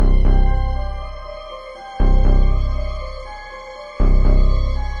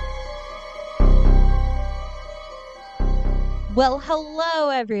Well, hello,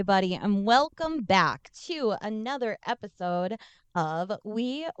 everybody, and welcome back to another episode of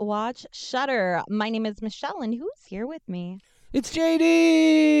We Watch Shudder. My name is Michelle, and who's here with me? It's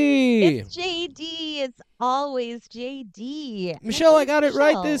JD! It's JD. It's always JD. And Michelle, I always got it right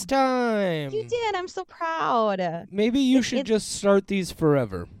Michelle. this time. You did. I'm so proud. Maybe you It- should it's just start these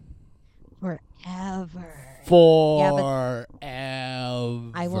forever. forever. Forever.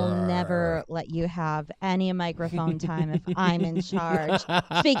 I will never let you have any microphone time if I'm in charge.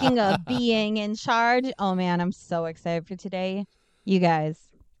 Speaking of being in charge, oh man, I'm so excited for today. You guys.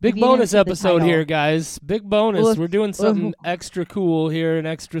 Big if you didn't bonus see the episode title- here, guys. Big bonus. Oof, We're doing something oof. extra cool here and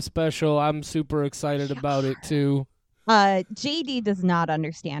extra special. I'm super excited about it, too. JD does not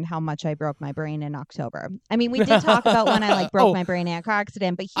understand how much I broke my brain in October. I mean, we did talk about when I broke Oh. my brain in a car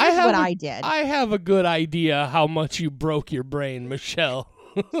accident, but I here's have what a- I did. I have a good idea how much you broke your brain, Michelle.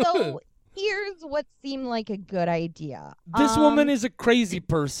 So here's what seemed like a good idea. This woman is a crazy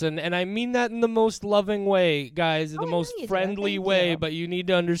person, and I mean that in the most loving way, guys, in Oh, the I know most you do. friendly Thank way, you. but you need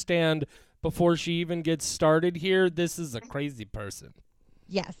to understand before she even gets started here, this is a crazy person.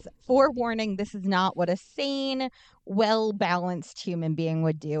 Yes, forewarning, this is not what a sane, well-balanced human being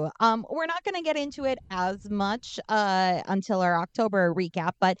would do. We're not going to get into it as much until our October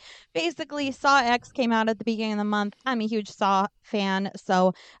recap, but basically Saw X came out at the beginning of the month. I'm a huge Saw fan,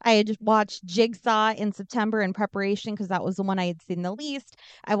 so I had watched Jigsaw in September in preparation because that was the one I had seen the least.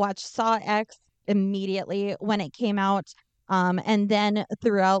 I watched Saw X immediately when it came out. And then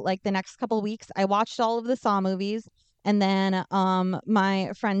throughout the next couple weeks, I watched all of the Saw movies. And then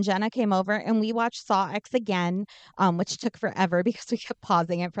my friend Jenna came over and we watched Saw X again, which took forever because we kept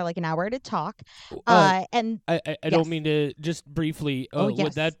pausing it for an hour to talk. And I yes. don't mean to, just briefly, Oh, yes.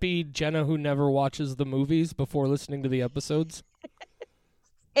 would that be Jenna who never watches the movies before listening to the episodes?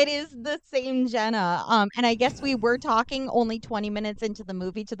 it is the same Jenna. And I guess we were talking only 20 minutes into the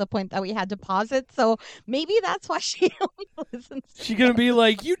movie to the point that we had to pause it. So maybe that's why she only listens. She's going to be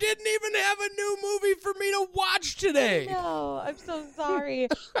like, you didn't even have a new movie for me to watch today. No, I'm so sorry.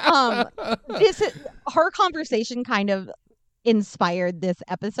 Her conversation kind of inspired this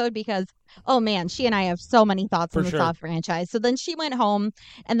episode because oh man, she and I have so many thoughts on For the sure. Saw franchise. So then she went home,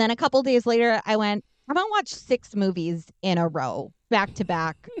 and then a couple days later I went, I'm gonna watch 6 movies in a row, back to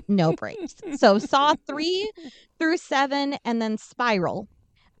back, no breaks. So Saw 3 through 7 and then Spiral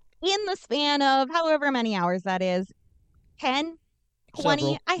in the span of however many hours that is, 10, 20,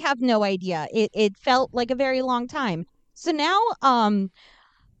 Several. I have no idea. It felt like a very long time. So now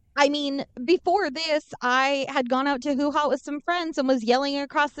I mean, before this, I had gone out to hoo-ha with some friends and was yelling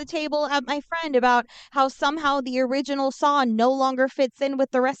across the table at my friend about how somehow the original Saw no longer fits in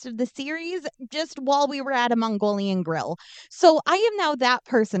with the rest of the series, just while we were at a Mongolian grill. So I am now that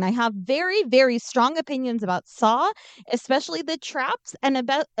person. I have very, very strong opinions about Saw, especially the traps,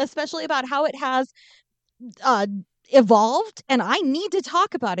 and especially about how it has evolved, and I need to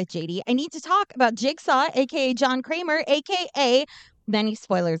talk about it, JD. I need to talk about Jigsaw, aka John Kramer, aka many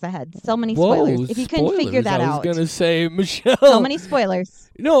spoilers ahead. So many spoilers. If you can figure spoilers, that I was out. going to say, Michelle. So many spoilers.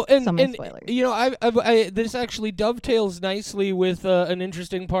 No, and, So many and spoilers. you know, this actually dovetails nicely with an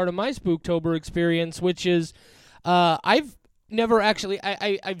interesting part of my Spooktober experience, which is I've never actually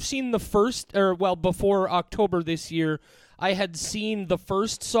I've seen the first, or well, before October this year, I had seen the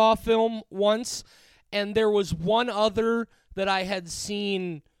first Saw film once, and there was one other that I had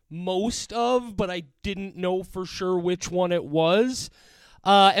seen most of, but I didn't know for sure which one it was.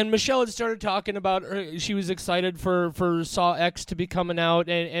 And Michelle had started talking about she was excited for Saw X to be coming out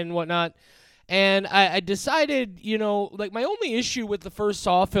and whatnot. And I decided, you know, my only issue with the first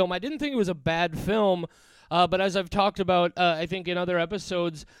Saw film, I didn't think it was a bad film, but as I've talked about, I think in other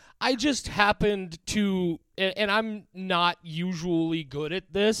episodes, I just happened to, and I'm not usually good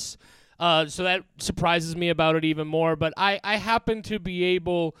at this, so that surprises me about it even more, but I happen to be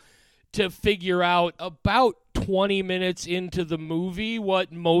able to figure out about 20 minutes into the movie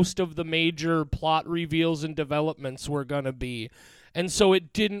what most of the major plot reveals and developments were going to be. And so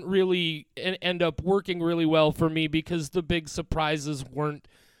it didn't really end up working really well for me because the big surprises weren't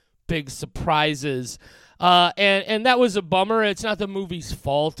big surprises. And that was a bummer. It's not the movie's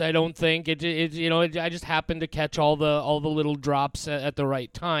fault, I don't think. I just happened to catch all the little drops at the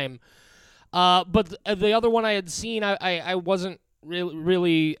right time. But the other one I had seen, I wasn't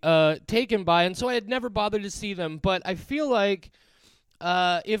really taken by, and so I had never bothered to see them. But I feel like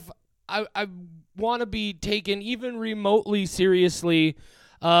if I want to be taken even remotely seriously,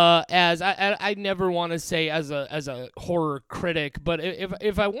 as I never want to say as a horror critic, but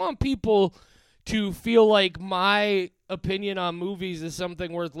if I want people to feel like my opinion on movies is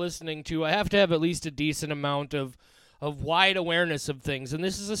something worth listening to, I have to have at least a decent amount of wide awareness of things. And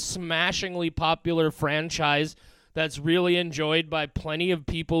this is a smashingly popular franchise that's really enjoyed by plenty of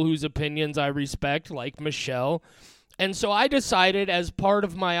people whose opinions I respect, like Michelle. And so I decided, as part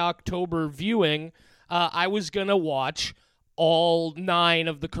of my October viewing, I was going to watch all 9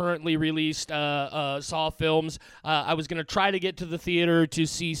 of the currently released Saw films. I was going to try to get to the theater to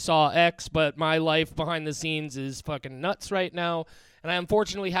see Saw X, but my life behind the scenes is fucking nuts right now, and I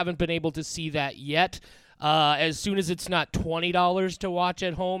unfortunately haven't been able to see that yet. As soon as it's not $20 to watch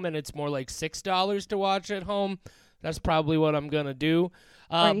at home and it's more like $6 to watch at home, that's probably what I'm going to do.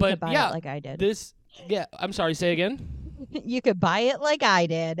 Or you but could buy yeah, it like I did. I'm sorry, say again? You could buy it like I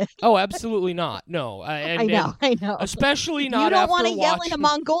did. Oh, absolutely not. No. I know. Especially You not don't after want to yell in a watching...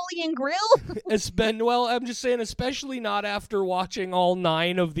 Mongolian grill? Well, I'm just saying, especially not after watching all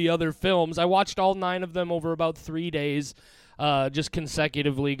 9 of the other films. I watched all 9 of them over about 3 days, just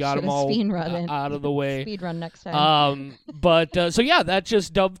consecutively, got them all out of the way. Speed run next time. So yeah, that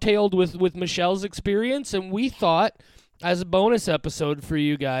just dovetailed with Michelle's experience, and we thought, as a bonus episode for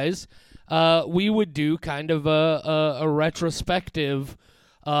you guys, we would do kind of a retrospective.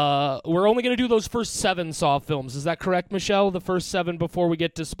 We're only going to do those first 7 Saw films. Is that correct, Michelle? The first 7 before we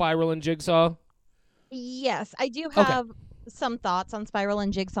get to Spiral and Jigsaw? Yes, I do have some thoughts on Spiral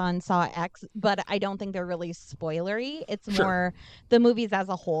and Jigsaw and Saw X, but I don't think they're really spoilery. It's more the movies as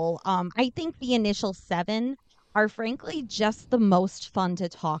a whole. I think the initial 7 are frankly just the most fun to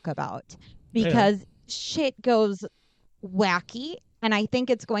talk about because shit goes wacky, and I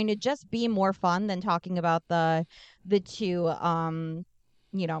think it's going to just be more fun than talking about the 2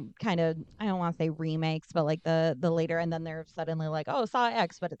 kind of, I don't want to say remakes, but like the later, and then they're suddenly like, oh, Saw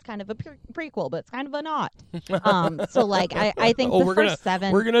X, but it's kind of a prequel, but it's kind of a not. So like I think the first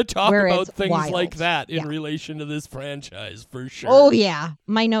 7, we're gonna talk about things wild. like that in relation to this franchise for sure. Oh yeah,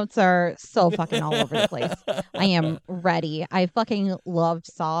 my notes are so fucking all over the place. I am ready. I fucking loved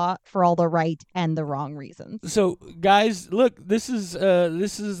Saw for all the right and the wrong reasons. So guys, look, that's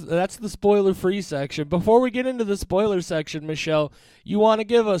the spoiler free section. Before we get into the spoiler section, Michelle, you want to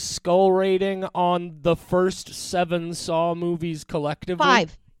give a skull rating on the first 7 Saw movies collectively?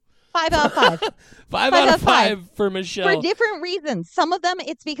 5 out of 5. 5 out of 5 for Michelle. For different reasons. Some of them,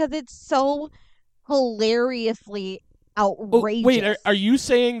 it's because it's so hilariously outrageous. Wait, are you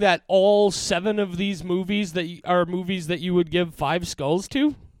saying that all 7 of these movies are movies that you would give 5 skulls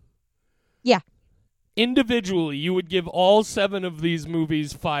to? Yeah. Individually, you would give all 7 of these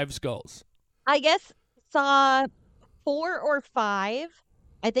movies 5 skulls. I guess Saw 4 or 5.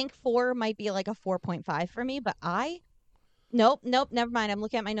 I think 4 might be like a 4.5 for me, but Nope, never mind. I'm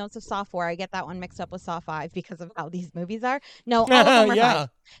looking at my notes of Saw 4. I get that one mixed up with Saw 5 because of how these movies are. No, all of them are 5.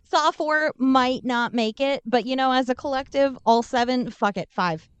 Saw 4 might not make it, but as a collective, all 7, fuck it,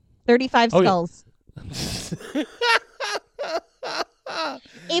 5. 35 skulls.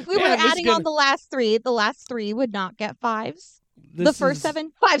 If we were adding on the last 3 would not get 5s. The first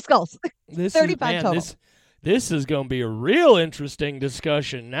 7, 5 skulls. 35 total. This is going to be a real interesting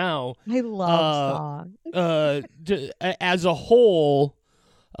discussion now. I love Saw. As a whole,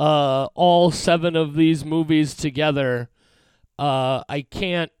 all 7 of these movies together, I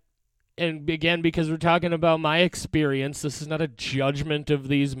can't, and again, because we're talking about my experience, this is not a judgment of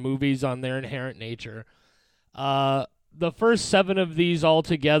these movies on their inherent nature. The first 7 of these all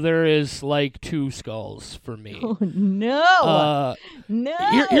together is like 2 skulls for me. Oh, no.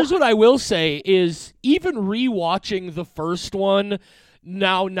 No. Here's what I will say is, even rewatching the first one,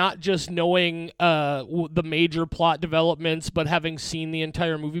 now not just knowing the major plot developments, but having seen the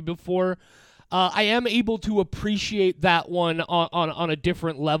entire movie before, I am able to appreciate that one on a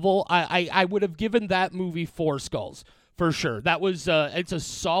different level. I would have given that movie 4 skulls, for sure. That was it's a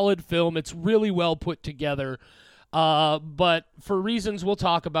solid film. It's really well put together. But for reasons we'll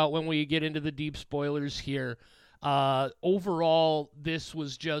talk about when we get into the deep spoilers here, overall, this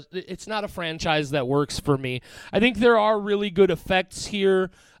was it's not a franchise that works for me. I think there are really good effects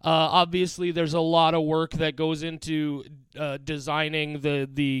here. Obviously, there's a lot of work that goes into designing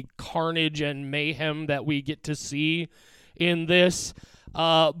the carnage and mayhem that we get to see in this.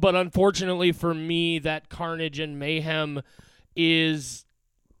 But unfortunately for me, that carnage and mayhem is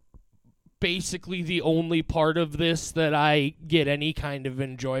basically the only part of this that I get any kind of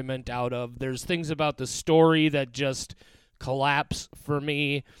enjoyment out of. There's things about the story that just collapse for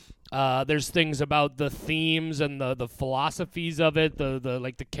me. There's things about the themes and the philosophies of it,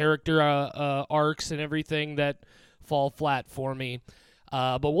 the character arcs and everything that fall flat for me.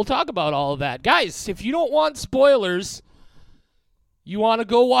 But we'll talk about all of that. Guys, if you don't want spoilers, you want to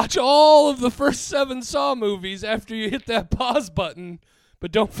go watch all of the first 7 Saw movies after you hit that pause button,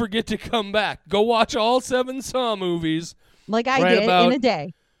 but don't forget to come back. Go watch all 7 Saw movies. Like I did in a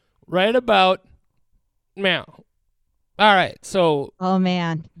day. Right about now. All right, so Oh,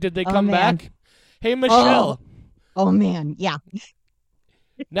 man. did they Oh, come man. back? Hey, Michelle. Oh, man. Yeah.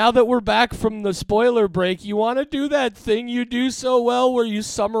 Now that we're back from the spoiler break, you want to do that thing you do so well where you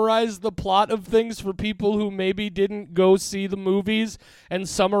summarize the plot of things for people who maybe didn't go see the movies and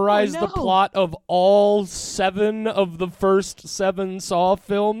summarize the plot of all 7 of the first 7 Saw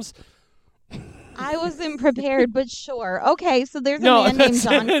films? I wasn't prepared, but sure. Okay, so there's a man named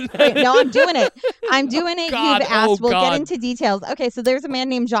John. Wait, no, I'm doing it. I'm doing it. God, You've asked. We'll God. get into details. Okay, so there's a man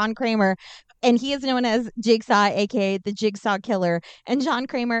named John Kramer, and he is known as Jigsaw, aka the Jigsaw Killer. And John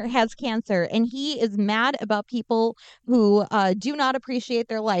Kramer has cancer, and he is mad about people who do not appreciate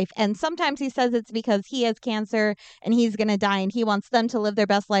their life. And sometimes he says it's because he has cancer and he's going to die, and he wants them to live their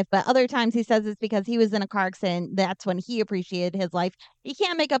best life. But other times he says it's because he was in a car accident. That's when he appreciated his life. He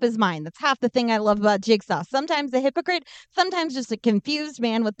can't make up his mind. That's half the thing I love about Jigsaw. Sometimes a hypocrite, sometimes just a confused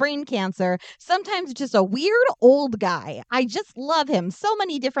man with brain cancer, sometimes just a weird old guy. I just love him. So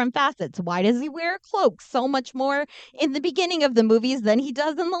many different facets. Why does he wear a cloak so much more in the beginning of the movies than he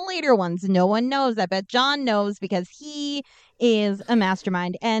does in the later ones? No one knows. I bet John knows because he is a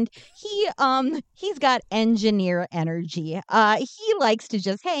mastermind, and he's got engineer energy. He likes to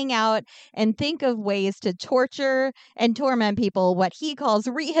just hang out and think of ways to torture and torment people, what he calls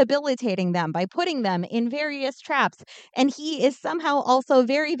rehabilitating them by putting them in various traps. And he is somehow also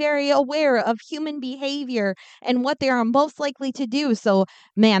very, very aware of human behavior and what they are most likely to do. So,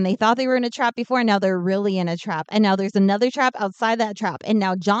 man, they thought they were in a trap before. Now they're really in a trap. And now there's another trap outside that trap. And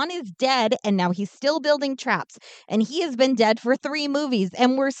now John is dead. And now he's still building traps. And he has been dead for 3 movies.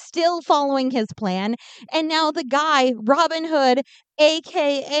 And we're still following his plan. And now the guy, Robin Hood,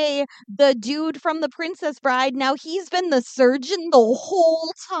 AKA the dude from The Princess Bride. Now he's been the surgeon the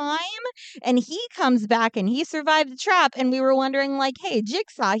whole time, and he comes back and he survived the trap. And we were wondering, like, hey,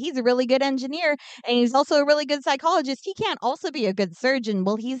 Jigsaw, he's a really good engineer and he's also a really good psychologist. He can't also be a good surgeon.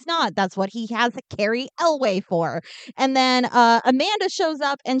 Well, he's not. That's what he has Carrie Elway for. And then Amanda shows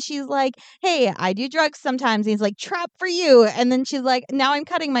up and she's like, hey, I do drugs sometimes. And he's like, trap for you. And then she's like, now I'm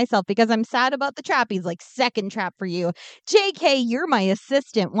cutting myself because I'm sad about the trap. He's like, second trap for you. JK, you're my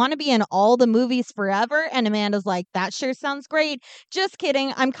assistant. Want to be in all the movies forever? And Amanda's like, that sure sounds great. Just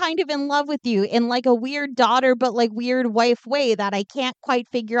kidding. I'm kind of in love with you in like a weird daughter, but like weird wife way that I can't quite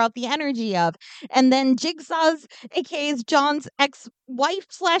figure out the energy of. And then Jigsaw's, AKA's John's ex-wife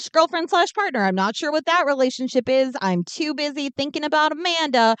slash girlfriend slash partner. I'm not sure what that relationship is. I'm too busy thinking about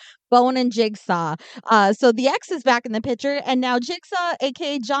Amanda, Bone, and Jigsaw. So the ex is back in the picture, and now Jigsaw,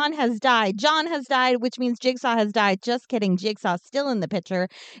 aka John, has died. John has died, which means Jigsaw has died. Just kidding. Jigsaw's still in the picture.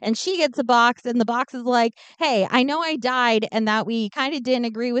 And she gets a box, and the box is like, hey, I know I died and that we kind of didn't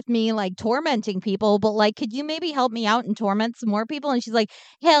agree with me like tormenting people, but like, could you maybe help me out and torment some more people? And she's like,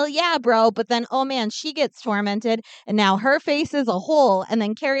 hell yeah, bro. But then, oh man, she gets tormented, and now her face is a hole. And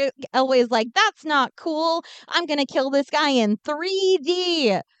then Carrie Elway's like, that's not cool. I'm going to kill this guy in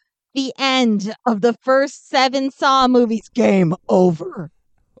 3D. The end of the first 7 Saw movies. Game over.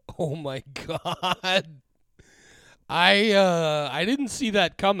 Oh my God. I didn't see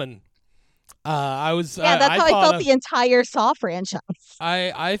that coming. That's how I felt the entire Saw franchise.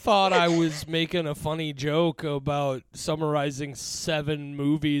 I thought I was making a funny joke about summarizing 7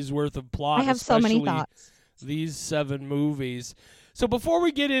 movies worth of plot. I have so many thoughts. These 7 movies. So before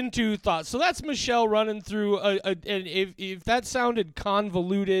we get into thoughts, so that's Michelle running through and if that sounded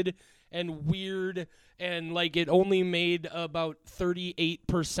convoluted and weird and like it only made about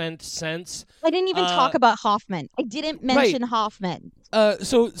 38% sense. I didn't even talk about Hoffman. I didn't mention Hoffman.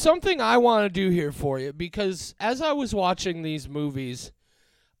 So something I want to do here for you, because as I was watching these movies,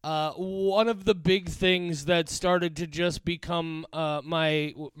 one of the big things that started to just become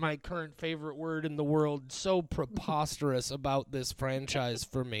my current favorite word in the world, so preposterous about this franchise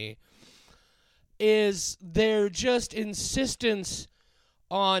for me, is their just insistence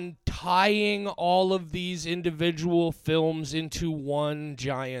on tying all of these individual films into one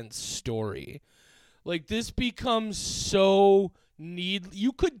giant story. Like, this becomes so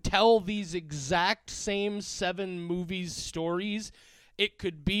you could tell these exact same 7 movies stories. It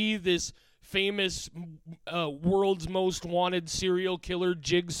could be this famous world's most wanted serial killer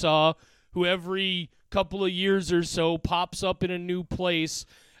Jigsaw, who every couple of years or so pops up in a new place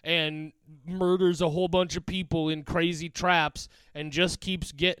and murders a whole bunch of people in crazy traps and just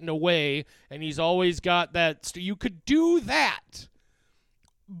keeps getting away, and he's always got that. You could do that.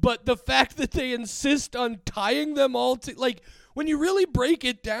 But the fact that they insist on tying them all to, like, when you really break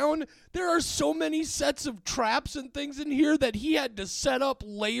it down, there are so many sets of traps and things in here that he had to set up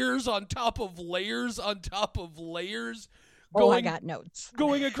layers on top of layers on top of layers Oh, I going got notes.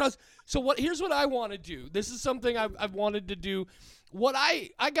 going across. So here's what I want to do. This is something I've wanted to do. What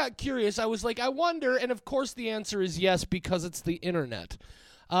I got curious. I was like, I wonder, and of course the answer is yes because it's the internet.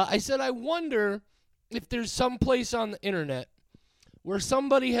 I said, I wonder if there's some place on the internet where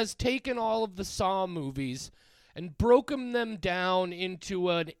somebody has taken all of the Saw movies and broken them down into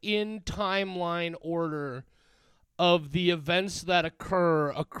an in-timeline order of the events that occur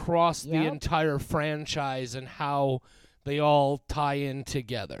across the entire franchise and how they all tie in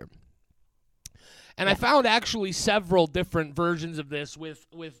together. And I found actually several different versions of this with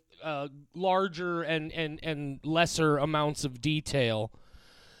larger and lesser amounts of detail.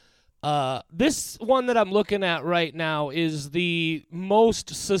 This one that I'm looking at right now is the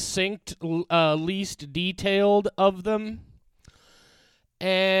most succinct, least detailed of them.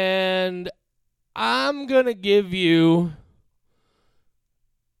 And I'm going to give you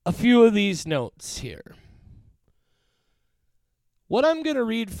a few of these notes here. What I'm going to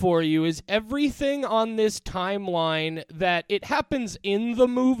read for you is everything on this timeline that it happens in the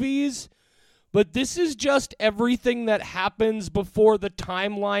movies, but this is just everything that happens before the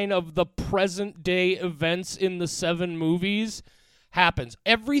timeline of the present day events in the 7 movies happens.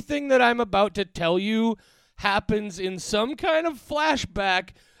 Everything that I'm about to tell you happens in some kind of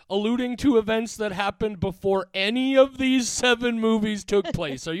flashback alluding to events that happened before any of these 7 movies took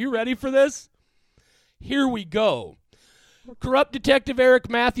place. Are you ready for this? Here we go. Corrupt Detective Eric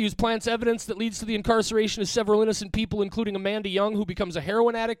Matthews plants evidence that leads to the incarceration of several innocent people, including Amanda Young, who becomes a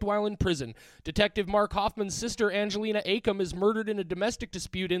heroin addict while in prison. Detective Mark Hoffman's sister, Angelina Acom, is murdered in a domestic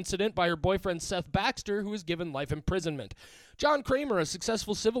dispute incident by her boyfriend, Seth Baxter, who is given life imprisonment. John Kramer, a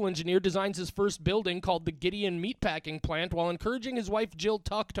successful civil engineer, designs his first building called the Gideon Meatpacking Plant while encouraging his wife, Jill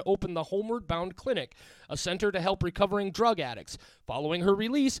Tuck, to open the Homeward Bound Clinic, a center to help recovering drug addicts. Following her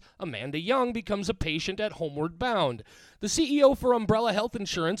release, Amanda Young becomes a patient at Homeward Bound. The CEO for Umbrella Health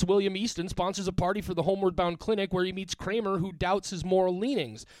Insurance, William Easton, sponsors a party for the Homeward Bound Clinic where he meets Kramer, who doubts his moral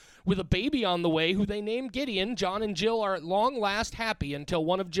leanings. With a baby on the way who they name Gideon, John and Jill are at long last happy until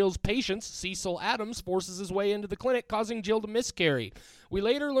one of Jill's patients, Cecil Adams, forces his way into the clinic, causing Jill to miscarry. We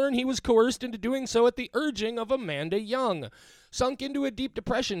later learn he was coerced into doing so at the urging of Amanda Young. Sunk into a deep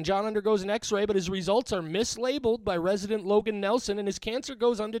depression, John undergoes an x-ray, but his results are mislabeled by resident Logan Nelson, and his cancer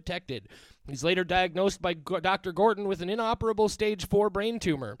goes undetected. He's later diagnosed by Dr. Gordon with an inoperable stage 4 brain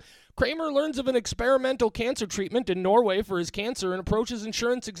tumor. Kramer learns of an experimental cancer treatment in Norway for his cancer and approaches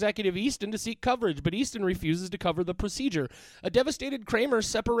insurance executive Easton to seek coverage, but Easton refuses to cover the procedure. A devastated Kramer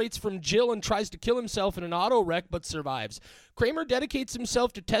separates from Jill and tries to kill himself in an auto wreck, but survives. Kramer dedicates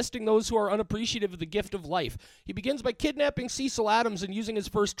himself to testing those who are unappreciative of the gift of life. He begins by kidnapping Cecil Adams and using his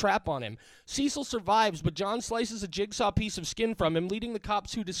first trap on him. Cecil survives, but John slices a jigsaw piece of skin from him, leading the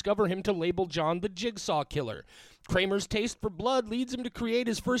cops who discover him to label John the Jigsaw Killer. Kramer's taste for blood leads him to create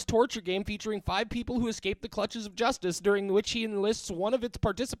his first torture game featuring 5 people who escape the clutches of justice, during which he enlists one of its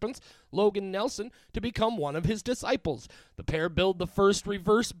participants, Logan Nelson, to become one of his disciples. The pair build the first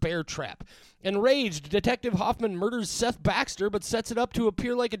reverse bear trap. Enraged, Detective Hoffman murders Seth Baxter but sets it up to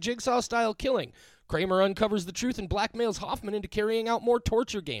appear like a jigsaw-style killing. Kramer uncovers the truth and blackmails Hoffman into carrying out more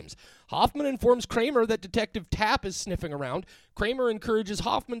torture games. Hoffman informs Kramer that Detective Tapp is sniffing around. Kramer encourages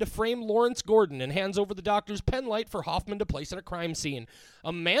Hoffman to frame Lawrence Gordon and hands over the doctor's penlight for Hoffman to place at a crime scene.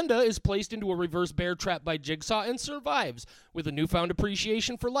 Amanda is placed into a reverse bear trap by Jigsaw and survives. With a newfound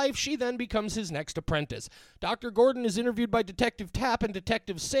appreciation for life, she then becomes his next apprentice. Dr. Gordon is interviewed by Detective Tapp and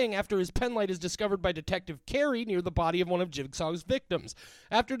Detective Singh after his penlight is discovered by Detective Carey near the body of one of Jigsaw's victims.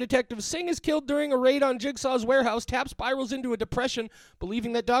 After Detective Singh is killed during a raid on Jigsaw's warehouse, Tapp spirals into a depression,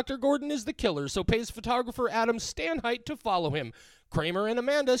 believing that Dr. Gordon is the killer, so pays photographer Adam Stanheidt to follow him. Kramer and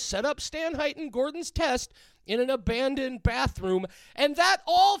Amanda set up Stanheidt and Gordon's test in an abandoned bathroom, and that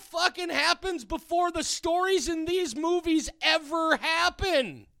all fucking happens before the stories in these movies ever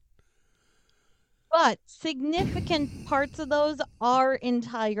happen. But significant parts of those are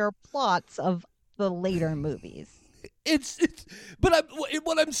entire plots of the later movies. But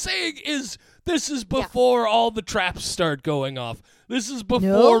what I'm saying is this is before all the traps start going off. This is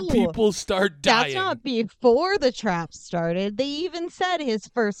before people start dying. That's not before the trap started. They even said his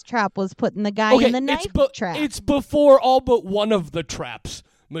first trap was putting the guy in the knife trap. It's before all but one of the traps,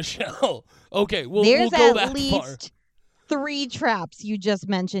 Michelle. Okay, we'll go that far. There's at least 3 traps you just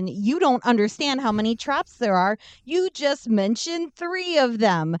mentioned. You don't understand how many traps there are. You just mentioned 3 of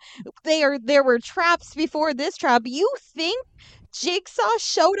them. There were traps before this trap. You think Jigsaw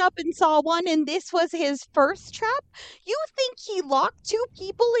showed up and saw one, and this was his first trap? You think he locked two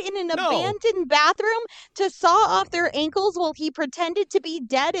people in an No, abandoned bathroom to saw off their ankles while he pretended to be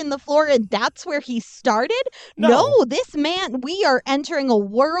dead in the floor, and that's where he started? No, no. this man, we are entering a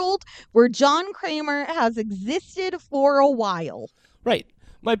world where John Kramer has existed for a while. Right.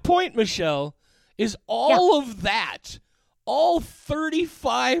 My point, Michelle, is Yeah. all of that, all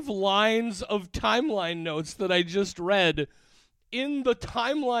 35 lines of timeline notes that I just read in the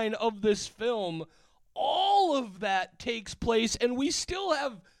timeline of this film, all of that takes place, and we still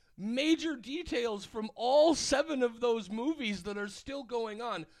have major details from all 7 of those movies that are still going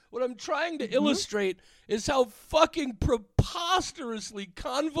on. What I'm trying to illustrate is how fucking preposterously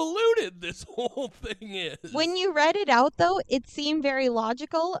convoluted this whole thing is. When you read it out, though, it seemed very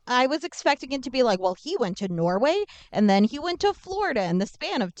logical. I was expecting it to be like, well, he went to Norway and then he went to Florida in the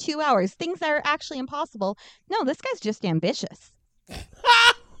span of 2 hours, things that are actually impossible. No, this guy's just ambitious.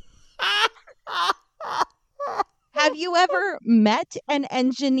 Have you ever met an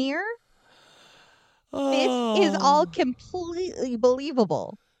engineer? This is all completely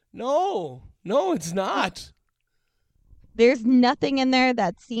believable. No, it's not. There's nothing in there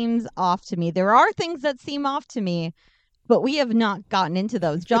that seems off to me. There are things that seem off to me, but we have not gotten into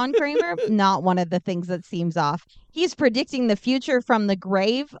those. John Kramer, not one of the things that seems off. He's predicting the future from the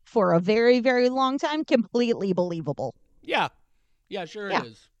grave for a very, very long time. Completely believable. Yeah, sure Yeah. it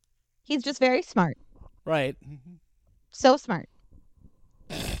is. He's just very smart. Right. So smart.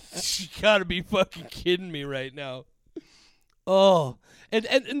 You gotta be fucking kidding me right now. Oh,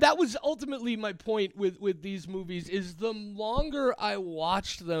 and that was ultimately my point with these movies, is the longer I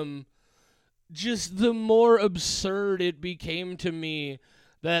watched them, just the more absurd it became to me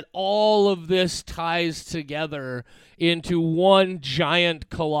that all of this ties together into one giant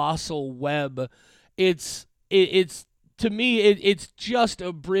colossal web. It's to me, it's just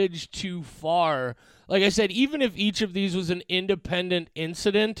a bridge too far. Like I said, even if each of these was an independent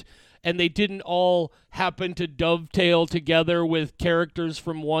incident and they didn't all happen to dovetail together with characters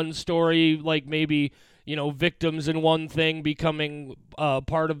from one story, like maybe, victims in one thing becoming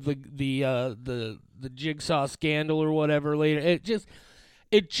part of the Jigsaw scandal or whatever later, it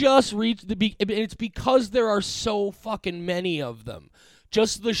just reached it's because there are so fucking many of them.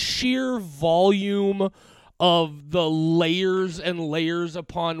 Just the sheer volume of the layers and layers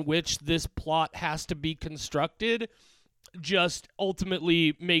upon which this plot has to be constructed just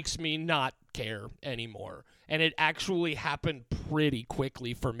ultimately makes me not care anymore. And it actually happened pretty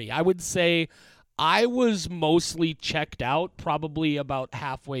quickly for me. I would say I was mostly checked out probably about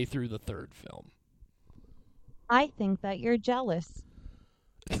halfway through the third film. I think that you're jealous.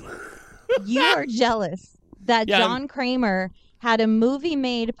 You are jealous that Yeah, John Kramer had a movie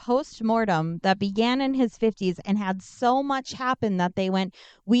made post-mortem that began in his 50s and had so much happen that they went,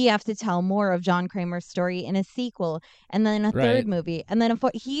 we have to tell more of John Kramer's story in a sequel, and then a third Right. movie. And then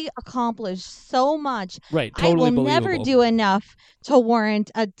he accomplished so much. Right, I will totally never believable. do enough to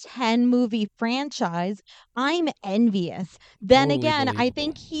warrant a 10-movie franchise. I'm envious. Then Totally again, I believable.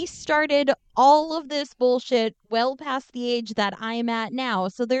 think he started all of this bullshit well past the age that I'm at now.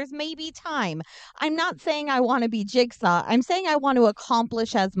 So there's maybe time. I'm not saying I want to be Jigsaw. I'm saying I want to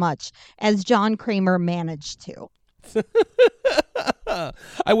accomplish as much as John Kramer managed to.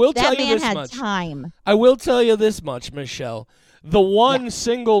 I will tell That you man this had much. time. I will tell you this much, Michelle. The one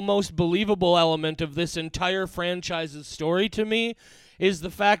single most believable element of this entire franchise's story to me is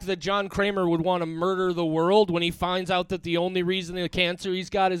the fact that John Kramer would want to murder the world when he finds out that the only reason the cancer he's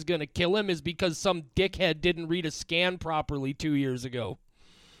got is going to kill him is because some dickhead didn't read a scan properly 2 years ago.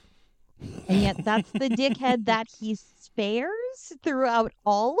 And yet that's the dickhead that he spares throughout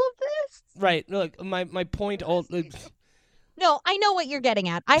all of this? Right. Look, my point all No, I know what you're getting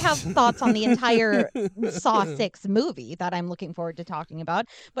at. I have thoughts on the entire Saw 6 movie that I'm looking forward to talking about.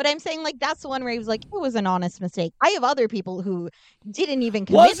 But I'm saying, like, that's the one where he was like, it was an honest mistake. I have other people who didn't even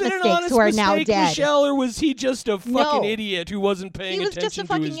commit Was it an mistakes honest who are mistake, now dead. Michelle, or was he just a fucking No. idiot who wasn't paying He was just a attention to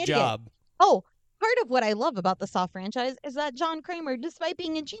fucking his idiot. job? Oh, part of what I love about the Saw franchise is that John Kramer, despite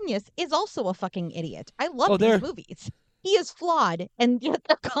being a genius, is also a fucking idiot. I love these movies. He is flawed and yet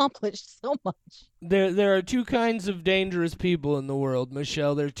accomplished so much. There are two kinds of dangerous people in the world,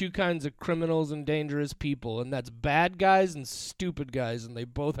 Michelle. There are two kinds of criminals and dangerous people, and that's bad guys and stupid guys, and they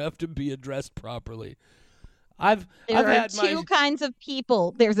both have to be addressed properly. I've had two kinds of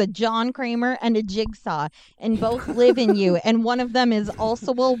people. There's a John Kramer and a Jigsaw, and both live in you, and one of them is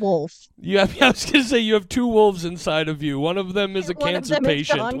also a wolf. I was going to say you have two wolves inside of you. One of them is a One of cancer them is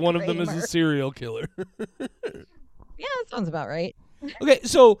patient. John One of them is a Kramer. serial killer. Yeah, that sounds about right. Okay,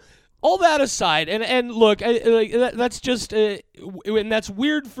 so all that aside, and look, that's just, and that's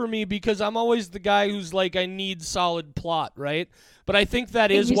weird for me because I'm always the guy who's like, I need solid plot, right? But I think that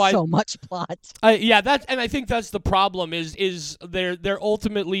Give is you why. so much plot. Yeah, and I think that's the problem. Is they're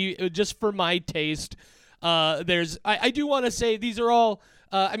ultimately, just for my taste. I do want to say these are all.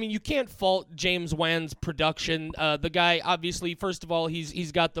 I mean, you can't fault James Wan's production. The guy, obviously, first of all,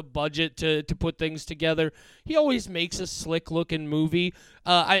 he's got the budget to put things together. He always makes a slick looking movie.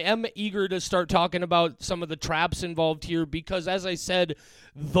 I am eager to start talking about some of the traps involved here because, as I said,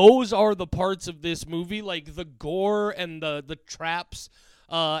 those are the parts of this movie, like the gore and the traps.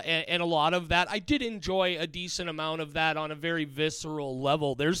 And a lot of that. I did enjoy a decent amount of that on a very visceral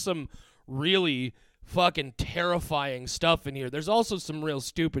level. There's some really fucking terrifying stuff in here. There's also some real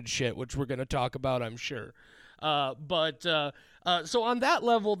stupid shit, which we're going to talk about, I'm sure. So on that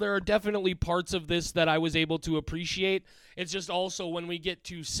level, there are definitely parts of this that I was able to appreciate. It's just also when we get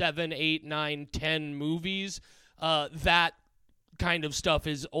to 7, 8, 9, 10 movies, that kind of stuff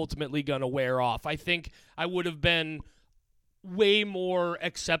is ultimately going to wear off. I think I would have been way more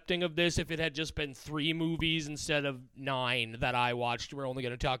accepting of this if it had just been 3 movies instead of 9 that I watched. We're only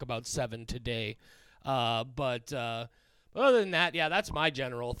going to talk about 7 today. But other than that, yeah, that's my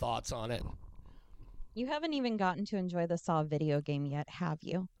general thoughts on it. You haven't even gotten to enjoy the Saw video game yet, have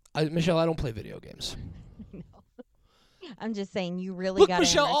you? Michelle, I don't play video games. No. I'm just saying you really Look, got to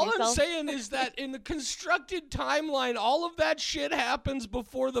Michelle, all yourself. I'm saying is that in the constructed timeline, all of that shit happens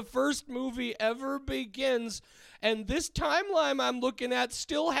before the first movie ever begins. And this timeline I'm looking at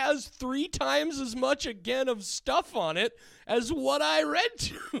still has 3 times as much, again, of stuff on it as what I read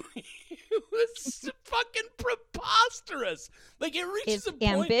to you. It's fucking preposterous. Like, it reaches a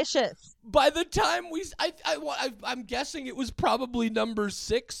point. Ambitious. By the time I'm guessing it was probably number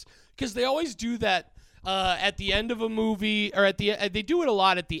 6, because they always do that at the end of a movie, or they do it a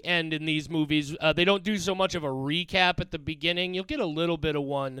lot at the end in these movies. They don't do so much of a recap at the beginning. You'll get a little bit of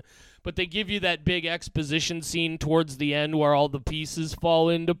one, but they give you that big exposition scene towards the end where all the pieces fall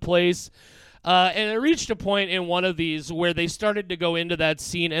into place. And it reached a point in one of these where they started to go into that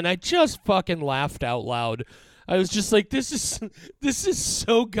scene, and I just fucking laughed out loud. I was just like, this is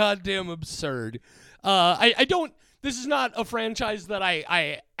so goddamn absurd. This is not a franchise that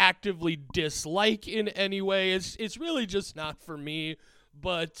I actively dislike in any way. It's really just not for me.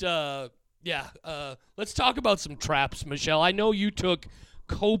 But let's talk about some traps, Michelle. I know you took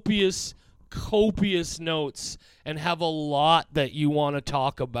copious notes and have a lot that you want to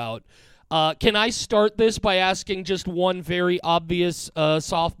talk about. Can I start this by asking just one very obvious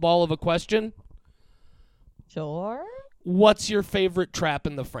softball of a question? Sure. What's your favorite trap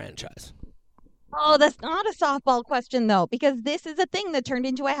in the franchise? Oh, that's not a softball question, though, because this is a thing that turned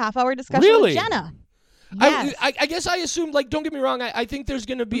into a half-hour discussion Really? with Jenna. Yes. I guess I assumed, like, don't get me wrong, I think there's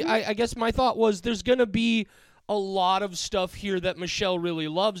going to be, I guess my thought was there's going to be a lot of stuff here that Michelle really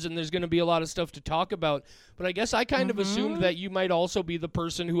loves, and there's going to be a lot of stuff to talk about. But I guess I kind of assumed that you might also be the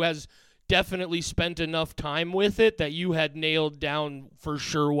person who has definitely spent enough time with it that you had nailed down for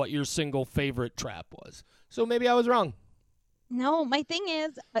sure what your single favorite trap was. So maybe I was wrong. No, my thing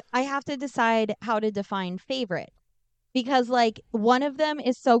is, I have to decide how to define favorite. Because, like, one of them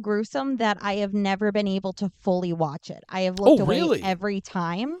is so gruesome that I have never been able to fully watch it. I have looked away really? every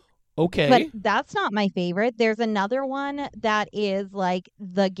time. Okay. But that's not my favorite. There's another one that is, like,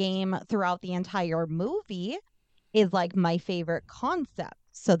 the game throughout the entire movie is, like, my favorite concept.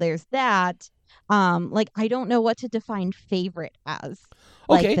 So there's that. Like, I don't know what to define favorite as.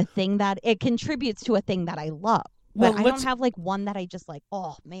 Like, Okay. the thing that it contributes to a thing that I love. Well, But I don't have, like, one that I just, like,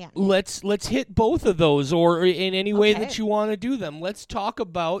 oh, man. Let's hit both of those, or in any way Okay. that you want to do them. Let's talk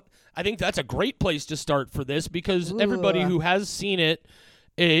about, I think that's a great place to start for this, because everybody who has seen it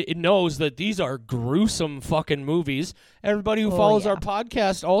knows that these are gruesome fucking movies. Everybody who follows our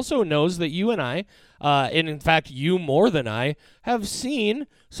podcast also knows that you and I, and in fact you more than I, have seen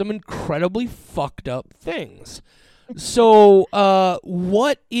some incredibly fucked up things. So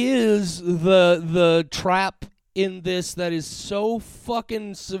what is the trap in this that is so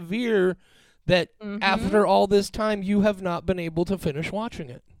fucking severe that after all this time you have not been able to finish watching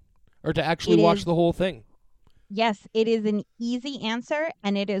it, or to actually watch the whole thing? Yes, it is an easy answer,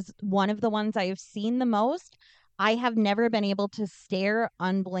 and it is one of the ones I have seen the most. I have never been able to stare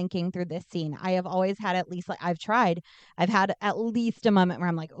unblinking through this scene. I have always had at least, like, I've tried. I've had at least a moment where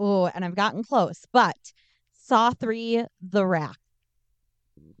I'm like, oh, and I've gotten close. But Saw 3, The Rack.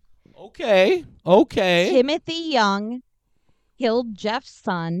 Okay. Timothy Young killed Jeff's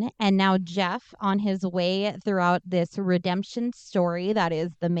son, and now Jeff, on his way throughout this redemption story that is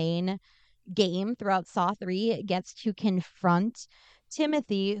the main game throughout Saw 3, gets to confront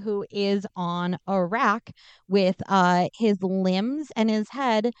Timothy, who is on a rack with his limbs and his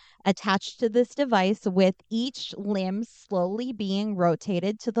head attached to this device, with each limb slowly being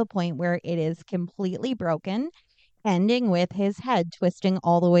rotated to the point where it is completely broken, ending with his head twisting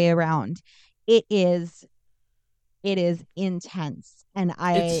all the way around. It is it is intense. And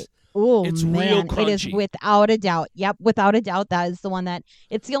It's oh it's real man, it is crunchy. without a doubt. Yep, without a doubt, that is the one that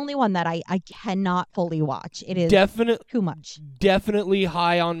it's the only one that I cannot fully watch. It is Definitely too much. definitely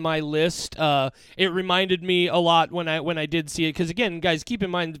high on my list. It reminded me a lot when I did see it, because again, guys, keep in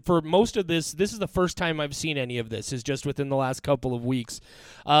mind, for most of this is the first time I've seen any of this, is just within the last couple of weeks.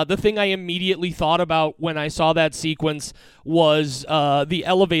 The thing I immediately thought about when I saw that sequence was the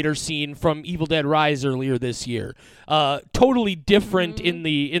elevator scene from Evil Dead Rise earlier this year. Totally different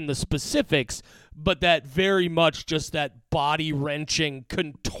Mhm. in the specifics, but that very much just that body wrenching,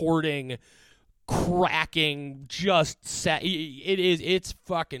 contorting, cracking, it's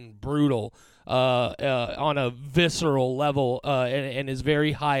fucking brutal on a visceral level, and is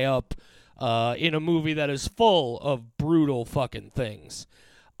very high up in a movie that is full of brutal fucking things.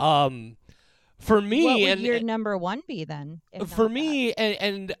 Um, for What me, would and your number one be then, if for not that? me,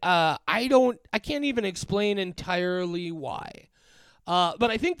 and I can't even explain entirely why. But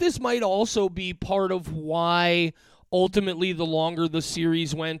I think this might also be part of why ultimately the longer the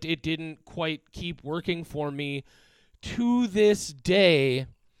series went, it didn't quite keep working for me. To this day,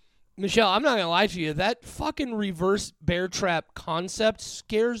 Michelle, I'm not going to lie to you, that fucking reverse bear trap concept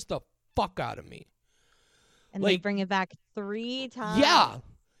scares the fuck out of me. And they Like, bring it back three yeah. times.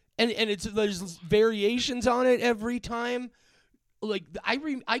 And there's variations on it every time. Like,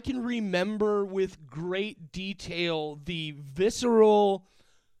 I can remember with great detail the visceral,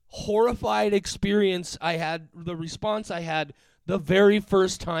 horrified experience I had, the response I had the very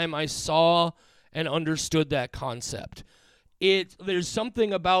first time I saw and understood that concept. There's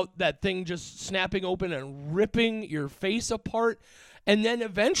something about that thing just snapping open and ripping your face apart. And then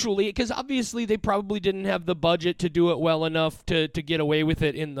eventually, because obviously they probably didn't have the budget to do it well enough to get away with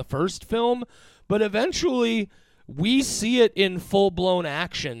it in the first film, but eventually we see it in full-blown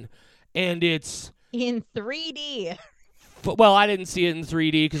action, and it's In 3D. well, I didn't see it in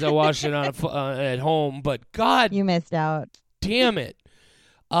 3D because I watched it at home, but god You missed out. damn it.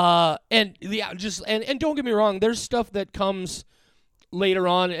 And yeah, just and don't get me wrong, there's stuff that comes later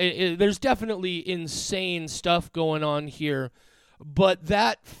on. There's definitely insane stuff going on here, but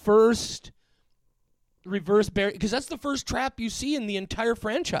that first reverse bear, because that's the first trap you see in the entire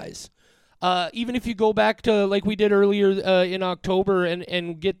franchise. Even if you go back to, like we did earlier in October,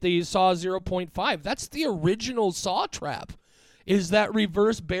 and get the Saw 0.5, that's the original Saw trap, is that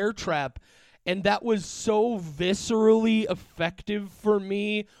reverse bear trap. And that was so viscerally effective for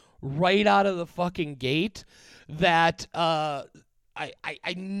me right out of the fucking gate that I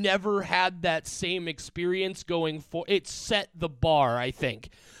never had that same experience going for. It set the bar, I think.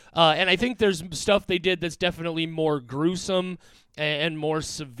 And I think there's stuff they did that's definitely more gruesome and more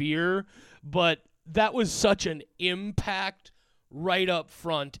severe, but that was such an impact right up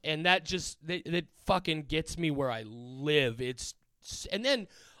front, and that fucking gets me where I live. And then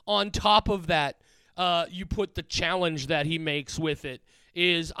on top of that, you put the challenge that he makes with it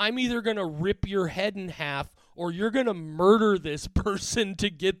is, I'm either going to rip your head in half or you're going to murder this person to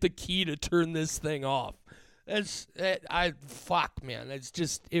get the key to turn this thing off. Fuck, man.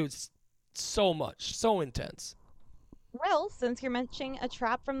 It was so much, so intense. Well, since you're mentioning a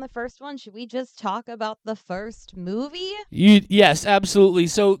trap from the first one, should we just talk about the first movie? Yes, absolutely.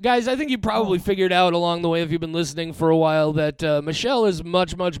 So, guys, I think you probably Oh, figured out along the way, if you've been listening for a while, that Michelle is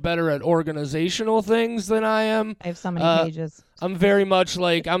much, much better at organizational things than I am. I have so many Uh, pages. I'm very much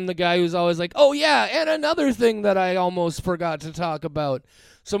like, I'm the guy who's always like, oh, yeah, and another thing that I almost forgot to talk about.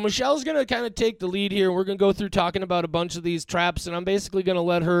 So, Michelle's going to kind of take the lead here. We're going to go through talking about a bunch of these traps, and I'm basically going to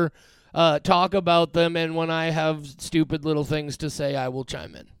let her talk about them, and when I have stupid little things to say, I will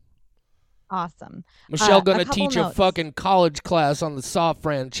chime in. Awesome. Michelle A gonna couple teach a notes. fucking college class on the Saw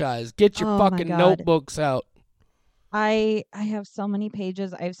franchise. Get your Oh my fucking God. notebooks out. I have so many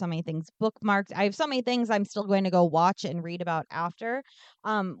pages. I have so many things bookmarked. I have so many things I'm still going to go watch and read about after.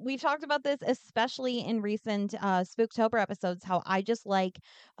 We've talked about this, especially in recent Spooktober episodes, how I just like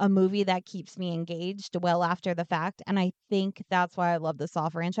a movie that keeps me engaged well after the fact. And I think that's why I love the Saw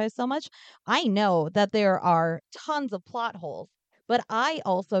franchise so much. I know that there are tons of plot holes, but I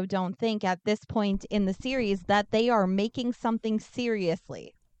also don't think at this point in the series that they are making something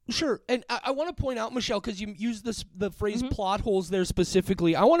seriously. Sure, and I want to point out, Michelle, because you used the phrase Hmm. plot holes there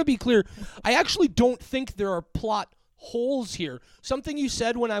specifically. I want to be clear. I actually don't think there are plot holes here. Something you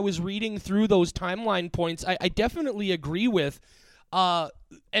said when I was reading through those timeline points, I definitely agree with. uh,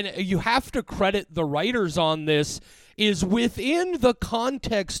 and you have to credit the writers on this, is within the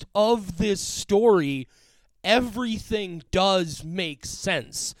context of this story, everything does make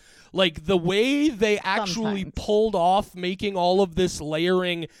sense. Like the way they actually Sometimes. pulled off making all of this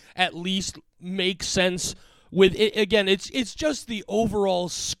layering at least make sense with it. Again, it's just the overall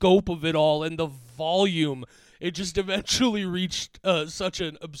scope of it all and the volume. It just eventually reached such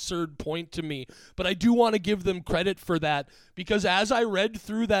an absurd point to me. But I do want to give them credit for that, because as I read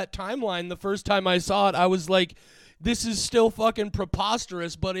through that timeline the first time I saw it, I was like, this is still fucking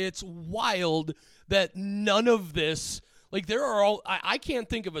preposterous, but it's wild that none of this, like, there are all, I can't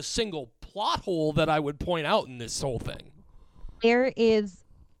think of a single plot hole that I would point out in this whole thing. There is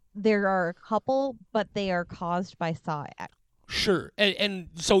there are a couple, but they are caused by Saw X. Sure. And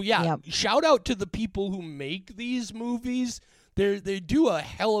so, yeah, Yep. shout out to the people who make these movies. They do a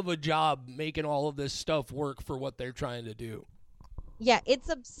hell of a job making all of this stuff work for what they're trying to do. Yeah, it's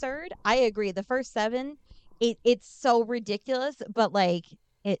absurd. I agree. The first seven, it's so ridiculous, but like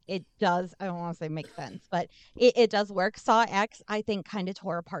it does, I don't want to say make sense, but it does work. Saw X, I think, kind of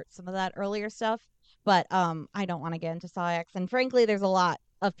tore apart some of that earlier stuff. But I don't want to get into Saw X. And frankly, there's a lot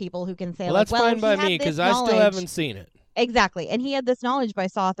of people who can say, Well, like, that's well, fine he by had me, this because I still knowledge. haven't seen it. Exactly. And he had this knowledge by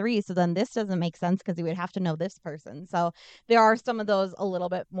Saw 3, so then this doesn't make sense because he would have to know this person. So there are some of those a little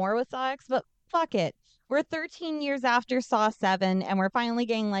bit more with Saw X, but fuck it. We're 13 years after Saw 7, and we're finally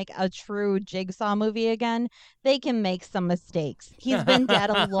getting like a true Jigsaw movie again. They can make some mistakes. He's been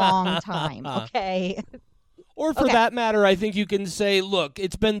dead a long time, okay? Or for Okay. that matter, I think you can say, look,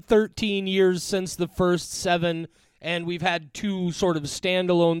 it's been 13 years since the first 7, and we've had 2 sort of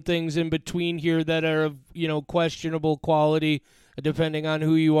standalone things in between here that are of, questionable quality, depending on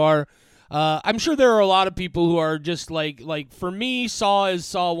who you are. I'm sure there are a lot of people who are just like for me, Saw is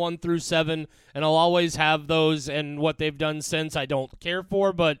Saw 1 through 7, and I'll always have those, and what they've done since I don't care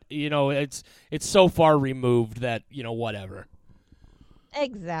for, but, it's so far removed that, whatever.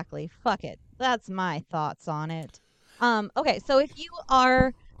 Exactly. Fuck it. That's my thoughts on it. Okay, so if you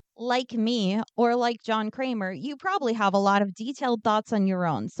are like me or like John Kramer, you probably have a lot of detailed thoughts on your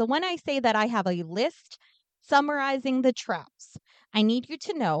own. So when I say that I have a list summarizing the traps, I need you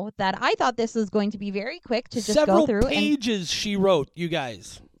to know that I thought this was going to be very quick to just go Several through and pages she wrote, you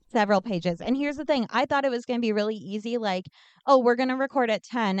guys. several pages. And here's the thing, I thought it was going to be really easy. Like, oh, we're going to record at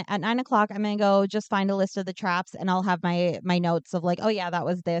 10. At 9 o'clock, I'm going to go just find a list of the traps, and I'll have my notes of like, oh yeah, that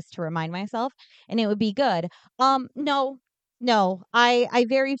was this, to remind myself, and it would be good. No, no, I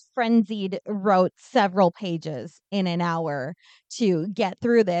very frenzied wrote several pages in an hour to get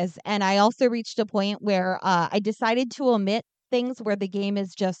through this. And I also reached a point where I decided to omit things where the game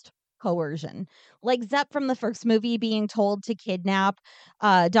is just coercion, like Zep from the first movie being told to kidnap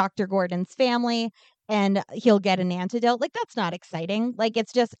Dr. Gordon's family and he'll get an antidote. Like, that's not exciting. Like,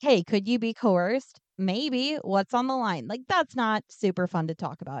 it's just, hey, could you be coerced? Maybe. What's on the line? Like, that's not super fun to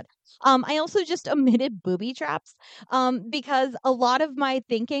talk about. I also just omitted booby traps because a lot of my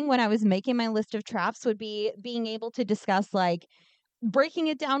thinking when I was making my list of traps would be being able to discuss, like, breaking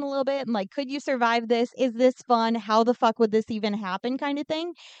it down a little bit and like, could you survive this? Is this fun? How the fuck would this even happen, kind of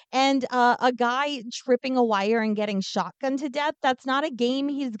thing? And a guy tripping a wire and getting shotgun to death, that's not a game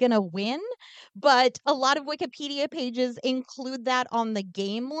he's gonna win, but a lot of Wikipedia pages include that on the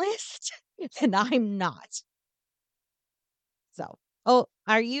game list, and I'm not. So, oh,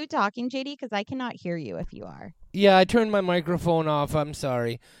 are you talking, JD? Because I cannot hear you if you are. Yeah, I turned my microphone off. I'm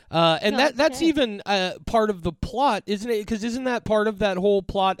sorry. And No, that's okay. even part of the plot, isn't it? Because isn't that part of that whole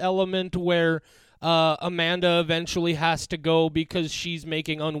plot element where Amanda eventually has to go because she's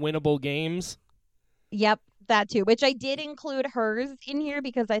making unwinnable games? Yep, that too, which I did include hers in here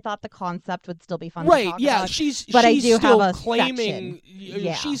because I thought the concept would still be fun to Right, talk yeah, about. she's But I she's do have still a claiming, section.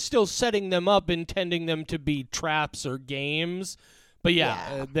 Yeah. she's still setting them up, intending them to be traps or games. But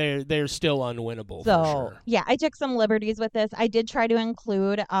yeah, Yeah. they're still unwinnable for So sure. yeah, I took some liberties with this. I did try to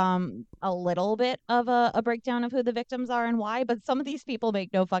include a little bit of a breakdown of who the victims are and why, but some of these people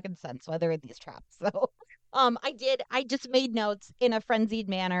make no fucking sense why they're in these traps. So I just made notes in a frenzied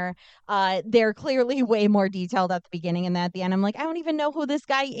manner. They're clearly way more detailed at the beginning, and then at the end I'm like, I don't even know who this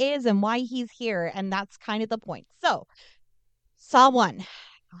guy is and why he's here, and that's kind of the point. So Saw 1.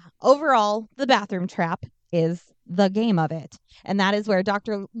 Overall, the bathroom trap is the game of it. And that is where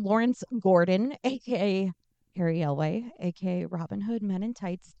Dr. Lawrence Gordon, aka Harry Elway, aka Robin Hood, Men in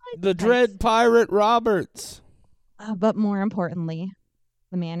Tights, The tights, Dread Pirate Roberts. but more importantly,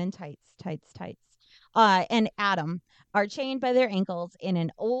 the man in tights, and Adam are chained by their ankles in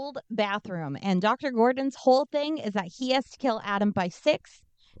an old bathroom. And Dr. Gordon's whole thing is that he has to kill Adam by 6.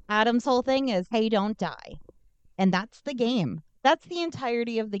 Adam's whole thing is, hey, don't die. And that's the game. That's the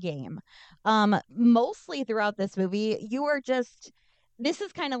entirety of the game. Mostly throughout this movie, you are just this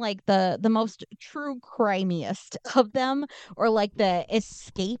is kind of like the most true crimiest of them, or like the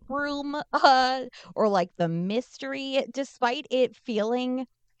escape room, or like the mystery, despite it feeling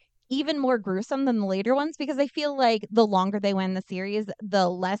even more gruesome than the later ones, because I feel like the longer they went in the series, the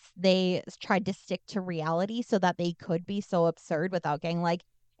less they tried to stick to reality so that they could be so absurd without getting like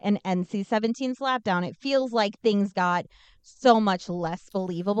an NC-17 slapdown. It feels like things got so much less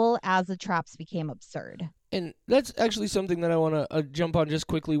believable as the traps became absurd. And that's actually something that I want to jump on just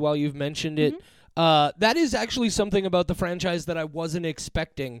quickly while you've mentioned it. Hmm. That is actually something about the franchise that I wasn't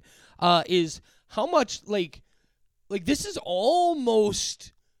expecting. Is how much like this is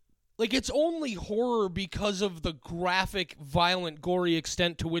almost like it's only horror because of the graphic, violent, gory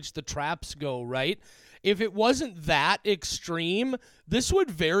extent to which the traps go, right? If it wasn't that extreme, this would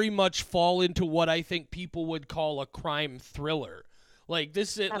very much fall into what I think people would call a crime thriller. Like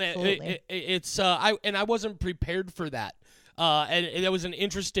this, Absolutely. it's I wasn't prepared for that, and that was an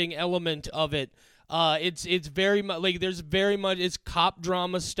interesting element of it. It's very much like there's very much it's cop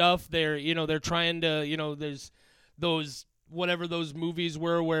drama stuff. They're trying to there's those whatever those movies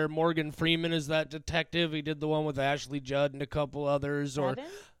were where Morgan Freeman is that detective. He did the one with Ashley Judd and a couple others. Or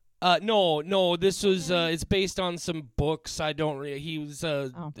Seven? no, this was Seven? it's based on some books. I don't. He was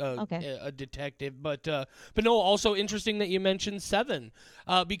Oh, okay. a detective, but no. Also interesting that you mentioned Seven,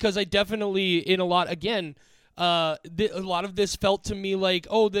 because I definitely in a lot again. A lot of this felt to me like,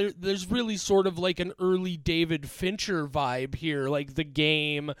 oh, there's really sort of like an early David Fincher vibe here, like The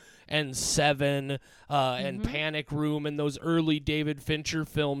Game and Seven, and Hmm. Panic Room and those early David Fincher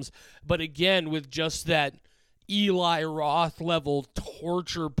films. But again, with just that Eli Roth level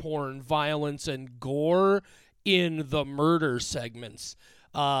torture porn, violence, and gore in the murder segments.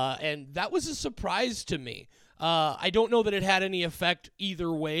 And that was a surprise to me. I don't know that it had any effect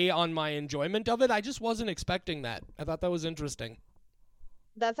either way on my enjoyment of it. I just wasn't expecting that. I thought that was interesting.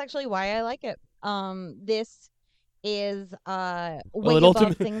 That's actually why I like it. This is Well, way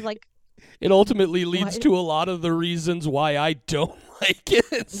above things like it ultimately leads what? to a lot of the reasons why I don't like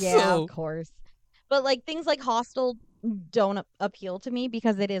it. Yeah, of So course. But like things like Hostel don't appeal to me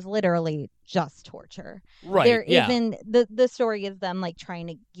because it is literally just torture. There right, yeah, isn't the story is them like trying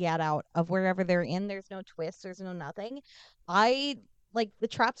to get out of wherever they're in. There's no twist, there's no nothing. I like the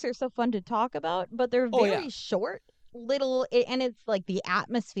traps are so fun to talk about, but they're oh yeah, very short, and it's like the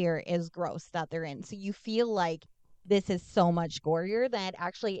atmosphere is gross that they're in. So you feel like this is so much gorier than it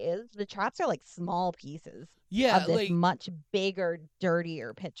actually is. The traps are like small pieces yeah. of this Like much bigger,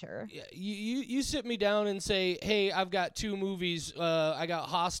 dirtier picture. you sit me down and say, hey, I've got two movies. I got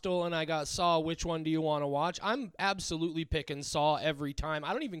Hostel and I got Saw. Which one do you want to watch? I'm absolutely picking Saw every time.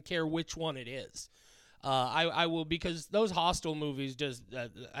 I don't even care which one it is. I will, because those Hostel movies just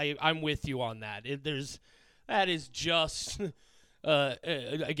I'm with you on that. That is just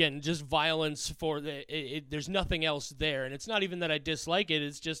again just violence for there's nothing else there, and it's not even that I dislike it.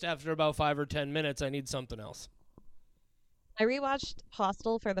 It's just after about 5 or 10 minutes, I need something else. I rewatched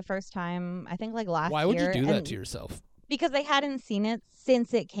Hostel for the first time, I think like Why last would you year, do that to and yourself? because I hadn't seen it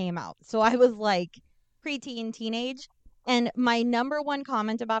since it came out. So I was like preteen, teenage. And my number one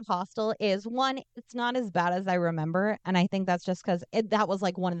comment about Hostel is one, it's not as bad as I remember. And I think that's just because that was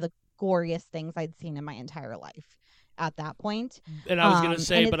like one of the goriest things I'd seen in my entire life at that point. And I was gonna And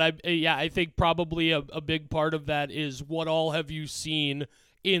say, it's but I think probably a big part of that is what all have you seen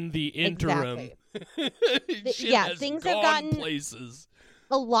in the interim? exactly. Shit Yeah, has things have gone gotten places.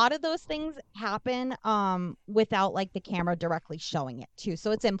 a lot of those things happen without like the camera directly showing it too,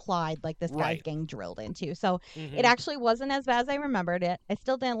 so it's implied like this guy's Right. getting drilled into. So it Mm-hmm. actually wasn't as bad as I remembered it. I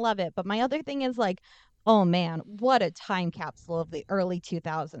still didn't love it, but my other thing is like, oh man, what a time capsule of the early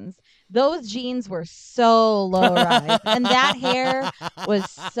 2000s. Those jeans were so low rise and that hair was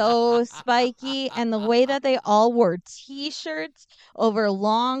so spiky, and the way that they all wore t-shirts over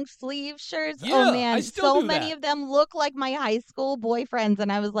long sleeve shirts. Oh Yeah, I man, still so do many that. of them look like my high school boyfriends.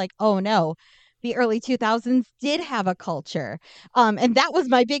 And I was like, oh no, the early 2000s did have a culture. And that was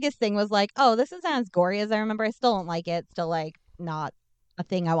my biggest thing was like, oh, this isn't as gory as I remember. I still don't like it. Still like not a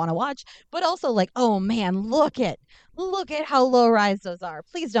thing I want to watch. But also like, oh man, look at how low rise those are.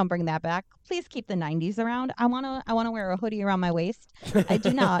 Please don't bring that back. Please keep the 90s around. I wanna wear a hoodie around my waist. I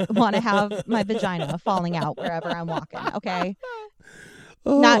do not want to have my vagina falling out wherever I'm walking. Okay.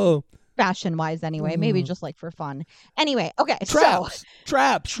 Not Oh, fashion-wise anyway, maybe just like for fun. Anyway, okay, so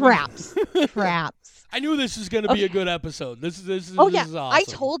Traps. traps. I knew this was going to be a good episode. This is Oh yeah, this is awesome. I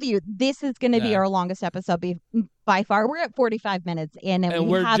told you this is going to be our longest episode by far. We're at 45 minutes in, and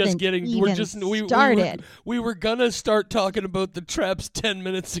we we're haven't just getting even started. We were gonna start talking about the traps 10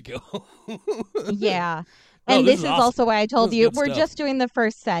 minutes ago. Yeah. No, And this is awesome. also why I told you we're stuff. just doing the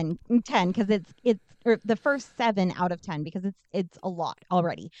first 10 because it's or the first 7 out of 10 because it's a lot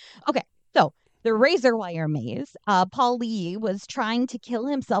already. Okay, so the razor wire maze. Paul Lee was trying to kill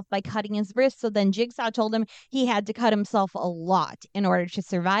himself by cutting his wrist. So then Jigsaw told him he had to cut himself a lot in order to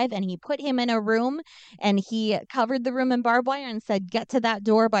survive. And he put him in a room and he covered the room in barbed wire and said, "Get to that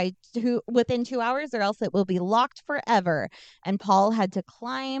door within 2 hours or else it will be locked forever." And Paul had to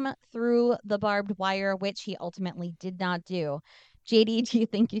climb through the barbed wire, which he ultimately did not do. JD, do you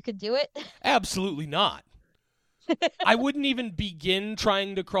think you could do it? Absolutely not. I wouldn't even begin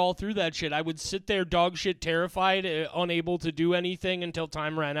trying to crawl through that shit. I would sit there dog shit terrified, unable to do anything until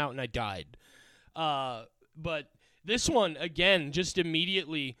time ran out and I died. But this one, again, just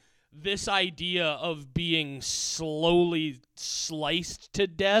immediately, this idea of being slowly sliced to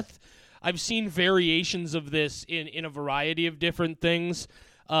death, I've seen variations of this in a variety of different things,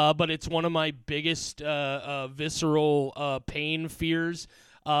 but it's one of my biggest visceral pain fears.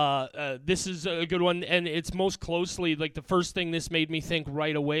 This is a good one, and it's most closely, like, the first thing this made me think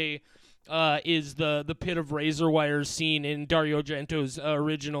right away is the pit of razor wire scene in Dario Argento's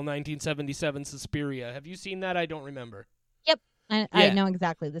original 1977 Suspiria. Have you seen that? I don't remember. Yep. I know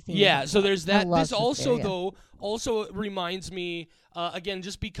exactly the scene. Yeah, so there's that. This also, Suspiria. though, also reminds me, again,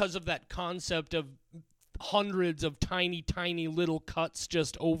 just because of that concept of hundreds of tiny, tiny little cuts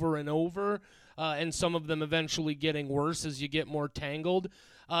just over and over, and some of them eventually getting worse as you get more tangled.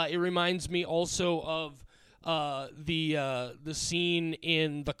 It reminds me also of the scene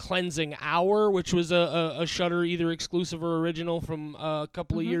in The Cleansing Hour, which was a Shudder either exclusive or original from a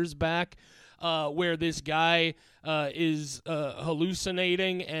couple of years back, where this guy is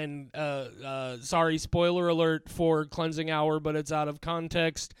hallucinating and, sorry, spoiler alert for Cleansing Hour, but it's out of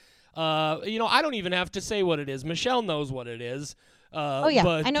context. I don't even have to say what it is. Michelle knows what it is. Oh, yeah.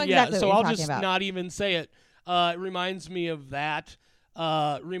 But, I know exactly so what I'll you're just talking about. not even say it. It reminds me of that.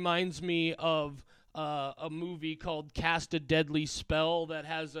 Reminds me of a movie called Cast a Deadly Spell that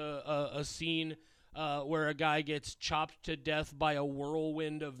has a scene where a guy gets chopped to death by a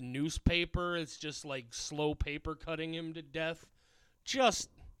whirlwind of newspaper. It's just like slow paper cutting him to death. Just,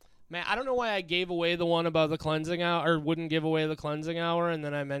 man, I don't know why I gave away the one about the Cleansing Hour, or wouldn't give away the Cleansing Hour, and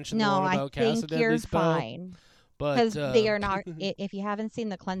then I mentioned the one about Cast a Deadly Spell. No, I think you're fine. Because they are not. If you haven't seen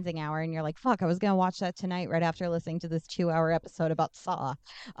The Cleansing Hour and you're like, "Fuck, I was gonna watch that tonight," right after listening to this 2-hour episode about Saw,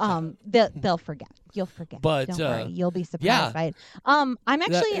 they'll forget. You'll forget. But, don't worry, you'll be surprised yeah. by it. I'm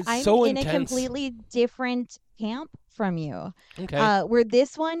actually so in intense. a completely different camp from you. Okay. Where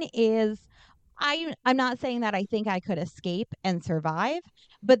this one is. I'm not saying that I think I could escape and survive,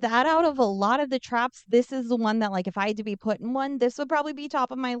 but that out of a lot of the traps, this is the one that, like, if I had to be put in one, this would probably be top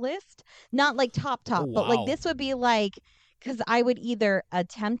of my list. Not like top, Oh, but like wow. this would be like, because I would either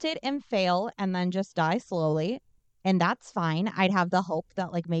attempt it and fail and then just die slowly, and that's fine. I'd have the hope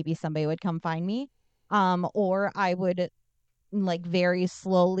that like maybe somebody would come find me, or I would like very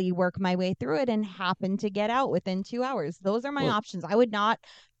slowly work my way through it and happen to get out within 2 hours. Those are my Well, options. I would not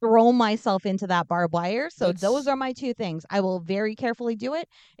throw myself into that barbed wire. So That's- those are my 2 things. I will very carefully do it.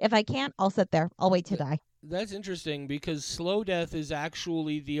 If I can't, I'll sit there. I'll wait to die. That's interesting because slow death is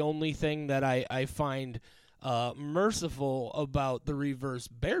actually the only thing that I find merciful about the reverse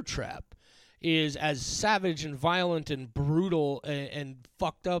bear trap. Is as savage and violent and brutal and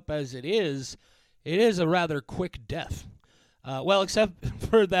fucked up as it is a rather quick death. Well, except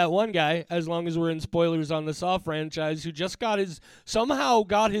for that one guy, as long as we're in spoilers on the Saw franchise, who just somehow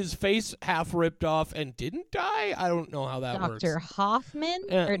got his face half ripped off and didn't die? I don't know how that works. Dr. Hoffman?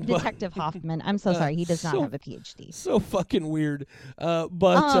 Or but- Detective Hoffman. I'm so sorry. He does not so- have a PhD. So fucking weird.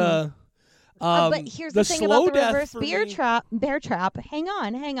 But here's the thing slow about the death reverse for bear trap. Hang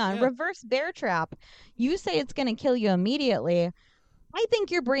on. Yeah. Reverse bear trap. You say it's going to kill you immediately. I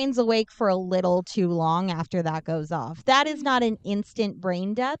think your brain's awake for a little too long after that goes off. That is not an instant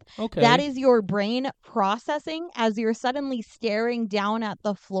brain death. Okay. That is your brain processing as you're suddenly staring down at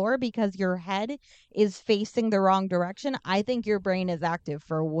the floor because your head is facing the wrong direction. I think your brain is active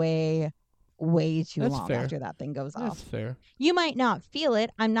for way too That's long fair. after that thing goes That's off. fair. You might not feel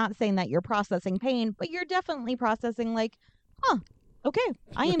it. I'm not saying that you're processing pain, but you're definitely processing like, okay,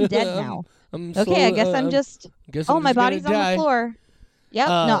 I am dead now. I'm Okay, I slow- guess I'm just, guess oh, I'm my just gonna body's on die. the floor. Yep.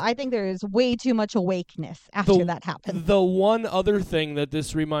 No, I think there is way too much awakeness after The that happens. the one other thing that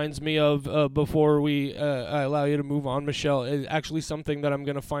this reminds me of before I allow you to move on, Michelle, is actually something that I'm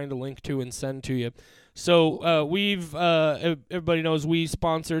going to find a link to and send to you. So everybody knows we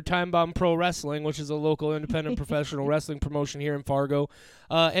sponsor Time Bomb Pro Wrestling, which is a local independent professional wrestling promotion here in Fargo,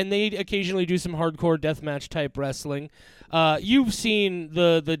 and they occasionally do some hardcore deathmatch type wrestling. You've seen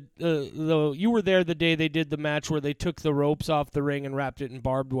you were there the day they did the match where they took the ropes off the ring and wrapped it in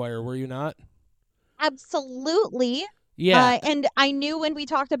barbed wire, were you not? Absolutely. Yeah. And I knew when we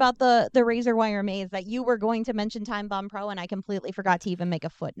talked about the razor wire maze that you were going to mention Time Bomb Pro, and I completely forgot to even make a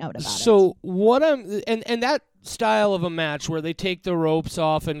footnote about it. So what and that style of a match where they take the ropes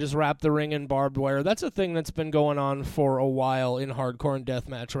off and just wrap the ring in barbed wire, that's a thing that's been going on for a while in hardcore and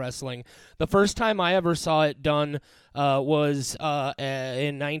deathmatch wrestling. The first time I ever saw it done was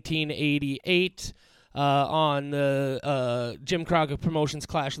in 1988. On the Jim Crockett Promotions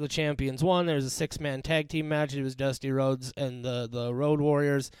Clash of the Champions 1. There's a 6-man tag team match. It was Dusty Rhodes and the Road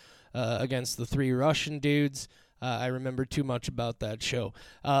Warriors against the 3 Russian dudes. I remember too much about that show.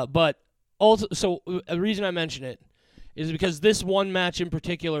 But also, so the reason I mention it is because this one match in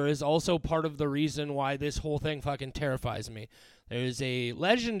particular is also part of the reason why this whole thing fucking terrifies me. There's a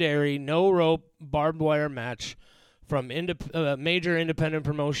legendary no-rope barbed wire match from major independent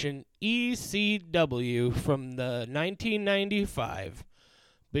promotion ECW from the 1995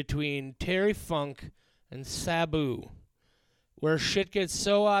 between Terry Funk and Sabu, where shit gets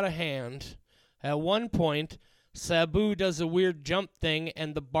so out of hand. At one point, Sabu does a weird jump thing,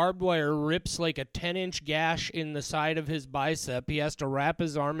 and the barbed wire rips like a 10-inch gash in the side of his bicep. He has to wrap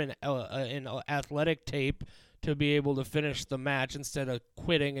his arm in athletic tape to be able to finish the match instead of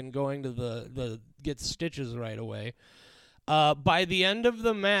quitting and going to the get stitches right away. By the end of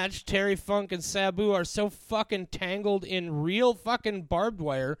the match, Terry Funk and Sabu are so fucking tangled in real fucking barbed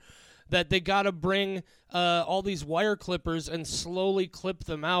wire that they gotta bring all these wire clippers and slowly clip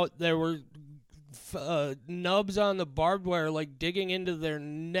them out. There were nubs on the barbed wire like digging into their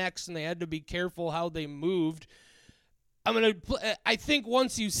necks, and they had to be careful how they moved. I think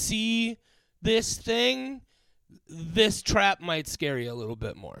once you see this thing, this trap might scare you a little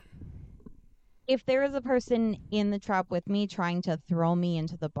bit more. If there is a person in the trap with me trying to throw me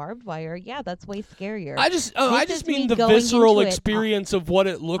into the barbed wire, yeah, that's way scarier. I just mean the visceral experience of what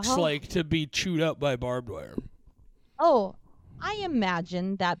it looks like to be chewed up by barbed wire. Oh, I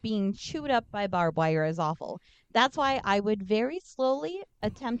imagine that being chewed up by barbed wire is awful. That's why I would very slowly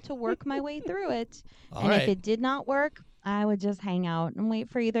attempt to work my way through it. If it did not work, I would just hang out and wait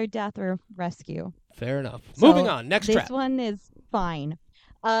for either death or rescue. Fair enough. So moving on. Next trap. This one is fine.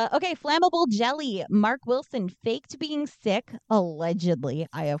 Okay, flammable jelly. Mark Wilson faked being sick, allegedly.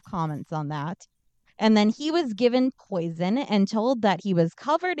 I have comments on that. And then he was given poison and told that he was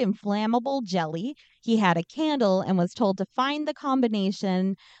covered in flammable jelly. He had a candle and was told to find the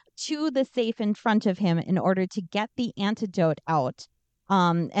combination to the safe in front of him in order to get the antidote out.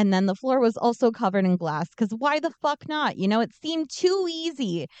 And then the floor was also covered in glass, because why the fuck not? You know, it seemed too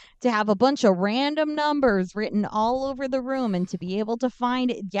easy to have a bunch of random numbers written all over the room and to be able to find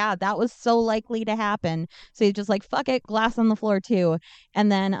it. Yeah, that was so likely to happen. So he's just like, fuck it, glass on the floor too.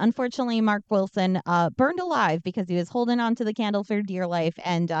 And then unfortunately, Mark Wilson burned alive because he was holding on to the candle for dear life.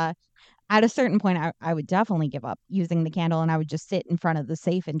 And at a certain point, I would definitely give up using the candle, and I would just sit in front of the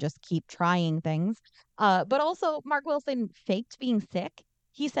safe and just keep trying things. But also, Mark Wilson faked being sick.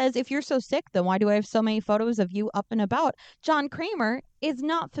 He says, if you're so sick, then why do I have so many photos of you up and about? John Kramer is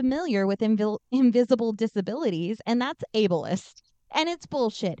not familiar with invisible disabilities, and that's ableist. And it's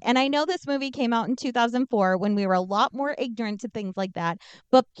bullshit. And I know this movie came out in 2004 when we were a lot more ignorant to things like that,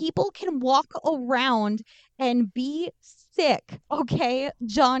 but people can walk around and be sick, okay?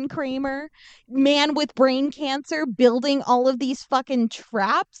 John Kramer, man with brain cancer, building all of these fucking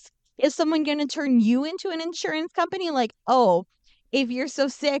traps. Is someone going to turn you into an insurance company? Like, oh, if you're so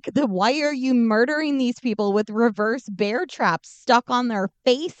sick, then why are you murdering these people with reverse bear traps stuck on their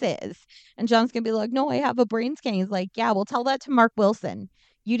faces? And John's going to be like, no, I have a brain scan. He's like, yeah, well, tell that to Mark Wilson.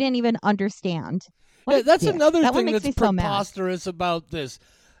 You didn't even understand. That's another thing that's preposterous about this.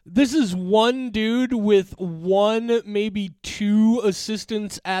 This is one dude with one, maybe two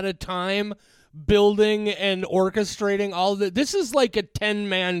assistants at a time building and orchestrating all of it. This is like a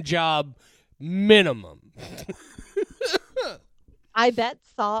 10-man job minimum. I bet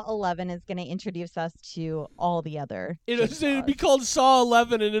Saw 11 is going to introduce us to all the other. It'll be called Saw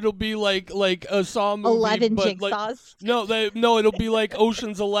 11, and it'll be like a Saw movie. 11 but jigsaws? No, it'll be like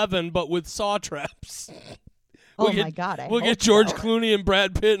Ocean's 11, but with Saw traps. My God! We'll get George Clooney and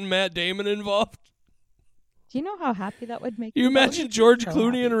Brad Pitt and Matt Damon involved. Do you know how happy that would make You me? That would imagine make me George so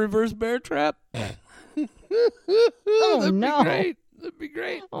Clooney happy. in a reverse bear trap? Oh That'd be no. great. That'd be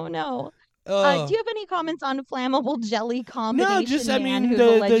great. Oh no. Do Oh. you have any comments on flammable jelly No, just combination I man mean who's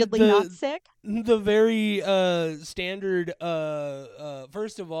allegedly not sick? the very standard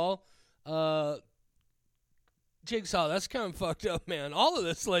first of all, Jigsaw, that's kind of fucked up, man. All of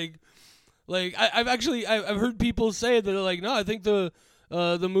this I've heard people say that they're like, no, I think the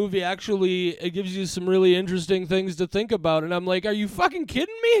movie actually it gives you some really interesting things to think about, and I'm like, are you fucking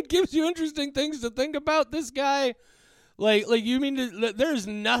kidding me? It gives you interesting things to think about. This guy, like you mean there's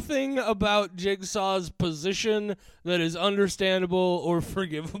nothing about Jigsaw's position that is understandable or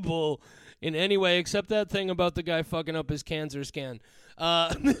forgivable in any way except that thing about the guy fucking up his cancer scan.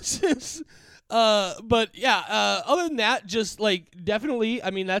 This is. But yeah, other than that, just like definitely, I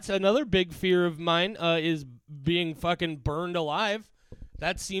mean, that's another big fear of mine, is being fucking burned alive.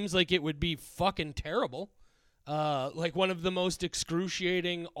 That seems like it would be fucking terrible. Like one of the most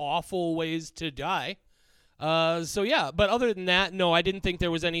excruciating, awful ways to die. So yeah, but other than that, no, I didn't think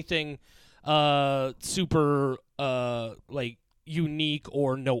there was anything, super, like unique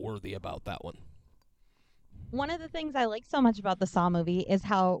or noteworthy about that one. One of the things I like so much about the Saw movie is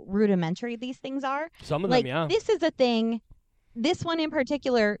how rudimentary these things are. Some of them, Like, yeah. this is a thing, this one in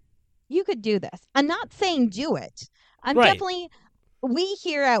particular, you could do this. I'm not saying do it. I'm Right. definitely, we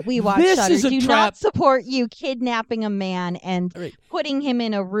here at We Watch This Shudder is a do trap. not support you kidnapping a man and Right. putting him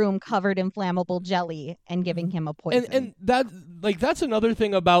in a room covered in flammable jelly and giving him a poison. And that's another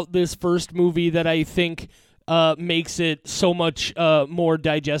thing about this first movie that I think makes it so much more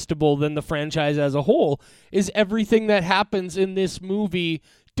digestible than the franchise as a whole, is everything that happens in this movie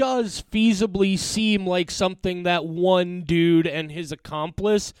does feasibly seem like something that one dude and his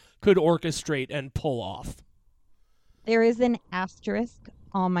accomplice could orchestrate and pull off. There is an asterisk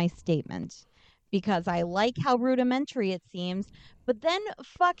on my statement because I like how rudimentary it seems, but then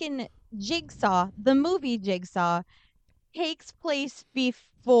fucking Jigsaw, the movie Jigsaw, takes place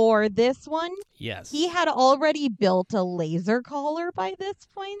before this one. Yes. He had already built a laser collar by this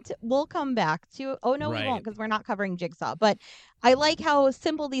point. We'll come back to. Oh no, Right. we won't because we're not covering Jigsaw. But I like how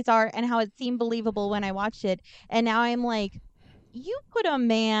simple these are and how it seemed believable when I watched it. And now I'm like, you put a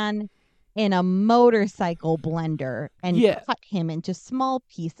man in a motorcycle blender and Yeah. cut him into small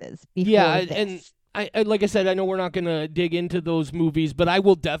pieces before Yeah, this. and I like I said, I know we're not going to dig into those movies, but I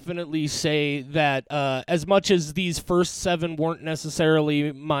will definitely say that as much as these first 7 weren't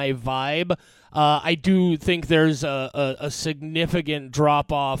necessarily my vibe, I do think there's a significant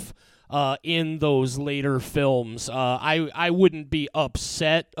drop-off in those later films. I wouldn't be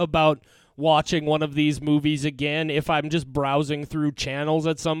upset about watching one of these movies again if I'm just browsing through channels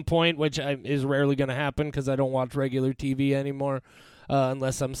at some point, which is rarely going to happen because I don't watch regular TV anymore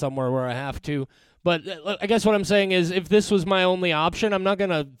unless I'm somewhere where I have to. But I guess what I'm saying is, if this was my only option, I'm not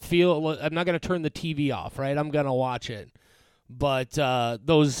gonna turn the TV off, right? I'm gonna watch it. But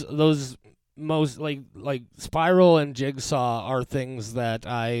those most like Spiral and Jigsaw are things that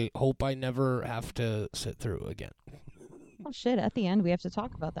I hope I never have to sit through again. Oh shit! At the end, we have to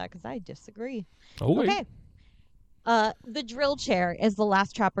talk about that because I disagree. Okay. The drill chair is the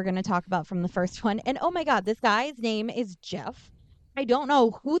last trap we're going to talk about from the first one. And oh my god, this guy's name is Jeff. I don't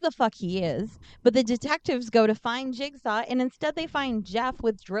know who the fuck he is, but the detectives go to find Jigsaw, and instead they find Jeff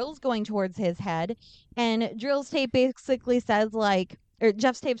with drills going towards his head. And Drill's tape basically says, like, or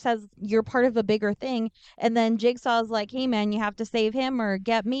Jeff's tape says, you're part of a bigger thing. And then Jigsaw's like, hey man, you have to save him or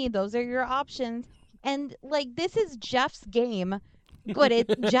get me. Those are your options. And like, this is Jeff's game. But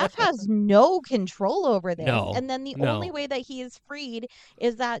Jeff has no control over this. No, And then the no. only way that he is freed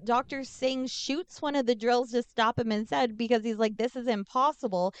is that Dr. Singh shoots one of the drills to stop him instead because he's like, this is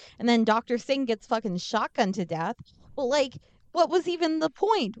impossible. And then Dr. Singh gets fucking shotgunned to death. Well, like, what was even the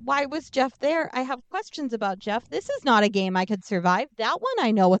point? Why was Jeff there? I have questions about Jeff. This is not a game I could survive. That one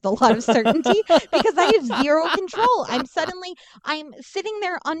I know with a lot of certainty because I have zero control. I'm sitting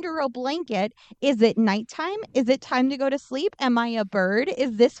there under a blanket. Is it nighttime? Is it time to go to sleep? Am I a bird?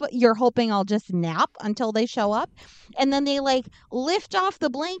 Is this what you're hoping I'll just nap until they show up? And then they like lift off the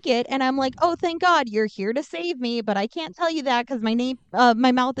blanket and I'm like, oh, thank God you're here to save me. But I can't tell you that because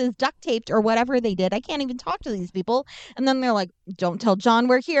my mouth is duct taped or whatever they did. I can't even talk to these people. And then they're like, don't tell John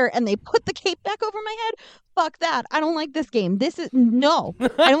we're here. And they put the cape back over my head. Fuck that. I don't like this game. No.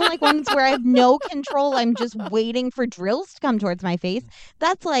 I don't like ones where I have no control. I'm just waiting for drills to come towards my face.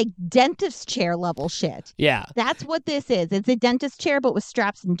 That's like dentist chair level shit. Yeah. That's what this is. It's a dentist chair, but with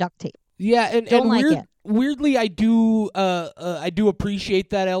straps and duct tape. Yeah, and like it. Weirdly, I do appreciate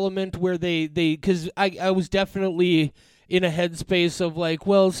that element where they because I was definitely in a headspace of like,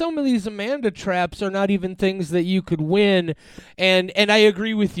 well, some of these Amanda traps are not even things that you could win, and I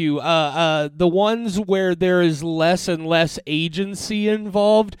agree with you. The ones where there is less and less agency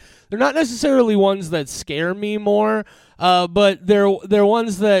involved, they're not necessarily ones that scare me more. But they're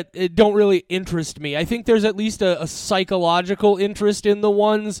ones that don't really interest me. I think there's at least a psychological interest in the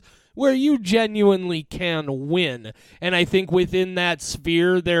ones where you genuinely can win. And I think within that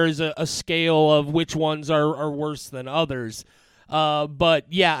sphere, there's a scale of which ones are worse than others. But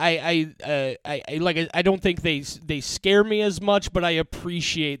yeah, I don't think they scare me as much, but I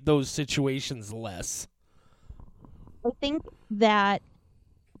appreciate those situations less. I think that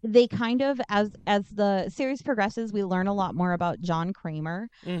they kind of, as the series progresses, we learn a lot more about John Kramer,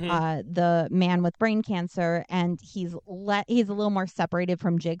 Mm-hmm. the man with brain cancer, and he's a little more separated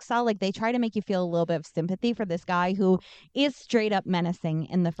from Jigsaw. Like they try to make you feel a little bit of sympathy for this guy who is straight up menacing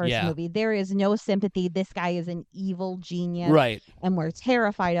in the first Yeah. movie. There is no sympathy. This guy is an evil genius, Right. and we're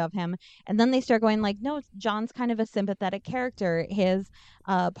terrified of him. And then they start going like, no, John's kind of a sympathetic character. His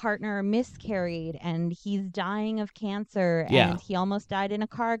partner miscarried and he's dying of cancer Yeah. and he almost died in a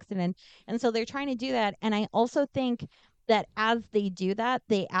car accident. And so they're trying to do that. And I also think that as they do that,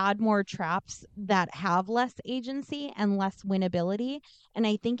 they add more traps that have less agency and less winnability. And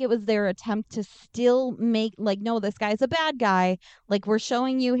I think it was their attempt to still make like, no, this guy's a bad guy. Like, we're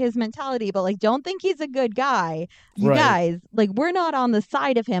showing you his mentality, but like, don't think he's a good guy. You Right. guys, like, we're not on the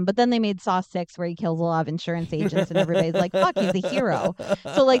side of him. But then they made Saw 6 where he kills a lot of insurance agents and everybody's like, fuck, he's a hero.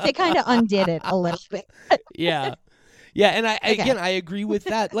 So like they kind of undid it a little bit. Yeah. Yeah, and Okay. again I agree with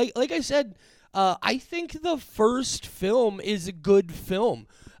that. Like I said, I think the first film is a good film.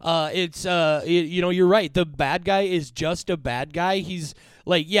 It's you're right. The bad guy is just a bad guy. He's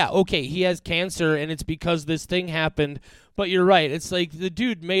like, yeah, okay, he has cancer and it's because this thing happened. But you're right. It's like the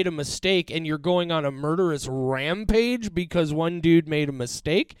dude made a mistake and you're going on a murderous rampage because one dude made a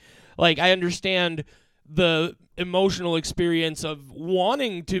mistake. Like I understand the emotional experience of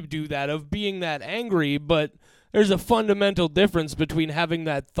wanting to do that, of being that angry, but there's a fundamental difference between having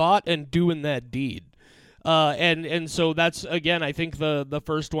that thought and doing that deed. And so that's again, I think the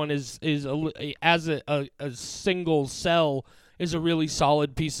first one is as a single cell is a really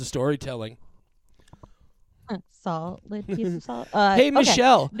solid piece of storytelling. Solid piece of salt. Hey Okay.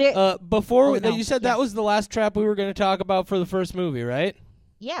 Michelle, There. before Oh no. you said that Yes. was the last trap we were going to talk about for the first movie, right?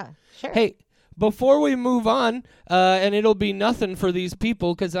 Yeah. Sure. Hey, before we move on, and it'll be nothing for these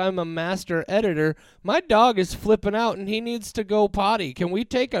people because I'm a master editor, my dog is flipping out and he needs to go potty. Can we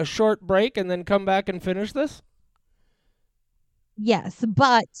take a short break and then come back and finish this? Yes,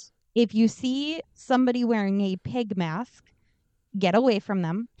 but if you see somebody wearing a pig mask, get away from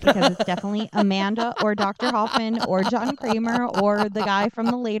them because it's definitely Amanda or Dr. Hoffman or John Kramer or the guy from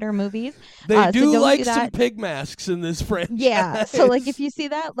the later movies. They So do don't like do some that. pig masks in this franchise. Yeah. So like if you see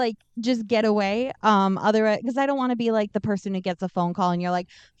that, like just get away. Otherwise, because I don't want to be like the person who gets a phone call and you're like,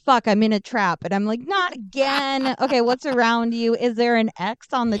 fuck, I'm in a trap. And I'm like, not again. Okay, what's around you? Is there an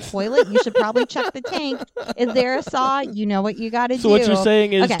X on the toilet? You should probably check the tank. Is there a saw? You know what you got to So do. what you're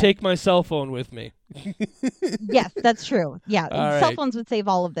saying is Okay. take my cell phone with me. Yes, that's true. Yeah. All Cell right. phones would save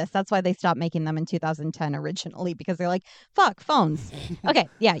all of this. That's why they stopped making them in 2010 originally because they're like, fuck, phones. Okay.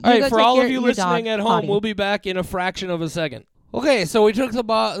 Yeah. You All right, go for take all your, of you your listening dog at home, potty. we'll be back in a fraction of a second. Okay, so we took the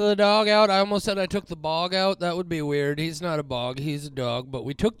dog out. I almost said I took the bog out. That would be weird. He's not a bog. He's a dog. But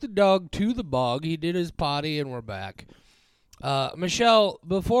we took the dog to the bog. He did his potty, and we're back. Michelle,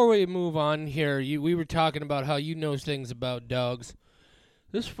 before we move on here, we were talking about how you know things about dogs.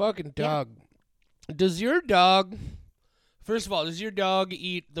 This fucking Yeah. dog. Does your dog... First of all, does your dog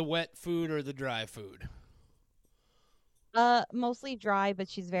eat the wet food or the dry food? Mostly dry, but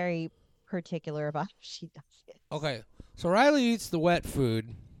she's very particular about how she does it. Okay, so Riley eats the wet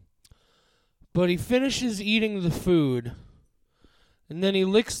food, but he finishes eating the food, and then he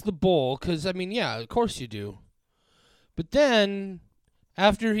licks the bowl, because, I mean, yeah, of course you do. But then,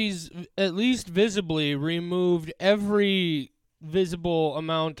 after he's at least visibly removed every visible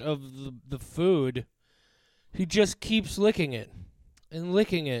amount of the food, he just keeps licking it and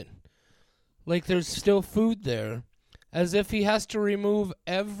licking it like there's still food there, as if he has to remove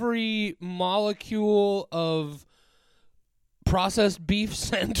every molecule of processed beef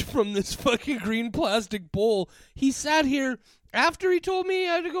scent from this fucking green plastic bowl. He sat here after he told me he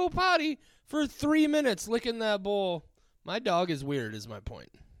had to go potty for 3 minutes licking that bowl. My dog is weird, is my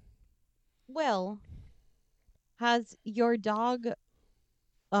point. Well, has your dog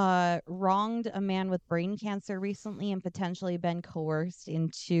wronged a man with brain cancer recently and potentially been coerced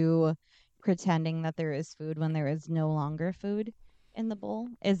into pretending that there is food when there is no longer food in the bowl?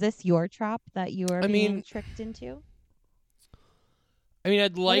 Is this your trap that you are I being mean, tricked into? I mean,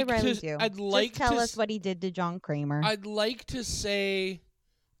 I'd What did like Riley to. do? I'd Just like tell to. us what he did to John Kramer. I'd like to say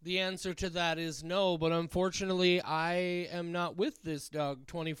the answer to that is no, but unfortunately, I am not with this dog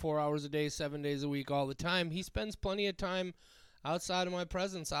 24 hours a day, 7 days a week, all the time. He spends plenty of time outside of my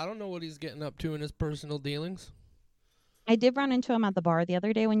presence. I don't know what he's getting up to in his personal dealings. I did run into him at the bar the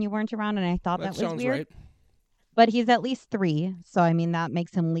other day when you weren't around, and I thought That that was sounds weird. right. But he's at least 3, so I mean that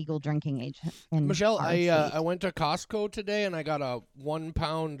makes him legal drinking age in Michelle, our I state. went to Costco today and I got a 1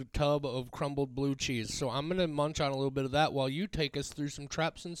 pound tub of crumbled blue cheese. So I'm gonna munch on a little bit of that while you take us through some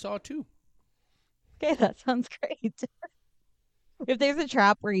traps and Saw 2. Okay, that sounds great. If there's a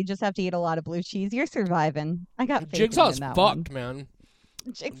trap where you just have to eat a lot of blue cheese, you're surviving. I got faith in you Jigsaw's in that fucked, one. man.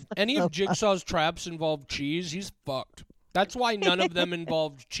 Jigsaw's Any so of Jigsaw's traps involve cheese, he's fucked. That's why none of them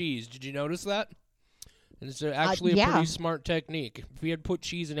involved cheese. Did you notice that? And it's actually a yeah. pretty smart technique. If he had put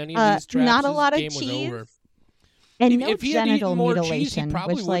cheese in any of these traps, not a his lot of game was cheese, over. and If he had genital eaten more cheese, mutilation, he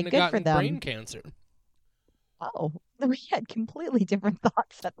probably which wouldn't good have for gotten them. brain cancer. Oh, we had completely different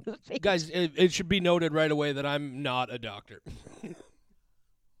thoughts at the same Guys, it should be noted right away that I'm not a doctor.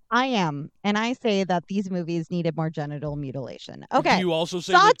 I am, and I say that these movies needed more genital mutilation. Okay. Do you also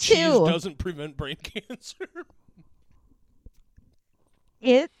say Saw that cheese 2. doesn't prevent brain cancer?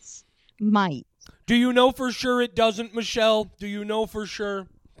 It might. Do you know for sure it doesn't, Michelle? Do you know for sure?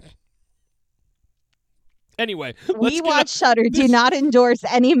 Anyway, We watch Shudder. Do not endorse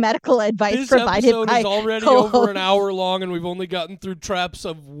any medical advice this provided episode by is already co-hosts. over an hour long, and we've only gotten through traps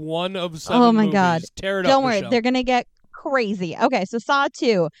of 1 of 7 Oh my movies. God. Tear it Don't up, worry, Michelle. they're gonna get crazy. Okay, so Saw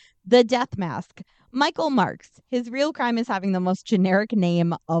 2, The Death Mask. Michael Marks. His real crime is having the most generic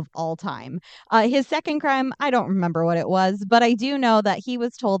name of all time. His second crime, I don't remember what it was, but I do know that he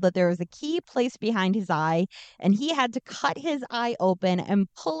was told that there was a key placed behind his eye, and he had to cut his eye open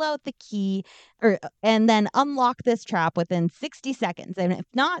and pull out the key, and then unlock this trap within 60 seconds. And if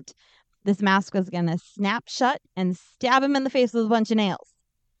not, this mask was going to snap shut and stab him in the face with a bunch of nails.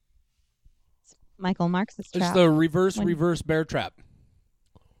 Michael Marks' trap. It's the reverse bear trap.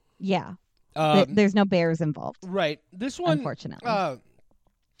 Yeah. There's no bears involved. Right. This one, unfortunately.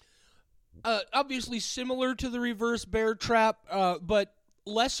 Obviously similar to the reverse bear trap, but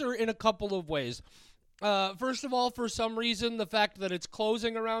lesser in a couple of ways. First of all, for some reason, the fact that it's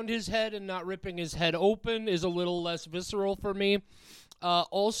closing around his head and not ripping his head open is a little less visceral for me.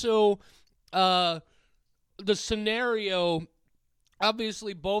 Also, the scenario,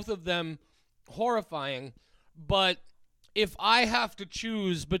 obviously both of them horrifying, but if I have to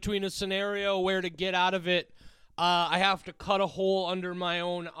choose between a scenario where to get out of it, I have to cut a hole under my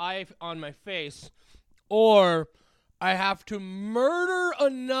own eye on my face, or I have to murder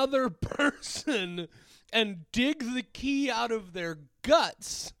another person and dig the key out of their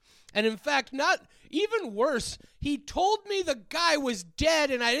guts. And in fact, not even worse, he told me the guy was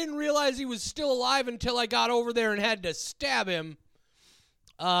dead and I didn't realize he was still alive until I got over there and had to stab him.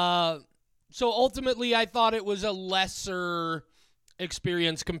 So ultimately, I thought it was a lesser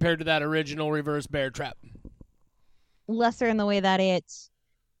experience compared to that original reverse bear trap. Lesser in the way that it's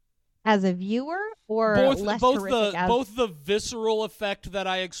as a viewer, or less horrific both the visceral effect that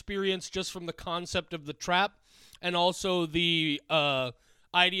I experienced just from the concept of the trap, and also the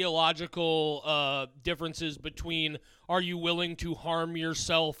ideological differences between are you willing to harm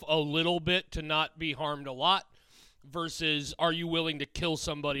yourself a little bit to not be harmed a lot, versus are you willing to kill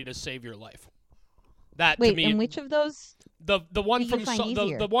somebody to save your life? That Wait, to me, and which of those? The one from Saw,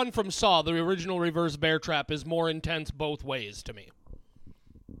 easier? the one from Saw, the original reverse bear trap, is more intense both ways to me.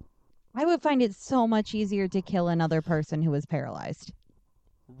 I would find it so much easier to kill another person who is paralyzed.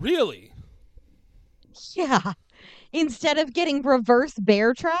 Really? Yeah. Instead of getting reverse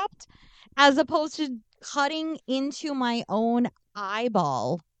bear trapped, as opposed to cutting into my own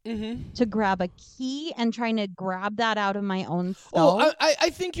eyeball to grab a key and trying to grab that out of my own skull. Oh,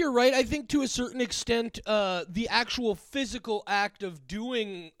 I think you're right. I think to a certain extent, the actual physical act of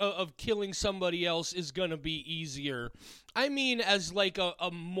killing somebody else is going to be easier. I mean, as like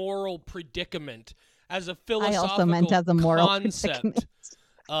a moral predicament, as a philosophical I also meant as a moral concept. predicament.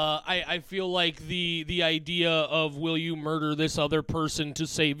 I feel like the idea of will you murder this other person to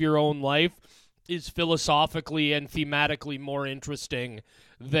save your own life is philosophically and thematically more interesting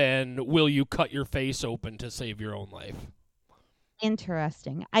than will you cut your face open to save your own life.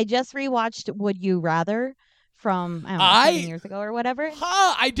 Interesting. I just rewatched Would You Rather from 7 years ago or whatever.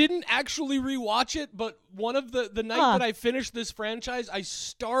 I didn't actually rewatch it, but one of the night that I finished this franchise, I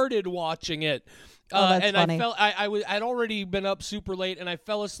started watching it. That's and funny. I'd already been up super late, and I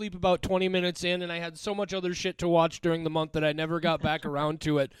fell asleep about 20 minutes in, and I had so much other shit to watch during the month that I never got back around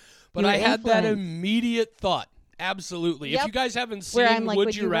to it. But I had that immediate thought Absolutely. If Yep. you guys haven't Where I'm seen like, Would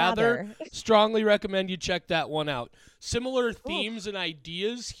would You you Rather, rather? strongly recommend you check that one out. Similar Oof. themes and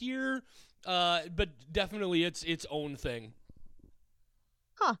ideas here, but definitely its own thing.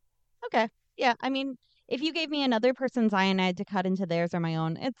 Huh. Okay. Yeah. I mean, if you gave me another person's eye and I had to cut into theirs or my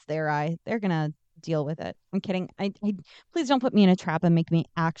own, it's their eye. They're gonna deal with it. I'm kidding. I please don't put me in a trap and make me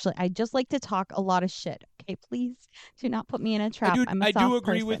actually. I just like to talk a lot of shit. Okay, please do not put me in a trap. I'm a I do soft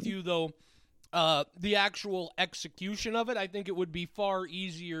agree with person. you though. The actual execution of it, I think it would be far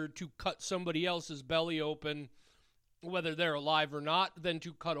easier to cut somebody else's belly open, whether they're alive or not, than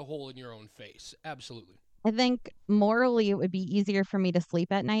to cut a hole in your own face. Absolutely. I think morally it would be easier for me to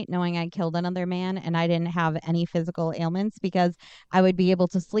sleep at night knowing I killed another man and I didn't have any physical ailments because I would be able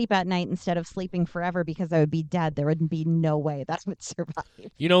to sleep at night instead of sleeping forever because I would be dead. There would be no way that would survive.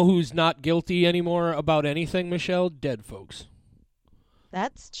 You know who's not guilty anymore about anything, Michelle? Dead folks.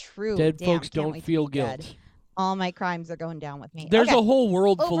 That's true. Dead Damn, folks can't don't wait to feel be dead. guilt. All my crimes are going down with me. There's Okay, a whole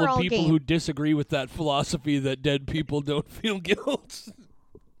world full of overall people who game. disagree with that philosophy that dead people don't feel guilt.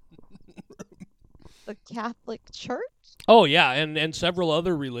 The Catholic Church? Oh yeah, and several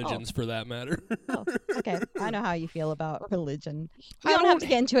other religions for that matter. Oh, okay. I know how you feel about religion. I We don't have don't- to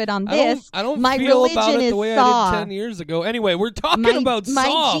get into it on I don't, this. I don't My feel about religion it is the way I Saw. did 10 years ago. Anyway, we're talking My, about my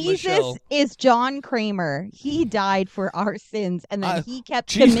Saw, Jesus Michelle. is John Kramer. He died for our sins, and then I- he kept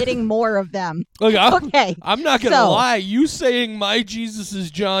Jesus. committing more of them. Look, Okay. I'm not going to so- lie. You saying my Jesus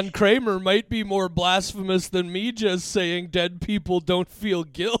is John Kramer might be more blasphemous than me just saying dead people don't feel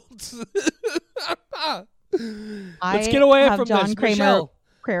guilt. Let's get away have from John this, Kramer Michelle.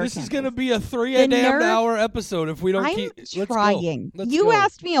 prayer This is going to candles. be a The damn nerve- hour episode if we don't I'm keep. Let's trying. go. Let's You go.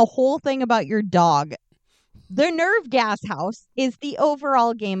 asked me a whole thing about your dog. The Nerve Gas House is the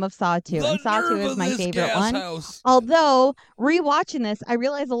overall game of Saw 2, The and Saw 2 nerve is of my this favorite gas one. house. Although, rewatching this, I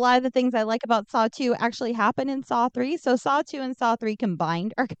realize a lot of the things I like about Saw 2 actually happen in Saw 3. So Saw 2 and Saw 3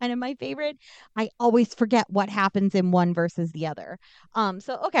 combined are kind of my favorite. I always forget what happens in one versus the other.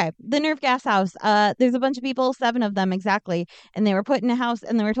 Okay, the Nerve Gas House. There's a bunch of people, 7 of them exactly, and they were put in a house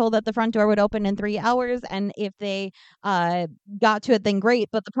and they were told that the front door would open in 3 hours, and if they got to it, then great.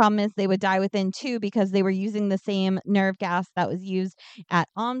 But the problem is they would die within 2 because they were using the same nerve gas that was used at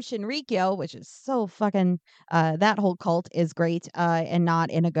Shinrikyo, which is so fucking that whole cult is great and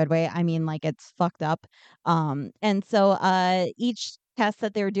not in a good way. I mean, like, it's fucked up. And so each test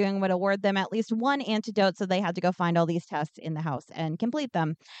that they were doing would award them at least one antidote, so they had to go find all these tests in the house and complete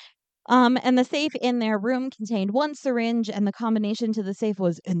them. And the safe in their room contained one syringe, and the combination to the safe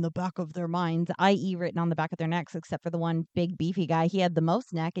was in the back of their minds, i.e., written on the back of their necks, except for the one big beefy guy. He had the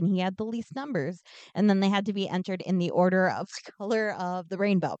most neck and he had the least numbers. And then they had to be entered in the order of color of the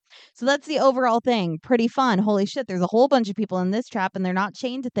rainbow. So that's the overall thing. Pretty fun. Holy shit, there's a whole bunch of people in this trap and they're not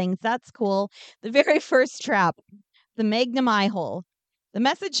chained to things. That's cool. The very first trap, the Magnum eye hole. The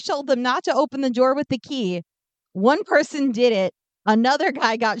message told them not to open the door with the key. One person did it. Another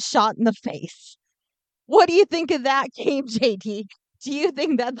guy got shot in the face. What do you think of that game, JD? Do you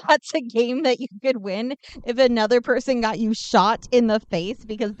think that that's a game that you could win if another person got you shot in the face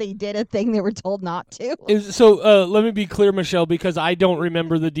because they did a thing they were told not to? Let me be clear, Michelle, because I don't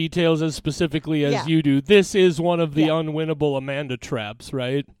remember the details as specifically as Yeah. you do. This is one of the Yeah. unwinnable Amanda traps,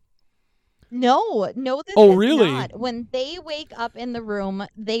 right? No, this Oh, is really? not. When they wake up in the room,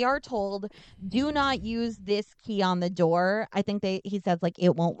 they are told, do not use this key on the door. I think he says, like,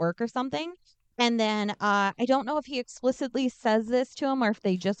 it won't work or something. And then I don't know if he explicitly says this to him or if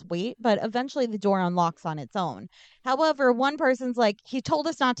they just wait, but eventually the door unlocks on its own. However, one person's like, he told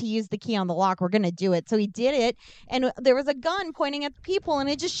us not to use the key on the lock. We're going to do it. So he did it. And there was a gun pointing at the people and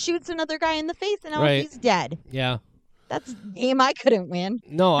it just shoots another guy in the face and now Right. he's dead. Yeah. That's a game I couldn't win.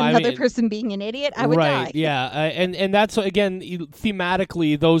 No, I Another mean, person being an idiot, I would right, die. yeah, and that's again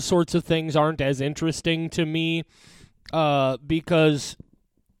thematically those sorts of things aren't as interesting to me, because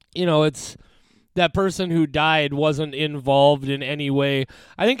it's that person who died wasn't involved in any way.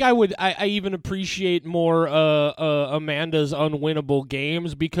 I think I even appreciate more Amanda's unwinnable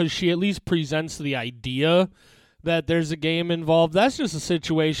games because she at least presents the idea that there's a game involved. That's just a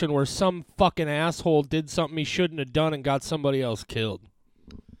situation where some fucking asshole did something he shouldn't have done and got somebody else killed.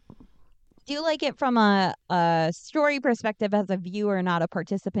 Do you like it from a story perspective as a viewer, not a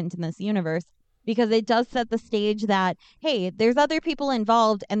participant in this universe? Because it does set the stage that, hey, there's other people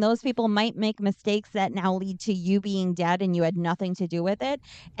involved and those people might make mistakes that now lead to you being dead and you had nothing to do with it.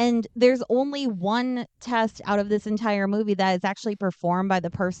 And there's only one test out of this entire movie that is actually performed by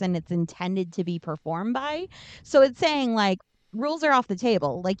the person it's intended to be performed by. So it's saying, like, rules are off the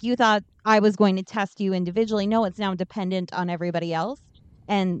table. Like, you thought I was going to test you individually. No, it's now dependent on everybody else.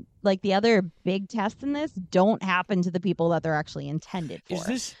 And like the other big tests in this don't happen to the people that they're actually intended Is for.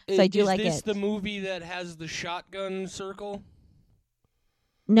 this So I do is like this it. the movie that has the shotgun circle?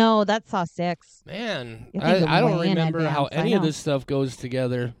 No, that's Saw 6. Man, You're thinking I don't way in remember how advance. I any of know. this stuff goes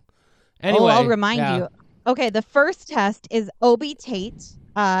together. Oh, I'll Anyway, remind yeah. you. Okay, the first test is Obi Tate.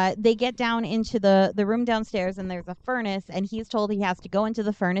 They get down into the room downstairs, and there's a furnace, and he's told he has to go into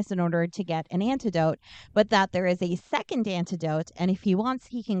the furnace in order to get an antidote, but that there is a second antidote, and if he wants,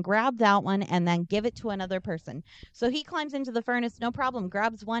 he can grab that one and then give it to another person. So he climbs into the furnace, no problem,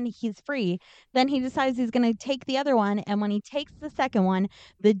 grabs one, he's free. Then he decides he's going to take the other one, and when he takes the second one,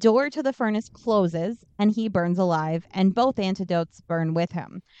 the door to the furnace closes, and he burns alive, and both antidotes burn with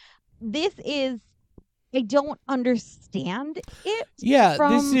him. This is, I don't understand it Yeah, this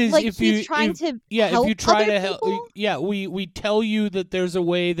from, is like, if he's you trying to if you help try other to help, people. yeah, we tell you that there's a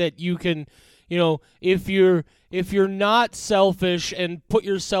way that you can, if you're not selfish and put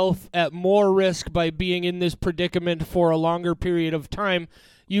yourself at more risk by being in this predicament for a longer period of time,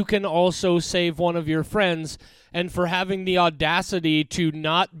 you can also save one of your friends. And for having the audacity to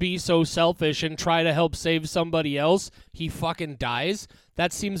not be so selfish and try to help save somebody else, he fucking dies.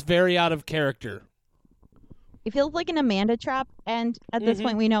 That seems very out of character. It feels like an Amanda trap, and at this Mm-hmm.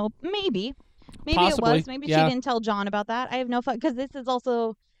 point we know maybe it Possibly, was. Maybe she yeah. didn't tell John about that. I have no fun, because this is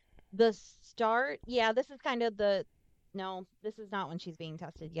also the start. Yeah, this is kind of the no, this is not when she's being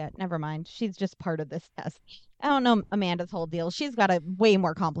tested yet. Never mind. She's just part of this test. I don't know Amanda's whole deal. She's got a way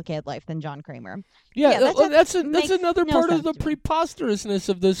more complicated life than John Kramer. Yeah, Yeah, that test that's makes another no part of sense the to me. preposterousness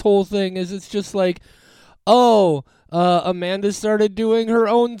of this whole thing. Is it's just like, oh, Amanda started doing her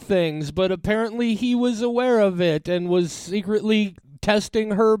own things, but apparently he was aware of it and was secretly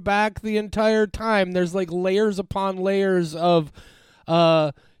testing her back the entire time. There's like layers upon layers of,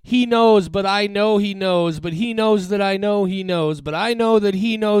 he knows, but I know he knows, but he knows that I know he knows, but I know that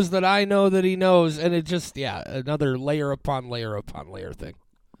he knows that I know that he knows, and it just, yeah, another layer upon layer thing.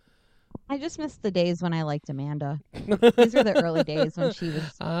 I just miss the days when I liked Amanda. These are the early days when she was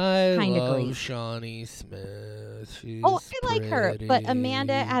I kind of love great. Shawnee Smith. Oh, She's I like her, but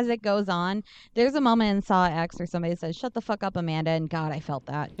Amanda, pretty. as it goes on, there's a moment in Saw X where somebody says, "Shut the fuck up, Amanda," and God, I felt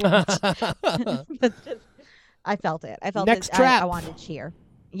that. That's just, I felt it. I felt it. Next I trap. wanted to cheer.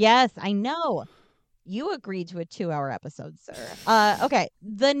 Yes, I know. You agreed to a 2-hour episode, sir. Okay.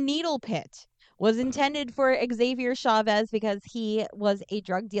 The Needle Pit was intended for Xavier Chavez because he was a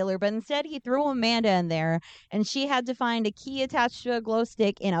drug dealer, but instead he threw Amanda in there, and she had to find a key attached to a glow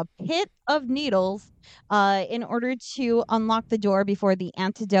stick in a pit of needles in order to unlock the door before the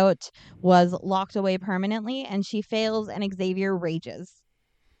antidote was locked away permanently, and she fails, and Xavier rages.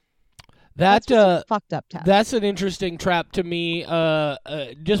 That's That just a fucked up that's test. an interesting trap to me.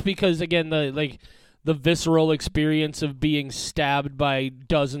 Just because again the visceral experience of being stabbed by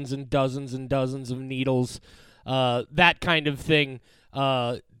dozens and dozens and dozens of needles, that kind of thing,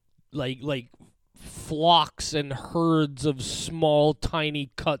 like flocks and herds of small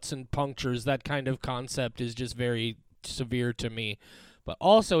tiny cuts and punctures. That kind of concept is just very severe to me, but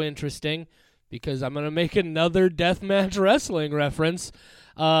also interesting because I'm gonna make another deathmatch wrestling reference.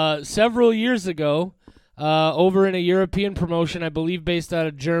 Several years ago, over in a European promotion, I believe based out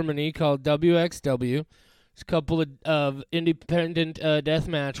of Germany, called WXW. It's a couple of independent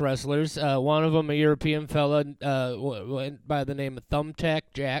deathmatch wrestlers. One of them a European fella went by the name of Thumbtack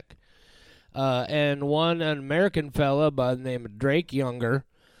Jack, and one an American fella by the name of Drake Younger.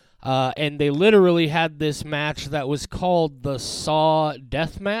 And they literally had this match that was called the Saw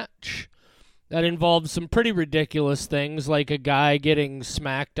Death Match that involved some pretty ridiculous things, like a guy getting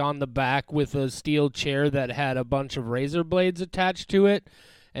smacked on the back with a steel chair that had a bunch of razor blades attached to it.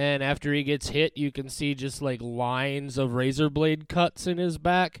 And after he gets hit, you can see just like lines of razor blade cuts in his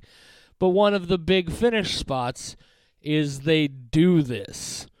back. But one of the big finish spots is they do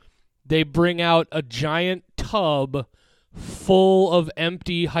this. They bring out a giant tub full of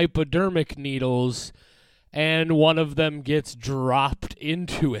empty hypodermic needles, and one of them gets dropped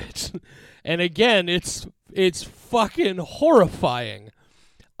into it. And again, it's fucking horrifying.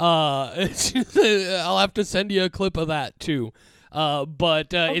 I'll have to send you a clip of that too.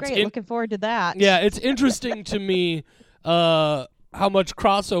 But Oh, it's great. Looking forward to that. yeah, it's interesting to me how much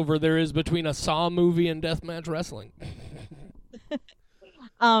crossover there is between a Saw movie and deathmatch wrestling.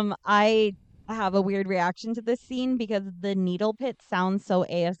 I have a weird reaction to this scene because the needle pit sounds so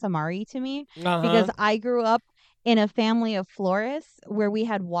ASMR-y to me, Uh because huh. I grew up in a family of florists where we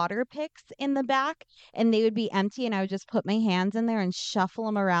had water picks in the back, and they would be empty, and I would just put my hands in there and shuffle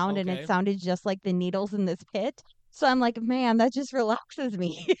them around, and it Okay. sounded just like the needles in this pit. So I'm like, man, that just relaxes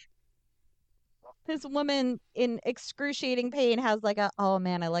me. this woman in excruciating pain has like a oh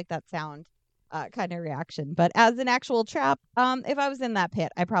man, I like that sound kind of reaction. But as an actual trap, if I was in that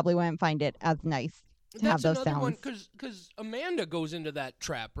pit, I probably wouldn't find it as nice to have That's those another one sounds. because Amanda goes into that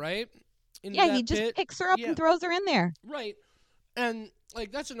trap, right? Into Yeah, he that just pit. picks her up Yeah, and throws her in there. right. And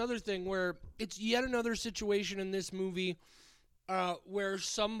like that's another thing where it's yet another situation in this movie where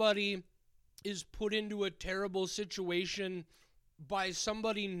somebody is put into a terrible situation by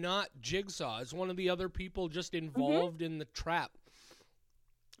somebody not Jigsaw. It's one of the other people just involved in the trap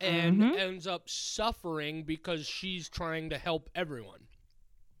and ends up suffering because she's trying to help everyone.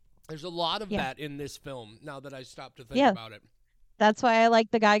 There's a lot of Yeah. that in this film now that I stop to think Yeah. about it. That's why I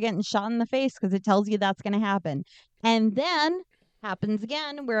like the guy getting shot in the face because it tells you that's going to happen. And then happens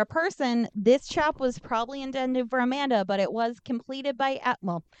again where a person, this trap was probably intended for Amanda, but it was completed by,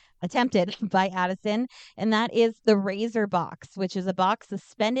 attempted by Addison. And that is the razor box, which is a box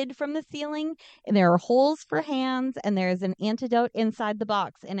suspended from the ceiling. And there are holes for hands and there is an antidote inside the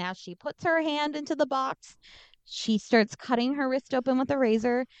box. And as she puts her hand into the box, she starts cutting her wrist open with a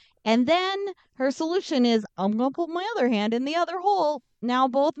razor. And then her solution is, I'm going to put my other hand in the other hole. Now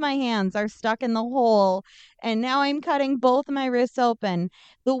both my hands are stuck in the hole. And now I'm cutting both my wrists open.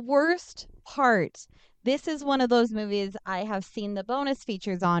 The worst part, this is one of those movies I have seen the bonus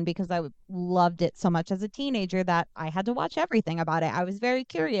features on because I loved it so much as a teenager that I had to watch everything about it. I was very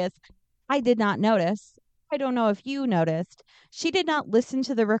curious. I did not notice. I don't know if you noticed. She did not listen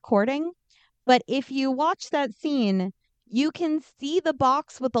to the recording. But if you watch that scene, you can see the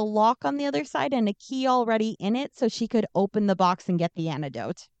box with a lock on the other side and a key already in it so she could open the box and get the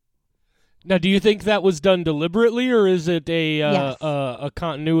antidote. Now, do you think that was done deliberately, or is it Yes. a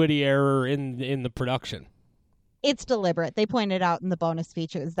continuity error in the production? It's deliberate. They pointed out in the bonus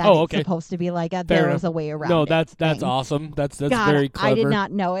features that Oh, it's okay. supposed to be like a Fair there enough. was a way around No, it that's thing. awesome. That's God, very clever. I did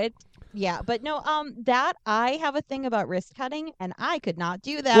not know it. Yeah, but no, that I have a thing about wrist cutting, and I could not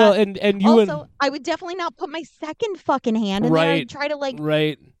do that. Well, and you Also, and I would definitely not put my second fucking hand in there. right, I'd try to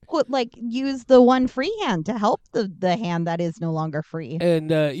right. use the one free hand to help the hand that is no longer free. And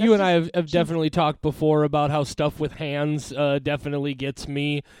you and I have Jeez. definitely talked before about how stuff with hands definitely gets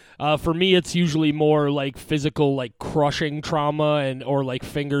me. For me, it's usually more like physical, like crushing trauma and or like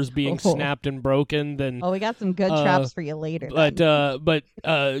fingers being Oh. snapped and broken than. Well, we got some good traps for you later. But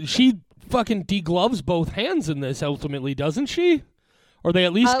then. she fucking degloves both hands in this ultimately, doesn't she? Or they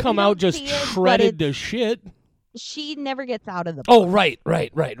at least We come don't out just see it, but shredded to shit. she never gets out of the Oh, box.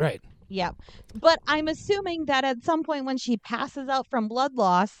 right. Yeah. But I'm assuming that at some point when she passes out from blood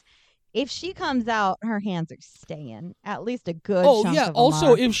loss, if she comes out, her hands are staying. At least a good Oh, chunk yeah. of them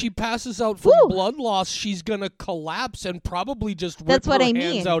Also, are. if she passes out from Woo! blood loss, she's going to collapse and probably just rip That's what her I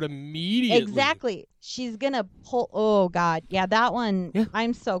hands mean. out immediately. Exactly. She's gonna pull. Oh God, yeah, that one. Yeah.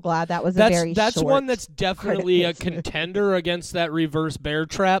 I'm so glad that was a very That's short one that's part of definitely a this movie. contender against that reverse bear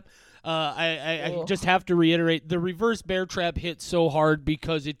trap. I Ugh. just have to reiterate, the reverse bear trap hit so hard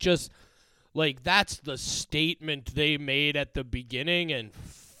because it just, like, that's the statement they made at the beginning, and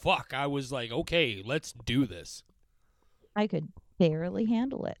fuck, I was like, okay, let's do this. I could barely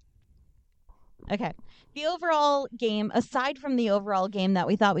handle it. Okay. The overall game, aside from the overall game that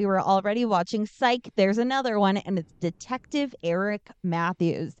we thought we were already watching, psych, there's another one, and it's Detective Eric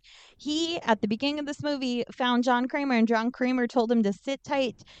Matthews. He, at the beginning of this movie, found John Kramer, and John Kramer told him to sit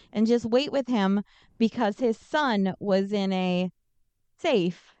tight and just wait with him because his son was in a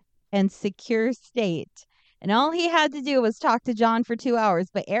safe and secure state. And all he had to do was talk to John for 2 hours.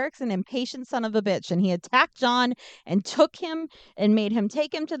 But Eric's an impatient son of a bitch. And he attacked John and took him and made him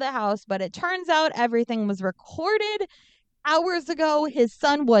take him to the house. But it turns out everything was recorded hours ago. His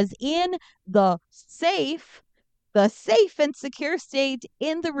son was in the safe and secure state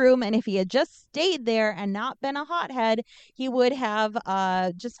in the room. And if he had just stayed there and not been a hothead, he would have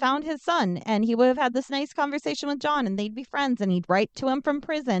just found his son and he would have had this nice conversation with John and they'd be friends and he'd write to him from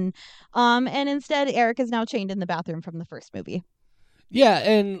prison. And instead, Eric is now chained in the bathroom from the first movie. Yeah,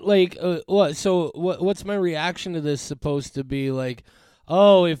 and, like, what? So, what's my reaction to this supposed to be? Like,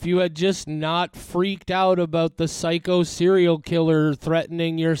 oh, if you had just not freaked out about the psycho serial killer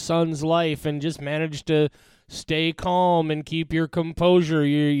threatening your son's life and just managed to stay calm and keep your composure,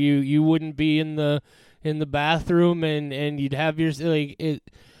 you wouldn't be in the bathroom and you'd have your like it.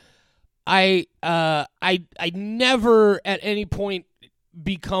 I never at any point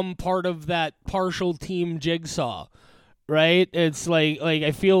become part of that partial team Jigsaw, right? It's like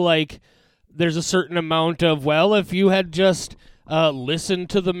I feel like there's a certain amount of, well, if you had just listened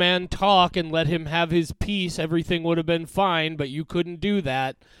to the man talk and let him have his piece, everything would have been fine, but you couldn't do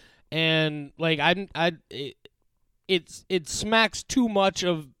that. And like it smacks too much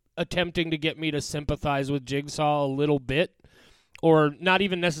of attempting to get me to sympathize with Jigsaw a little bit, or not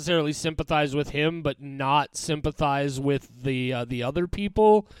even necessarily sympathize with him, but not sympathize with the other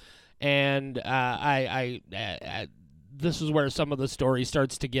people. And this is where some of the story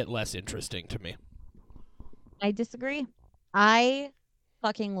starts to get less interesting to me. I disagree. I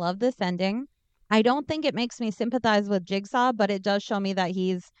fucking love this ending. I don't think it makes me sympathize with Jigsaw, but it does show me that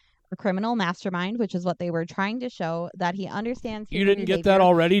he's a criminal mastermind, which is what they were trying to show, that he understands You human didn't get that behavior.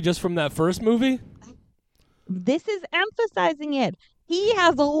 already just from that first movie? This is emphasizing it. He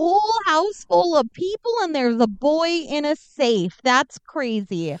has a whole house full of people, and there's a boy in a safe. That's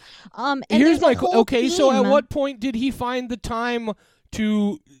crazy. And Here's there's a my whole okay. So at theme. what point did he find the time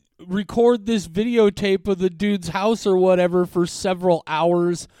to record this videotape of the dude's house or whatever for several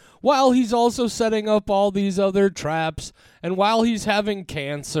hours, while he's also setting up all these other traps, and while he's having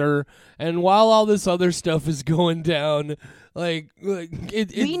cancer, and while all this other stuff is going down? We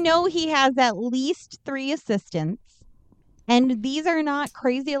know he has at least 3 assistants. And these are not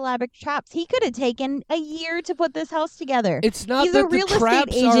crazy elaborate traps. He could have taken a year to put this house together. It's not He's that a the real estate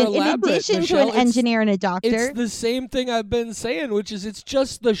traps are agent in elaborate, addition Michelle. to an engineer and a doctor. It's the same thing I've been saying, which is it's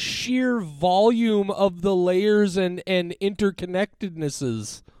just the sheer volume of the layers and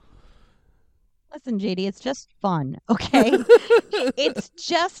interconnectednesses. Listen, JD, it's just fun, okay? It's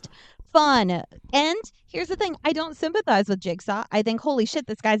just fun. And here's the thing. I don't sympathize with Jigsaw. I think, holy shit,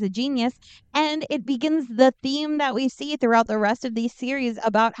 this guy's a genius. And it begins the theme that we see throughout the rest of these series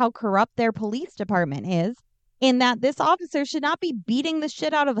about how corrupt their police department is. In that this officer should not be beating the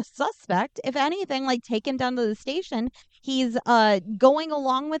shit out of a suspect. If anything, like take him down to the station. He's going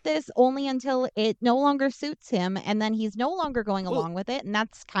along with this only until it no longer suits him, and then he's no longer going along with it, and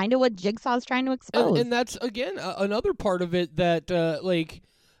that's kind of what Jigsaw's trying to expose. And that's again another part of it that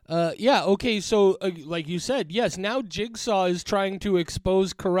yeah, okay, so like you said, yes, now Jigsaw is trying to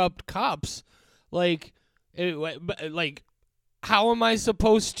expose corrupt cops. Like how am I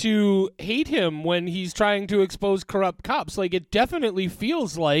supposed to hate him when he's trying to expose corrupt cops? Like, it definitely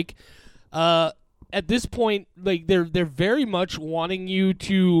feels like at this point, like they're very much wanting you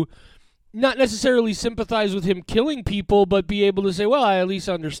to not necessarily sympathize with him killing people, but be able to say, well, I at least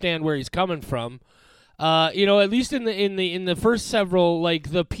understand where he's coming from. At least in the first several,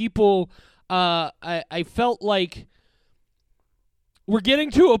 like the people, I felt like we're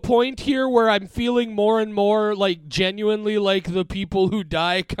getting to a point here where I'm feeling more and more like genuinely like the people who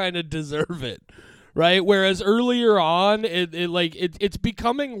die kind of deserve it, right? Whereas earlier on, it's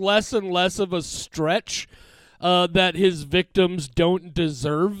becoming less and less of a stretch that his victims don't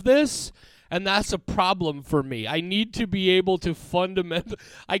deserve this. And that's a problem for me. I need to be able to fundamentally.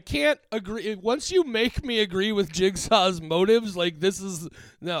 I can't agree. Once you make me agree with Jigsaw's motives, like this is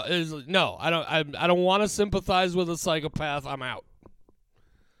no. I don't want to sympathize with a psychopath. I'm out.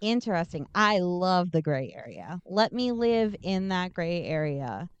 Interesting. I love the gray area. Let me live in that gray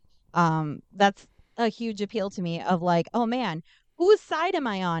area. That's a huge appeal to me. Of like, oh man, whose side am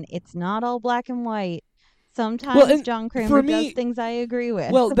I on? It's not all black and white. Sometimes John Kramer does things I agree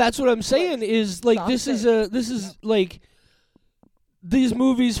with. Well, that's what I'm saying is like this is like these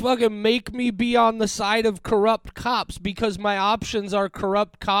movies fucking make me be on the side of corrupt cops because my options are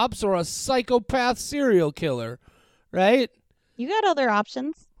corrupt cops or a psychopath serial killer, right? You got other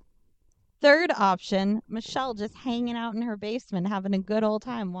options. Third option, Michelle just hanging out in her basement having a good old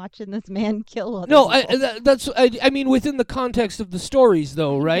time watching this man kill other people. I mean within the context of the stories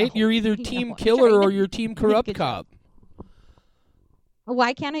though, right? You're either team killer or you're team corrupt cop.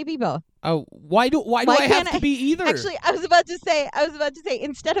 Why can't I be both? Oh, why do I have to be either? Actually, I was about to say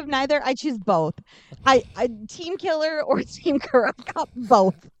instead of neither, I choose both. I team killer or team corrupt cop,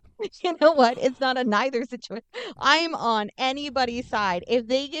 both. You know what? It's not a neither situation. I'm on anybody's side. If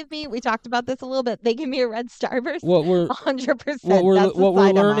they give me, we talked about this a little bit, they give me a red starburst, 100%. What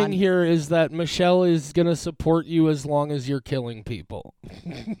we're learning here is that Michelle is going to support you as long as you're killing people.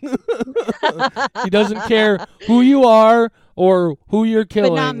 She doesn't care who you are or who you're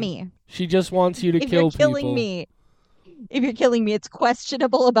killing. But not me. She just wants you to kill people. If you're killing me, it's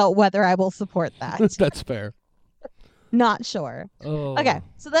questionable about whether I will support that. That's fair. Not sure. Oh. Okay,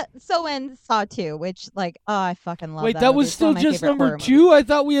 so ends Saw 2, which I fucking love. Wait, that was still just number 2? I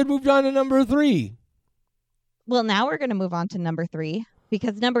thought we had moved on to number 3. Well, now we're gonna move on to number 3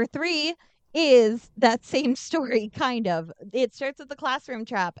 because number 3 is that same story, kind of. It starts with the classroom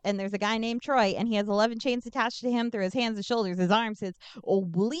trap, and there's a guy named Troy, and he has 11 chains attached to him through his hands, his shoulders, his arms, his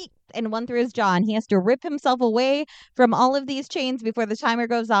oblique, and one through his jaw, and he has to rip himself away from all of these chains before the timer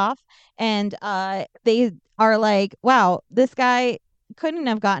goes off. And they are like, wow, this guy couldn't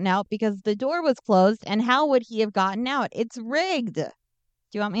have gotten out because the door was closed, and how would he have gotten out? It's rigged.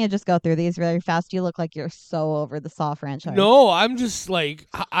 Do you want me to just go through these really fast? You look like you're so over the Saw franchise. No, I'm just like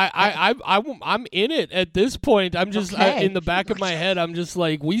I'm in it at this point. I'm just Okay. in the back of my head. I'm just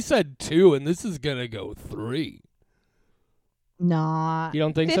like, we said 2, and this is gonna go 3. Nah. You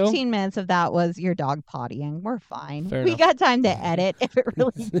don't think so? 15 minutes of that was your dog pottying. We're fine. Fair We enough. got time to edit if it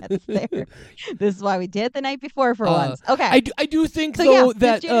really gets there. This is why we did it the night before for once. Okay. I do think, So, though, yeah,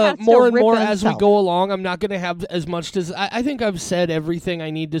 this dude has that to more and rip more as we himself. go along, I'm not going to have as much to... I think I've said everything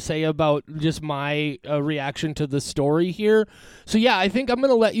I need to say about just my reaction to the story here. So, yeah, I think I'm going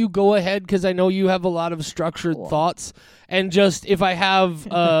to let you go ahead because I know you have a lot of structured thoughts. And just if I have,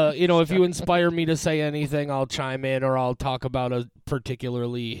 if you inspire me to say anything, I'll chime in or I'll talk about a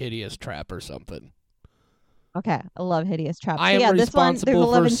particularly hideous trap or something. Okay. I love hideous traps. I So, am yeah, this one, responsible there's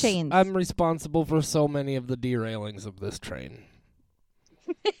 11 for chains. I'm responsible for so many of the derailings of this train.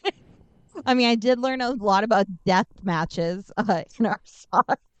 I mean, I did learn a lot about death matches in our Saw.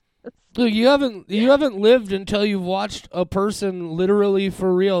 Look, you haven't lived until you've watched a person literally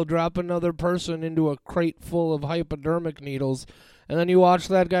for real drop another person into a crate full of hypodermic needles, and then you watch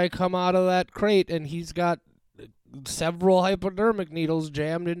that guy come out of that crate and he's got several hypodermic needles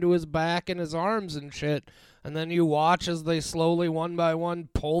jammed into his back and his arms and shit, and then you watch as they slowly one by one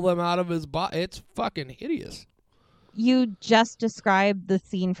pull them out of his body. It's fucking hideous. You just described the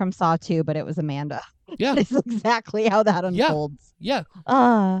scene from Saw 2, but it was Amanda. Yeah. This is exactly how that unfolds. Yeah.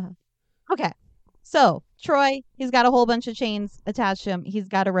 Okay. So, Troy, he's got a whole bunch of chains attached to him. He's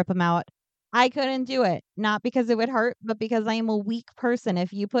got to rip them out. I couldn't do it. Not because it would hurt, but because I am a weak person.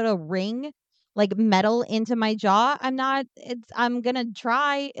 If you put a ring, like metal, into my jaw, I'm going to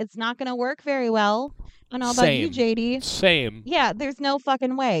try. It's not going to work very well. I don't know about you, JD. Same. Yeah, there's no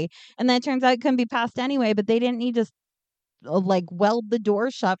fucking way. And then it turns out it couldn't be passed anyway, but they didn't need to weld the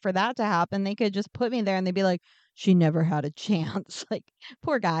door shut for that to happen. They could just put me there and they'd be like, she never had a chance. Like,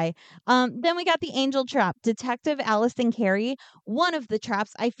 poor guy. Then we got the angel trap. Detective Allison Carey. One of the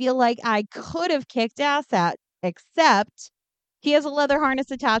traps I feel like I could have kicked ass at, except he has a leather harness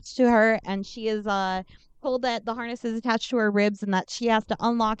attached to her, and she is told that the harness is attached to her ribs and that she has to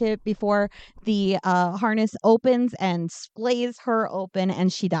unlock it before the harness opens and splays her open,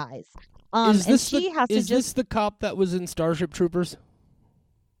 and she dies. Is this the cop that was in Starship Troopers?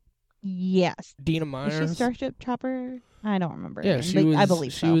 Yes. Dina Myers? Is she Starship Trapper? I don't remember. Yeah, I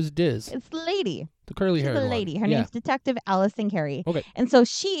believe she so. was Diz. It's the lady. The curly haired She's one. the lady. Her Yeah. name's Detective Allison Carey. Okay. And so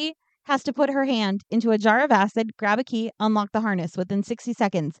she has to put her hand into a jar of acid, grab a key, unlock the harness within 60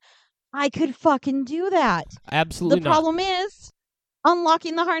 seconds. I could fucking do that. Absolutely The problem is,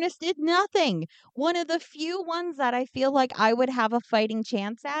 unlocking the harness did nothing. One of the few ones that I feel like I would have a fighting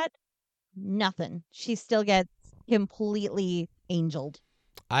chance at, nothing. She still gets completely angeled.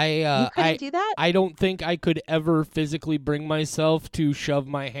 You couldn't do that? I don't think I could ever physically bring myself to shove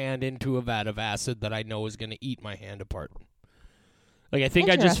my hand into a vat of acid that I know is going to eat my hand apart. Like, I think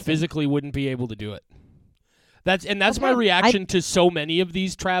I just physically wouldn't be able to do it. That's my reaction to so many of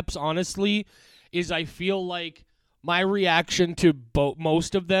these traps, honestly, is I feel like my reaction to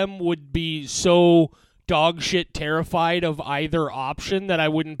most of them would be so dog shit terrified of either option that I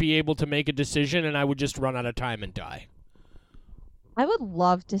wouldn't be able to make a decision and I would just run out of time and die. I would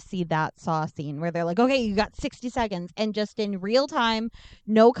love to see that Saw scene where they're like, okay, you got 60 seconds. And just in real time,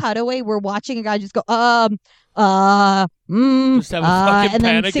 no cutaway, we're watching a guy just go, just have a fucking and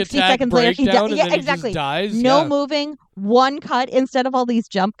then panic 60 attack seconds later, he breakdown and yeah, then exactly. he just dies. No Yeah. moving, one cut instead of all these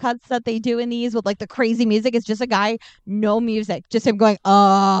jump cuts that they do in these with like the crazy music. It's just a guy, no music, just him going,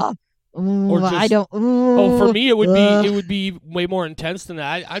 Or just, I don't. for me, it would be way more intense than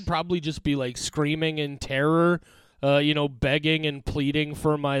that. I'd probably just be like screaming in terror, begging and pleading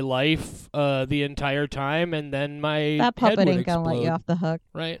for my life the entire time, and then my that head puppet would ain't gonna explode. let you off the hook,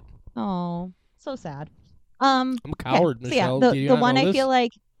 right? Oh, so sad. I'm a coward, okay. Michelle. So Do you the not one know I this? feel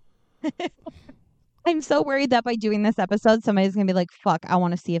like. I'm so worried that by doing this episode, somebody's going to be like, fuck, I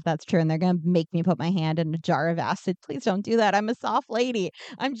want to see if that's true. And they're going to make me put my hand in a jar of acid. Please don't do that. I'm a soft lady.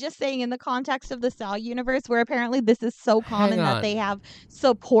 I'm just saying, in the context of the Saw universe, where apparently this is so common that they have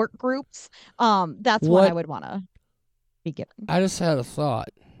support groups, that's what I would want to be given. I just had a thought.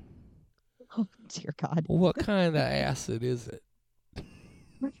 Oh, dear God. What kind of acid is it?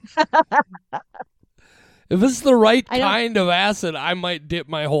 If it's the right kind of acid, I might dip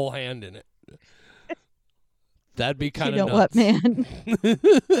my whole hand in it. That'd be kind of nuts. You know what,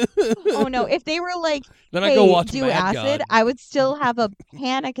 man? Oh, no. If they were like, then hey, I go watch do Mad acid, God. I would still have a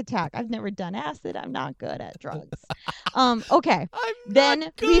panic attack. I've never done acid. I'm not good at drugs. Okay.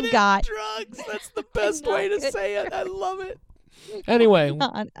 We've got drugs. That's the best way to say it. I love it. Anyway.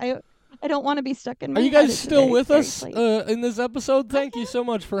 I don't want to be stuck in my Are you head. guys It's a still very with scary us place. in this episode? Thank you so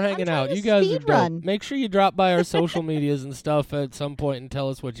much for hanging trying out. to You guys are speed dope. run. Make sure you drop by our social medias and stuff at some point and tell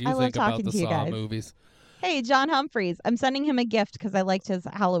us what you I love think about talking the to you Saw guys. movies. Hey, John Humphreys. I'm sending him a gift because I liked his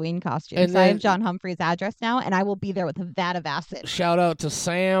Halloween costume. And So I have then John Humphreys' address now, and I will be there with a vat of acid. shout out to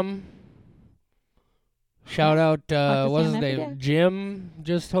Sam. Shout out, Talk to what's his Sam every name? day. Jim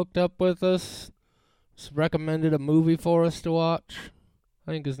just hooked up with us. Recommended a movie for us to watch.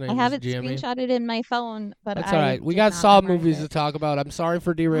 I think his name I have is it Jimmy. screenshotted in my phone, but That's I all right. We did got not Saw memorize movies it. to talk about. I'm sorry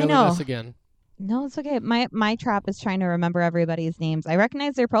for I derailing know. us again. No, it's okay. My trap is trying to remember everybody's names. I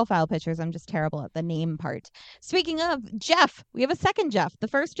recognize their profile pictures. I'm just terrible at the name part. Speaking of Jeff, we have a second Jeff. The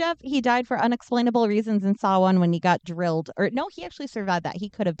first Jeff, he died for unexplainable reasons in Saw 1 when he got drilled. Or no, he actually survived that. He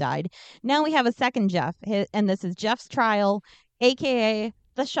could have died. Now we have a second Jeff, and this is Jeff's trial, aka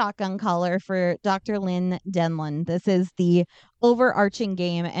the shotgun collar for Dr. Lynn Denlon. This is the overarching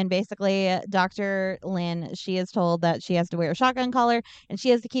game, and basically Dr. Lynn, she is told that she has to wear a shotgun collar and she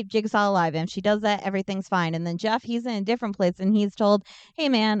has to keep Jigsaw alive. And if she does that, everything's fine. And then Jeff, he's in a different place and he's told, hey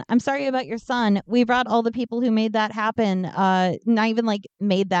man, I'm sorry about your son. We brought all the people who made that happen. Not even like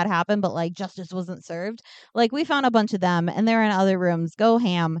made that happen, but like justice wasn't served. Like we found a bunch of them and they're in other rooms. Go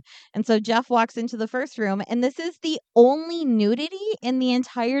ham. And so Jeff walks into the first room, and this is the only nudity in the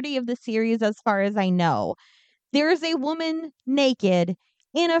entirety of the series as far as I know. There is a woman naked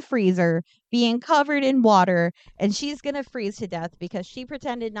in a freezer being covered in water, and she's going to freeze to death because she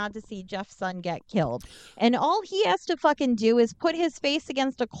pretended not to see Jeff's son get killed. And all he has to fucking do is put his face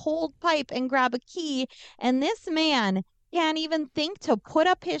against a cold pipe and grab a key. And this man can't even think to put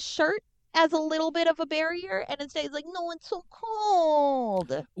up his shirt as a little bit of a barrier. And instead he's like, no, it's so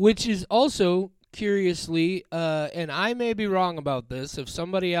cold. Which is also, curiously, and I may be wrong about this, if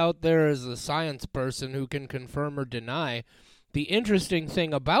somebody out there is a science person who can confirm or deny, the interesting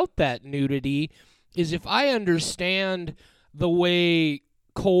thing about that nudity is if I understand the way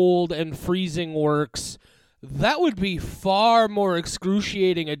cold and freezing works, that would be far more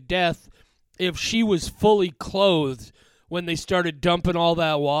excruciating a death if she was fully clothed when they started dumping all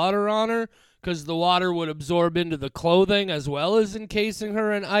that water on her, because the water would absorb into the clothing as well as encasing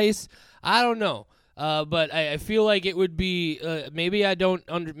her in ice. I don't know. But I feel like it would be maybe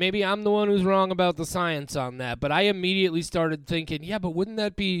maybe I'm the one who's wrong about the science on that. But I immediately started thinking, yeah, but wouldn't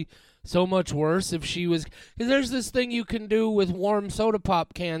that be so much worse if she was? Because there's this thing you can do with warm soda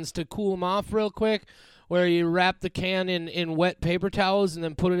pop cans to cool them off real quick, where you wrap the can in wet paper towels and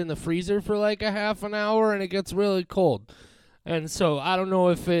then put it in the freezer for like a half an hour, and it gets really cold. And so I don't know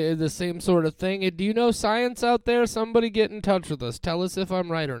if it's the same sort of thing. Do you know science out there? Somebody get in touch with us. Tell us if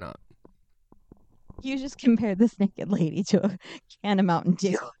I'm right or not. You just compared this naked lady to a can of Mountain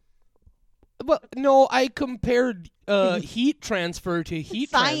Dew. But no, I compared heat transfer to heat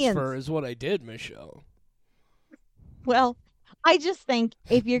transfer is what I did, Michelle. Well, I just think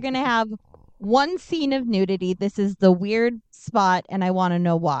if you're going to have one scene of nudity, this is the weird spot, and I want to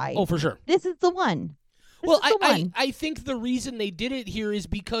know why. Oh, for sure. This is the one. I think the reason they did it here is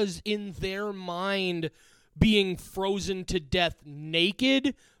because in their mind, being frozen to death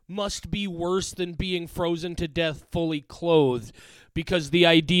naked must be worse than being frozen to death fully clothed, because the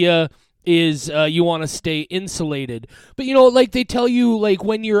idea is you want to stay insulated. But like they tell you, like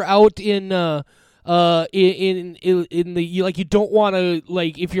when you're out in the like, you don't want to,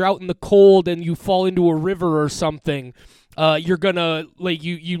 like, if you're out in the cold and you fall into a river or something, you're gonna, like,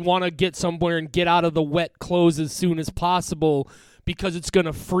 you want to get somewhere and get out of the wet clothes as soon as possible, because it's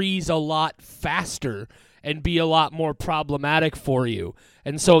gonna freeze a lot faster and be a lot more problematic for you.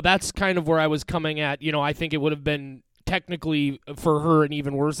 And so that's kind of where I was coming at. I think it would have been technically for her an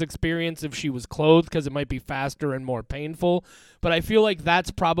even worse experience if she was clothed, because it might be faster and more painful. But I feel like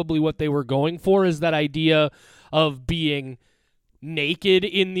that's probably what they were going for, is that idea of being naked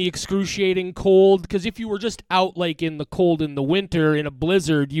in the excruciating cold. Because if you were just out, like, in the cold in the winter in a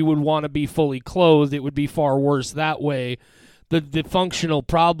blizzard, you would want to be fully clothed. It would be far worse that way. The functional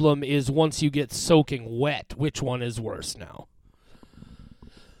problem is once you get soaking wet, which one is worse now?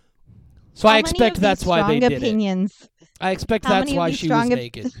 So I expect that's why they did it. I expect that's why she was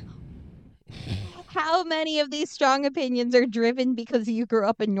naked. How many of these strong opinions are driven because you grew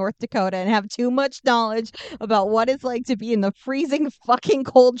up in North Dakota and have too much knowledge about what it's like to be in the freezing fucking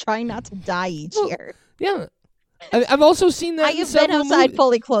cold trying not to die each year? Yeah. I've also seen that. I have been outside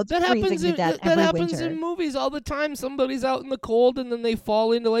fully clothed, freezing to death every winter. That happens in movies all the time. Somebody's out in the cold and then they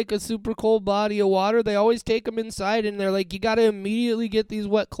fall into like a super cold body of water. They always take them inside and they're like, you got to immediately get these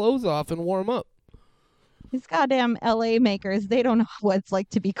wet clothes off and warm up. These goddamn LA makers, they don't know what it's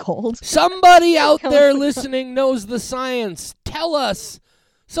like to be cold. Somebody out there listening knows the science. Tell us.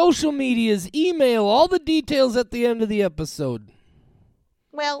 social medias, email, all the details at the end of the episode.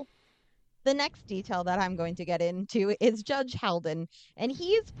 Well, the next detail that I'm going to get into is Judge Halden, and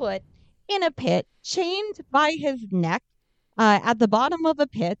he's put in a pit, chained by his neck at the bottom of a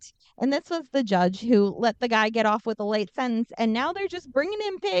pit. And this was the judge who let the guy get off with a light sentence. And now they're just bringing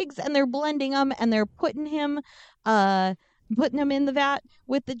in pigs and they're blending them and they're putting him in the vat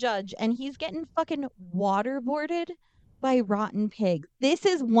with the judge. And he's getting fucking waterboarded by rotten pigs. This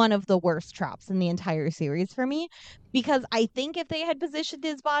is one of the worst traps in the entire series for me, because I think if they had positioned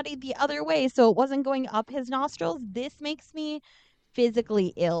his body the other way so it wasn't going up his nostrils, this makes me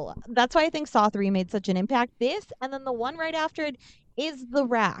physically ill. That's why I think Saw 3 made such an impact. This, and then the one right after it, is the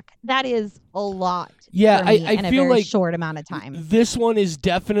rack. That is a lot for me I in a feel very like short amount of time. This one is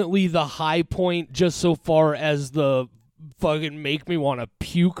definitely the high point, just so far as the fucking make me want to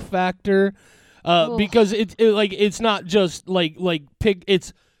puke factor. Because it's not just like pig,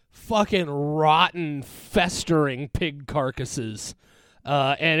 it's fucking rotten, festering pig carcasses.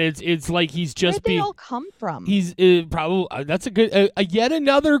 And it's like he's just Where'd they all come from? He's probably that's a good yet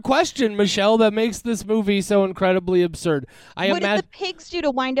another question, Michelle, that makes this movie so incredibly absurd. What did the pigs do to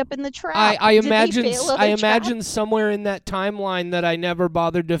wind up in the trap? I imagine somewhere in that timeline that I never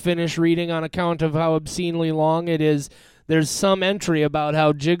bothered to finish reading on account of how obscenely long it is. There's some entry about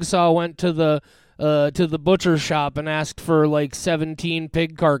how Jigsaw went to the butcher shop and asked for like 17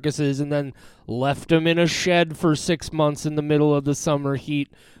 pig carcasses and then left them in a shed for 6 months in the middle of the summer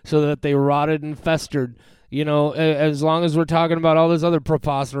heat so that they rotted and festered. You know, as long as we're talking about all this other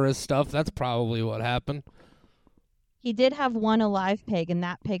preposterous stuff, that's probably what happened. He did have one alive pig, and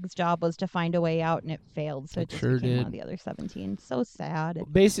that pig's job was to find a way out, and it failed. So it just became one of the other 17. So sad.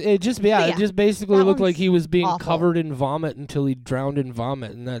 It just basically looked like he was being awful. covered in vomit until he drowned in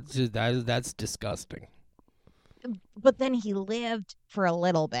vomit, and that's disgusting. But then he lived for a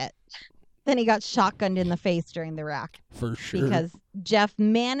little bit. Then he got shotgunned in the face during the rack. For sure. Because Jeff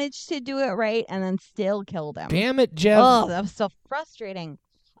managed to do it right and then still killed him. Damn it, Jeff. Oh, that was so frustrating.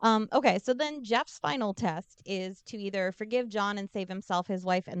 Okay, so then Jeff's final test is to either forgive John and save himself, his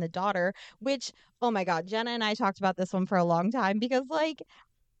wife, and the daughter, which, oh my God, Jenna and I talked about this one for a long time because, like,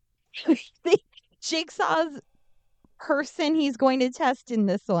 Jigsaw's person he's going to test in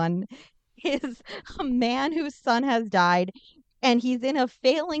this one is a man whose son has died, and he's in a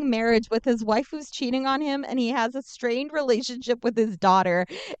failing marriage with his wife who's cheating on him, and he has a strained relationship with his daughter.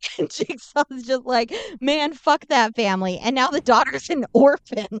 And Jigsaw's just like, man, fuck that family. And now the daughter's an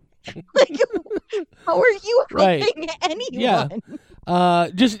orphan. Like, how are you helping anyone? Yeah.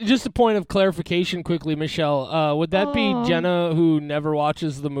 Just a point of clarification quickly, Michelle. Would that be Jenna who never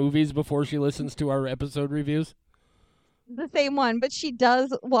watches the movies before she listens to our episode reviews? The same one, but she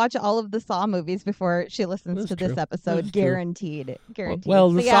does watch all of the Saw movies before she listens to this episode. Guaranteed.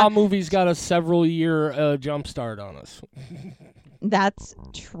 Well, the Saw movies got a several-year jump start on us. That's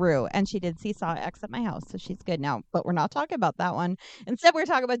true. And she did see Saw X at my house, so she's good now. But we're not talking about that one. Instead, we're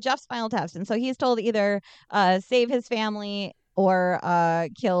talking about Jeff's final test. And so he's told either save his family or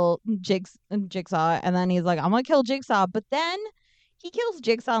kill Jigsaw. And then he's like, I'm going to kill Jigsaw. But then he kills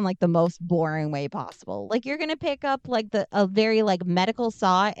Jigsaw in like the most boring way possible. Like, you're going to pick up like a very like medical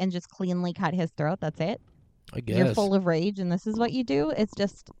saw and just cleanly cut his throat. That's it. I guess. You're full of rage and this is what you do. It's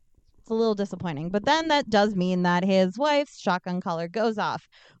a little disappointing. But then that does mean that his wife's shotgun collar goes off.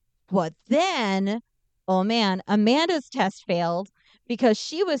 But then, oh man, Amanda's test failed because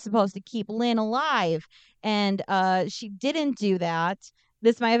she was supposed to keep Lynn alive. And she didn't do that.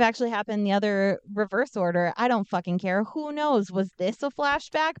 This might have actually happened in the other reverse order. I don't fucking care. Who knows? Was this a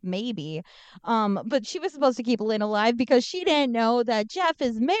flashback? Maybe. But she was supposed to keep Lynn alive because she didn't know that Jeff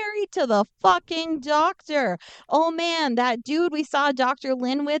is married to the fucking doctor. Oh man, that dude we saw Dr.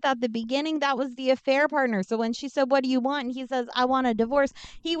 Lynn with at the beginning, that was the affair partner. So when she said, what do you want? And he says, I want a divorce.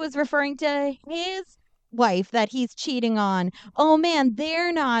 He was referring to his wife that he's cheating on. Oh man,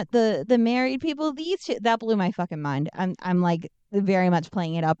 they're not the married people. These two, that blew my fucking mind. I'm like very much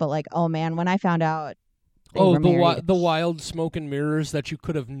playing it up, but like, oh man, when I found out the wild smoke and mirrors that you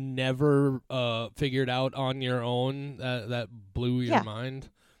could have never figured out on your own, that blew your mind.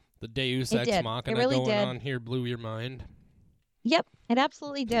 The Deus Ex Machina going on here blew your mind. Yep, it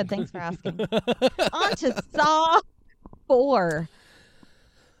absolutely did. Thanks for asking. On to Saw 4.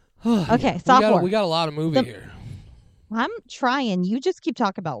 Okay, Saw 4. We got a lot of movie here. I'm trying. You just keep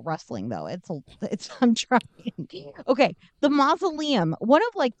talking about wrestling, though. I'm trying. Okay, the mausoleum. One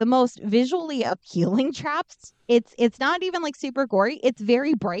of like the most visually appealing traps It's not even like super gory. It's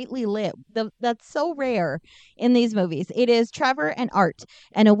very brightly lit. That's so rare in these movies. It is Trevor and Art,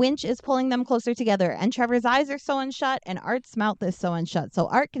 and a winch is pulling them closer together. And Trevor's eyes are sewn shut, and Art's mouth is sewn shut. So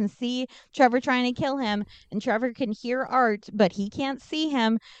Art can see Trevor trying to kill him, and Trevor can hear Art, but he can't see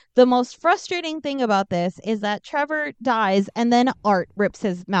him. The most frustrating thing about this is that Trevor dies, and then Art rips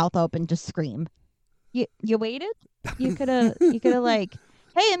his mouth open to scream. You waited? You could have like,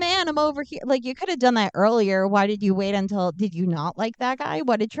 hey man, I'm over here. Like you could have done that earlier. Why did you wait until did you not like that guy?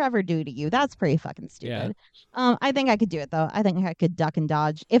 What did Trevor do to you? That's pretty fucking Yeah. stupid. I think I could do it though. I think I could duck and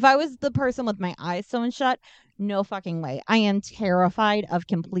dodge. If I was the person with my eyes sewn shut, no fucking way. I am terrified of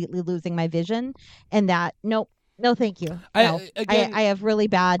completely losing my vision and that nope. No thank you. No. I again I have really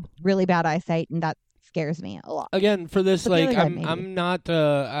bad eyesight and that scares me a lot. again for this, But the like other guy maybe. I'm not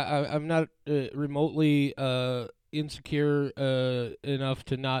I'm not remotely insecure enough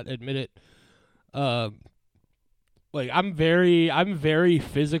to not admit it. Um like I'm very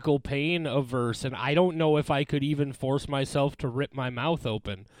physical pain averse, and I don't know if I could even force myself to rip my mouth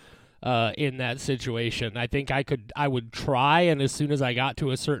open in that situation. I think I would try, and as soon as I got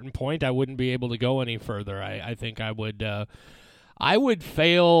to a certain point, I wouldn't be able to go any further. I think I would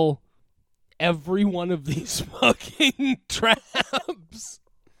fail every one of these fucking traps.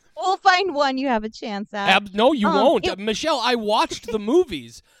 We'll find one you have a chance at. No, you won't. It, Michelle, I watched the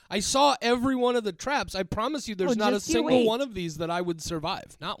movies. I saw every one of the traps. I promise you there's not a just you single wait. one of these that I would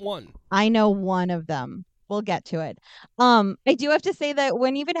survive. Not one. I know one of them. We'll get to it. I do have to say that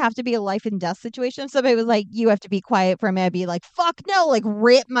when you even have to be a life and death situation, if somebody was like, "You have to be quiet for me," I'd be like, "Fuck no!" Like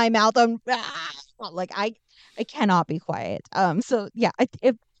rip my mouth on. Like I cannot be quiet. So yeah,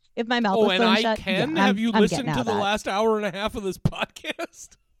 if my mouth Oh, was and sewn I shut, yeah, can? Have you I'm getting listened out to of the that. last hour and a half of this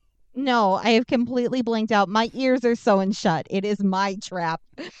podcast? No, I have completely blinked out. My ears are sewn shut. It is my trap.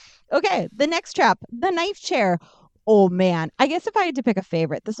 Okay, the next trap, the knife chair. Oh man, I guess if I had to pick a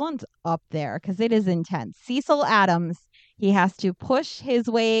favorite, this one's up there because it is intense. Cecil Adams, he has to push his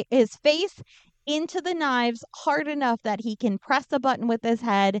face into the knives hard enough that he can press a button with his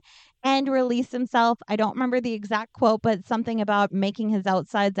head and release himself. I don't remember the exact quote, but something about making his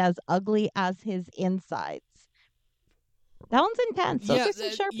outsides as ugly as his insides. That one's intense. Those Yeah, are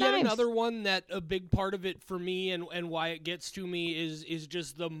some sharp yet knives. another one that a big part of it for me, and why it gets to me is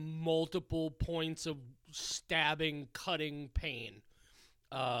just the multiple points of stabbing, cutting pain.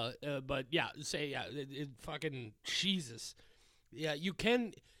 But yeah, fucking Jesus. Yeah, you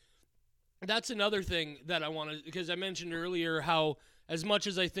can. That's another thing that I want to, because I mentioned earlier how, as much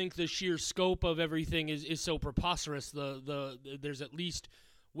as I think the sheer scope of everything is so preposterous, there's at least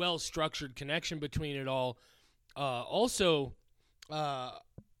well structured connection between it all. Also,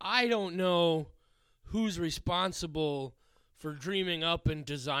 I don't know who's responsible for dreaming up and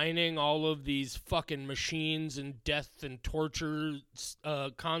designing all of these fucking machines and death and torture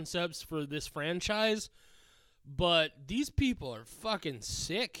concepts for this franchise, but these people are fucking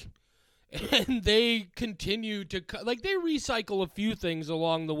sick. And they continue to like, they recycle a few things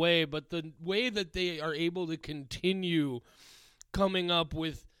along the way, but the way that they are able to continue coming up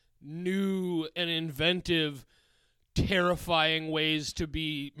with new and inventive, terrifying ways to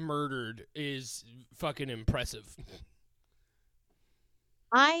be murdered is fucking impressive.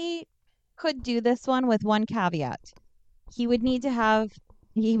 I could do this one with one caveat. He would need to have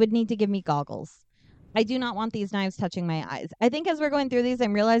he would need to give me goggles. I do not want these knives touching my eyes. I think as we're going through these,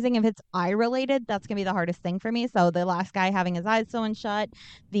 I'm realizing if it's eye related, that's gonna be the hardest thing for me. So the last guy having his eyes sewn shut,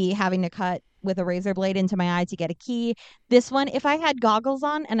 the having to cut with a razor blade into my eye to get a key. This one, if I had goggles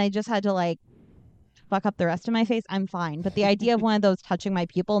on and I just had to like fuck up the rest of my face, I'm fine. But the idea of one of those touching my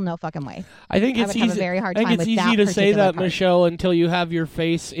pupil, no fucking way. I think I it's would have a easy. very I hard think time it's with easy that to say particular that, part. Michelle, until you have your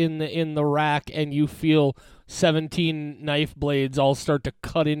face in the rack and you feel 17 knife blades all start to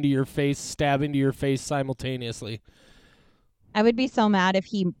cut into your face, stab into your face simultaneously. I would be so mad if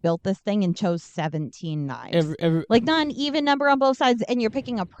he built this thing and chose 17 knives. Every, Like not an even number on both sides, and you're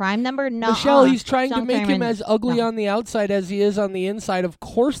picking a prime number. Michelle, Nuh-uh. he's trying to John make him Kramer, as ugly no. on the outside as he is on the inside. Of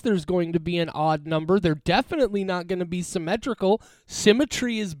course, there's going to be an odd number. They're definitely not going to be symmetrical.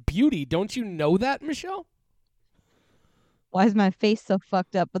 Symmetry is beauty. Don't you know that, Michelle? Why is my face so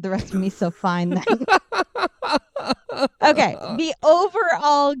fucked up, but the rest of me so fine then? Okay, the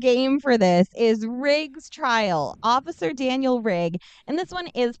overall game for this is Rigg's Trial, Officer Daniel Rigg, and this one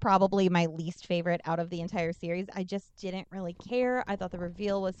is probably my least favorite out of the entire series. I just didn't really care. I thought the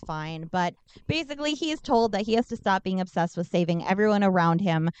reveal was fine, but basically he's told that he has to stop being obsessed with saving everyone around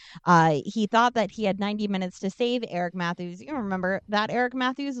him. He thought that he had 90 minutes to save Eric Matthews. You remember that Eric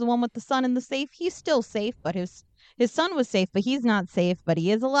Matthews, the one with the son in the safe? He's still safe, but his His son was safe, but he's not safe, but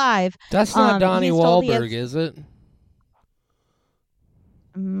he is alive. That's not Donnie He's told he has Wahlberg, is it?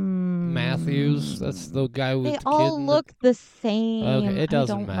 Matthews. That's the guy with they the kid. all look the same. Okay, it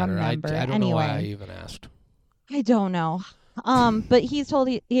doesn't I don't matter. I remember. don't know why I even asked. I don't know. But he's told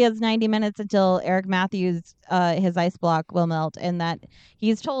he has 90 minutes until Eric Matthews, his ice block will melt, and that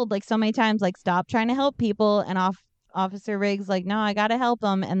he's told like so many times, like, stop trying to help people, and Officer Riggs like, no, I gotta help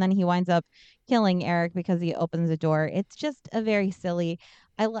him, and then he winds up killing Eric because he opens the door. It's just a very silly.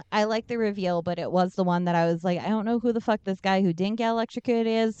 I like the reveal, but it was the one that I was like, I don't know who the fuck this guy who didn't get electrocuted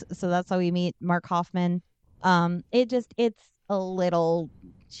is. So that's how we meet Mark Hoffman. It's a little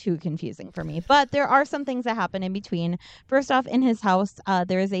too confusing for me. But there are some things that happen in between. First off, in his house,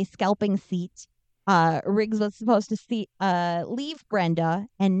 there is a scalping seat. Riggs was supposed to leave Brenda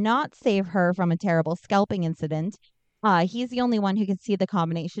and not save her from a terrible scalping incident. He's the only one who can see the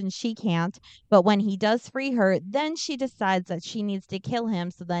combination. She can't. But when he does free her, then she decides that she needs to kill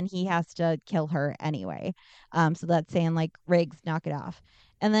him. So then he has to kill her anyway. So that's saying, like, Riggs, knock it off.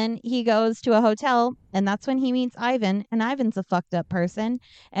 And then he goes to a hotel, and that's when he meets I-VII. And I-VII's a fucked up person.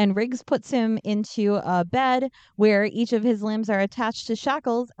 And Riggs puts him into a bed where each of his limbs are attached to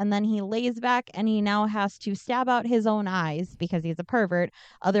shackles. And then he lays back, and he now has to stab out his own eyes because he's a pervert.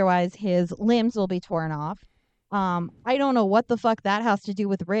 Otherwise, his limbs will be torn off. I don't know what the fuck that has to do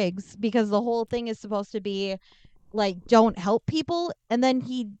with Riggs, because the whole thing is supposed to be like, don't help people, and then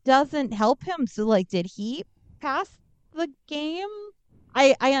he doesn't help him. So like, did he pass the game?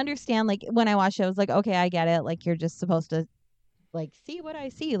 I understand, like, when I watched it, I was like, okay, I get it. Like, you're just supposed to like see what I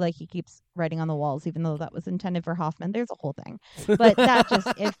see. Like, he keeps writing on the walls, even though that was intended for Hoffman. There's a whole thing. But that just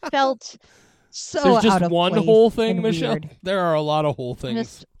it felt so There's just out of one place whole thing, and Michelle. weird. There are a lot of whole things.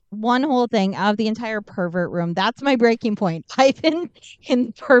 Just one whole thing out of the entire pervert room. That's my breaking point. I've been in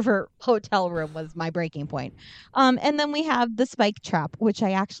the pervert hotel room was my breaking point. And then we have the spike trap, which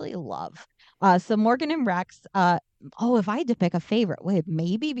I actually love. So Morgan and Rex, if I had to pick a favorite, would it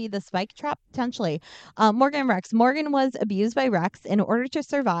maybe be the spike trap potentially? Morgan and Rex. Morgan was abused by Rex. In order to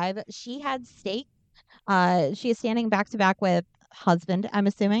survive, she had steak. She is standing back to back with husband, I'm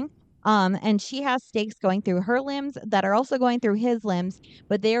assuming. And she has stakes going through her limbs that are also going through his limbs,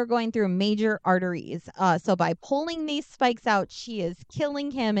 but they are going through major arteries. So by pulling these spikes out, she is killing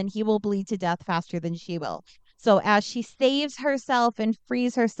him, and he will bleed to death faster than she will. So as she saves herself and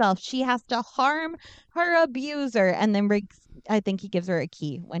frees herself, she has to harm her abuser. And then Riggs, I think he gives her a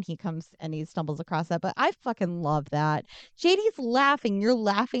key when he comes and he stumbles across that. But I fucking love that. JD's laughing. You're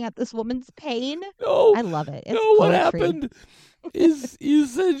laughing at this woman's pain. No, I love it. It's no, what poetry. happened is you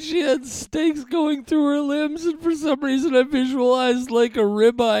said she had stakes going through her limbs, and for some reason I visualized like a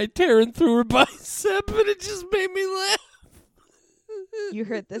ribeye tearing through her bicep, and it just made me laugh. You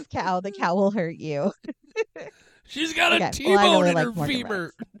hurt this cow. The cow will hurt you. She's got a Okay, T-bone well, I really in like her Morgan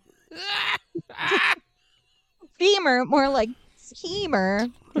femur. Femur, more like femur.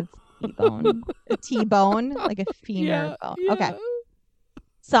 It's T-bone. A T-bone, like a femur Yeah, bone. yeah. Okay.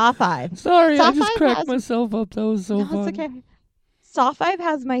 Saw 5. Sorry, Saw I just 5 cracked has- myself up. That was so No, fun. it's okay. Saw 5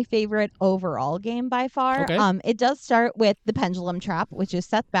 has my favorite overall game by far. Okay. It does start with the pendulum trap, which is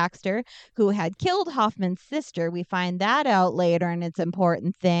Seth Baxter, who had killed Hoffman's sister. We find that out later, and it's an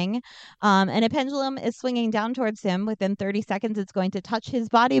important thing. And a pendulum is swinging down towards him. Within 30 seconds, it's going to touch his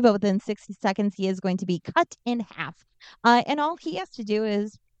body, but within 60 seconds, he is going to be cut in half. And all he has to do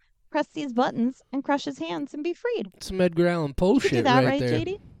is press these buttons and crush his hands and be freed. Some Edgar Allan Poe You could do shit that, right right, there.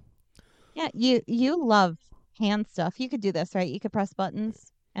 JD? Yeah, you love hand stuff. You could do this, right? You could press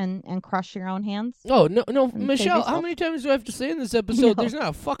buttons and crush your own hands. Oh, no, save Michelle, how yourself. many times do I have to say in this episode? No. There's not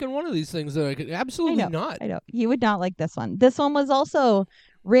a fucking one of these things that I could. Absolutely not. I know. You would not like this one. This one was also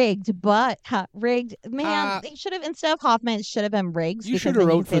rigged, but rigged. Man, they should have, instead of Hoffman, it should have been Riggs. You because should then have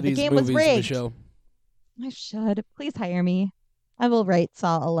you wrote could say for the these game movies, was rigged. Michelle. I should. Please hire me. I will write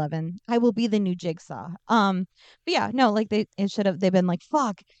Saw 11. I will be the new Jigsaw. But yeah, no, like they've been like,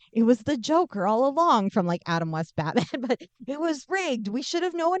 fuck, it was the Joker all along from like Adam West Batman, but it was rigged. We should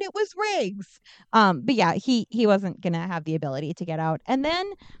have known it was Riggs. But yeah, he wasn't gonna have the ability to get out. And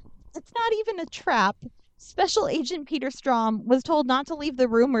then it's not even a trap. Special Agent Peter Strom was told not to leave the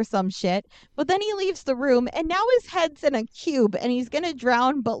room or some shit, but then he leaves the room and now his head's in a cube and he's gonna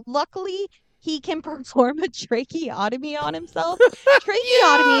drown, but luckily he can perform a tracheotomy on himself.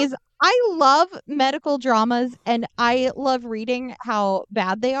 Tracheotomies I love medical dramas and I love reading how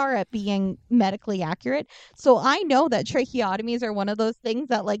bad they are at being medically accurate. So I know that tracheotomies are one of those things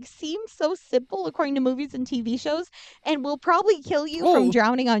that like seem so simple according to movies and TV shows and will probably kill you from Oh,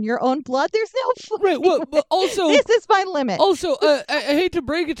 drowning on your own blood. There's no right. fucking Well, way. but also, This is my limit. I hate to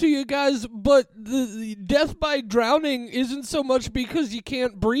break it to you guys, but the death by drowning isn't so much because you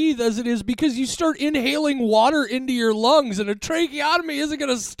can't breathe as it is because you start inhaling water into your lungs, and a tracheotomy isn't going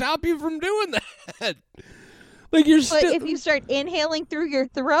to stop you from doing that. Like you're But still, if you start inhaling through your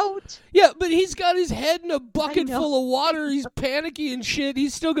throat, yeah. But he's got his head in a I bucket know. full of water. He's panicky and shit.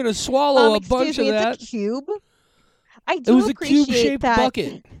 He's still going to swallow a bunch excuse me, of that. it's a cube. I It do was a appreciate cube-shaped that.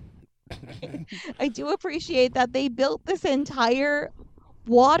 bucket. I do appreciate that they built this entire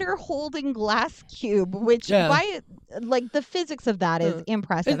water holding glass cube, which Yeah. by like the physics of that is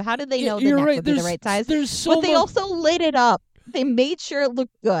impressive. and How did they yeah, know the you're neck right. would be the There's right size? there's so But they much. also lit it up. They made sure it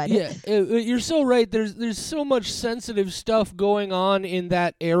looked good. Yeah, you're so right. There's so much sensitive stuff going on in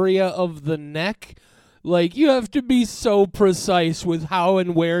that area of the neck. Like you have to be so precise with how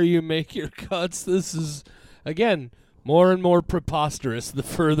and where you make your cuts. This is again more and more preposterous the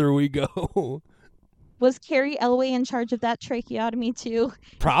further we go. Was Carrie Elway in charge of that tracheotomy too?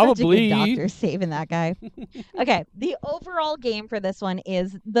 Probably. Such a good doctor saving that guy. Okay, the overall game for this one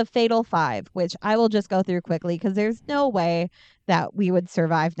is the Fatal Five, which I will just go through quickly because there's no way that we would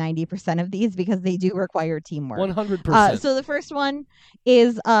survive 90% of these because they do require teamwork. 100%. So the first one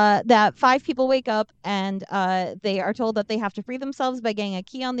is that 5 people wake up and they are told that they have to free themselves by getting a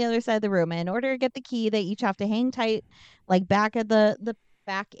key on the other side of the room. And in order to get the key, they each have to hang tight, like back at the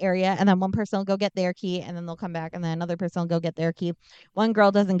back area, and then one person will go get their key, and then they'll come back, and then another person will go get their key. One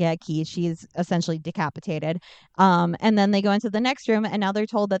girl doesn't get a key; she's essentially decapitated. And then they go into the next room, and now they're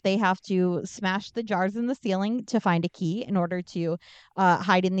told that they have to smash the jars in the ceiling to find a key in order to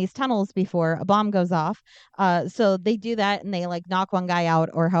hide in these tunnels before a bomb goes off. So they do that, and they like knock one guy out,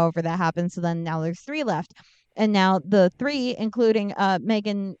 or however that happens. So then now there's 3 left. And now the 3, including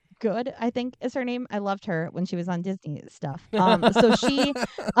Megan Good, I think is her name. I loved her when she was on Disney stuff. So she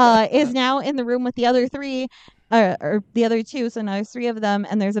is now in the room with the other 3, or the other 2. So now there's 3 of them,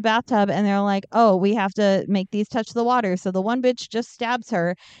 and there's a bathtub, and they're like, "Oh, we have to make these touch the water." So the one bitch just stabs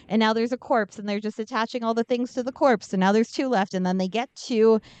her, and now there's a corpse, and they're just attaching all the things to the corpse. So now there's 2 left, and then they get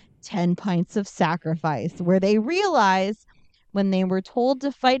to 10 pints of sacrifice, where they realize when they were told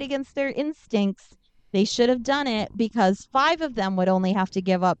to fight against their instincts, they should have done it because 5 of them would only have to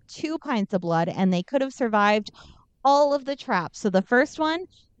give up 2 pints of blood and they could have survived all of the traps. So the first one,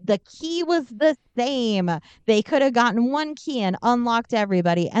 the key was the same. They could have gotten 1 key and unlocked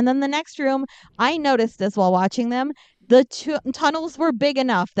everybody. And then the next room, I noticed this while watching them. The tunnels were big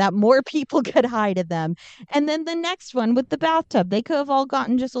enough that more people could hide in them. And then the next one with the bathtub, they could have all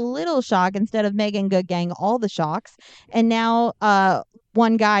gotten just a little shock instead of Megan Good getting all the shocks. And now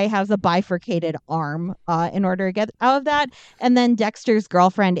one guy has a bifurcated arm in order to get out of that. And then Dexter's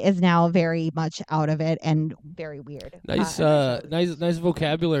girlfriend is now very much out of it and very weird. Nice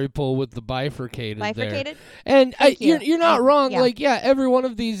vocabulary pull with the bifurcated. Bifurcated? There. And you're not wrong. Yeah. Like, yeah, every one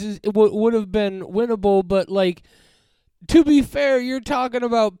of these would have been winnable, but like, to be fair, you're talking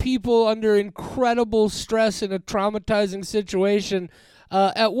about people under incredible stress in a traumatizing situation.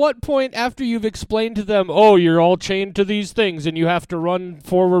 At what point, after you've explained to them, oh, you're all chained to these things and you have to run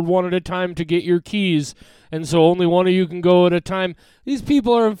forward one at a time to get your keys, and so only one of you can go at a time, these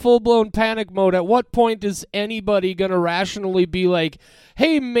people are in full-blown panic mode. At what point is anybody going to rationally be like,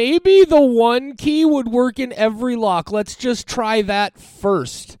 hey, maybe the 1 key would work in every lock. Let's just try that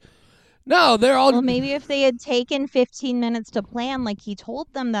first. No, they're all... Well, maybe if they had taken 15 minutes to plan like he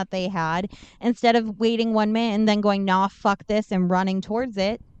told them that they had, instead of waiting 1 minute and then going, nah, fuck this, and running towards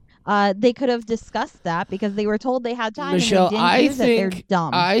it, they could have discussed that because they were told they had time Michelle, and they didn't use it. They're dumb.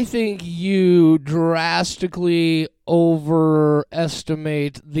 I think you drastically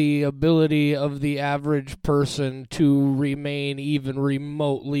overestimate the ability of the average person to remain even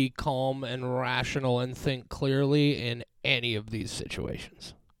remotely calm and rational and think clearly in any of these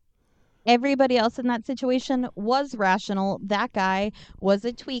situations. Everybody else in that situation was rational. That guy was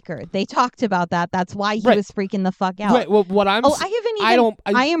a tweaker. They talked about that. That's why he was freaking the fuck out. Right. Well, what I'm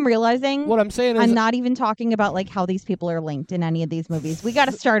I am realizing what I'm saying is I'm not even talking about like how these people are linked in any of these movies. We got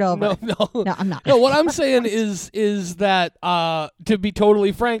to start over. No, I'm not. No, what I'm saying is that to be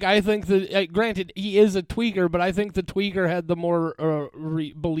totally frank, I think that granted he is a tweaker, but I think the tweaker had the more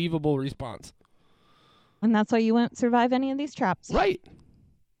believable response. And that's why you won't survive any of these traps. Right.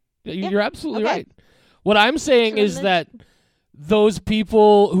 You're absolutely right. What I'm saying is that those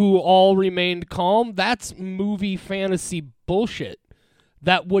people who all remained calm, that's movie fantasy bullshit.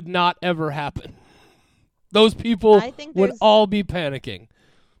 that would not ever happen. Those people I think would there's all be panicking.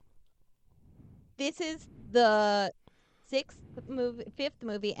 this is the fifth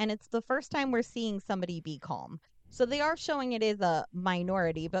movie, and it's the first time we're seeing somebody be calm. So they are showing it is a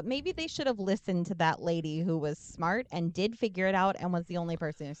minority, but maybe they should have listened to that lady who was smart and did figure it out and was the only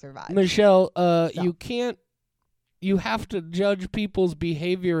person who survived. Michelle, you can't. You have to judge people's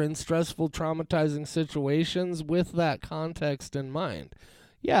behavior in stressful, traumatizing situations with that context in mind.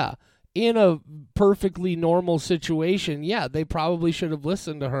 Yeah, in a perfectly normal situation, yeah, they probably should have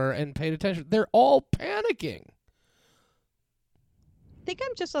listened to her and paid attention. They're all panicking. I think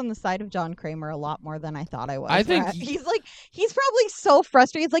I'm just on the side of John Kramer a lot more than I thought I was. I think he's probably so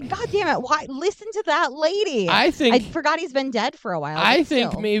frustrated. He's like, God damn it, why listen to that lady? I forgot he's been dead for a while. I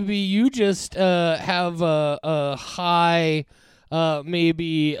think maybe you just have a high,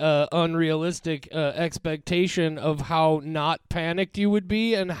 maybe unrealistic expectation of how not panicked you would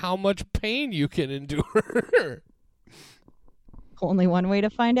be and how much pain you can endure. Only one way to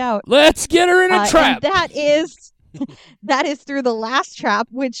find out. Let's get her in a trap. That is through the last trap,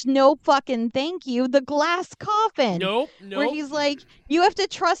 which no fucking thank you, the glass coffin. Nope. Where he's like, you have to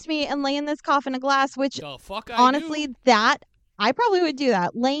trust me and lay in this coffin of glass, which the fuck honestly, I probably would do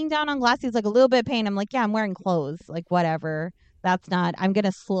that. Laying down on glass, he's like a little bit of pain. I'm like, yeah, I'm wearing clothes. Like, whatever. I'm going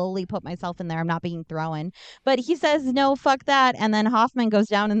to slowly put myself in there. I'm not being thrown. But he says, no, fuck that. And then Hoffman goes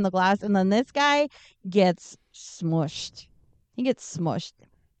down in the glass. And then this guy gets smushed. He gets smushed.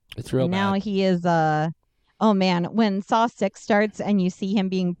 It's real bad. Now he is, oh man, when Saw 6 starts and you see him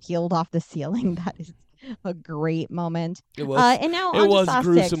being peeled off the ceiling, that is a great moment. It was. And now it was Saw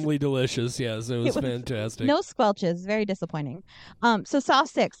gruesomely 6. delicious. Yes, it was fantastic. No squelches, very disappointing. So Saw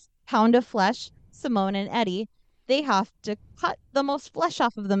 6, Pound of Flesh, Simone and Eddie, they have to cut the most flesh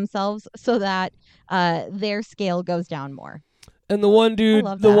off of themselves so that their scale goes down more. And the one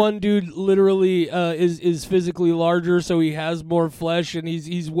dude literally is physically larger, so he has more flesh, and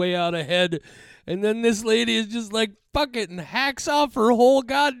he's way out ahead. And then this lady is just like, fuck it, and hacks off her whole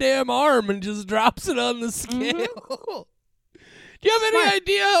goddamn arm and just drops it on the scale. Mm-hmm. Do you have any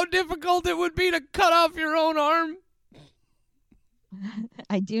idea how difficult it would be to cut off your own arm?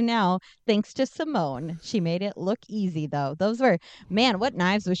 I do now, thanks to Simone. She made it look easy, though. What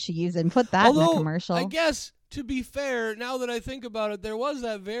knives was she using? Put that in the commercial. I guess, to be fair, now that I think about it, there was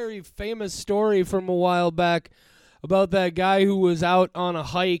that very famous story from a while back about that guy who was out on a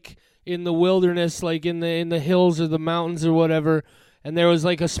hike in the wilderness, like in the hills or the mountains or whatever, and there was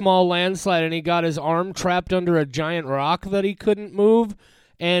like a small landslide, and he got his arm trapped under a giant rock that he couldn't move,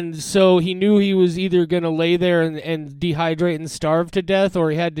 and so he knew he was either going to lay there and dehydrate and starve to death,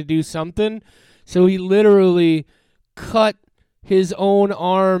 or he had to do something, so he literally cut his own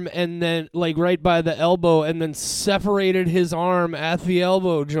arm and then, like, right by the elbow, and then separated his arm at the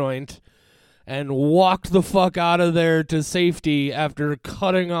elbow joint and walked the fuck out of there to safety after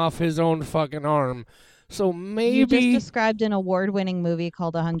cutting off his own fucking arm. So maybe... You just described an award-winning movie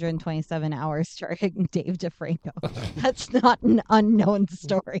called 127 Hours starring Dave DeFranco. That's not an unknown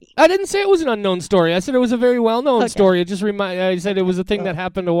story. I didn't say it was an unknown story. I said it was a very well-known story. It just I said it was a thing that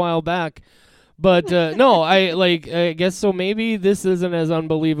happened a while back. But no, I guess so. Maybe this isn't as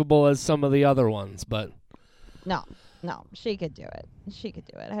unbelievable as some of the other ones, but... No, she could do it.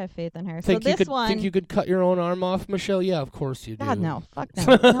 I have faith in her. Think you could cut your own arm off, Michelle? Yeah, of course you do. God, no. Fuck no.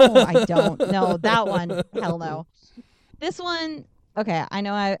 No, I don't. No, that one. Hell no. This one, okay, I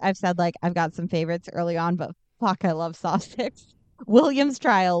know I've said, like, I've got some favorites early on, but fuck, I love Saw 6. William's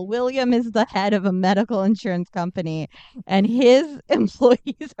trial. William is the head of a medical insurance company, and his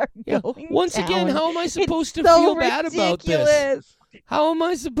employees are going Once down. again, how am I supposed to feel bad about this? How am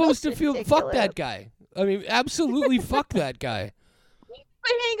I supposed to feel? Fuck that guy. I mean, absolutely fuck that guy. But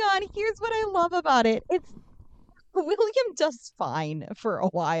hang on, here's what I love about it. It's William does fine for a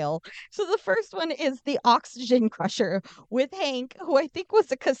while. So the first one is the oxygen crusher with Hank, who I think was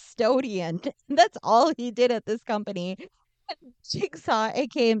a custodian. That's all he did at this company. Jigsaw,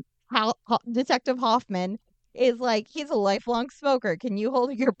 aka Detective Hoffman, is like, he's a lifelong smoker. Can you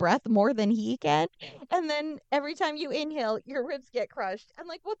hold your breath more than he can? And then every time you inhale, your ribs get crushed. And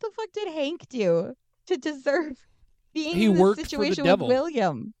like, what the fuck did Hank do to deserve being in this situation with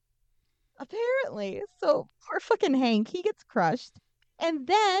William? Apparently. So poor fucking Hank, he gets crushed. And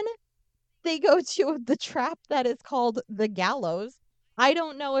then they go to the trap that is called the gallows. I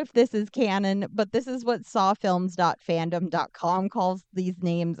don't know if this is canon, but this is what sawfilms.fandom.com calls these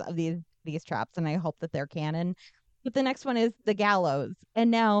names of these traps, and I hope that they're canon. But the next one is the gallows.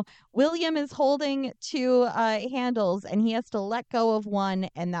 And now William is holding two handles, and he has to let go of one,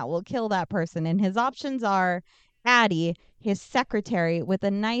 and that will kill that person. And his options are Addie, his secretary with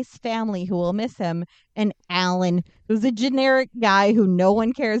a nice family who will miss him, and Alan, who's a generic guy who no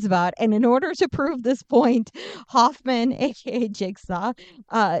one cares about. And in order to prove this point, Hoffman, aka Jigsaw,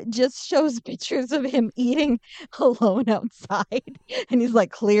 just shows pictures of him eating alone outside. And he's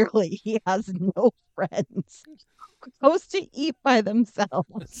like, clearly he has no friends. Goes to eat by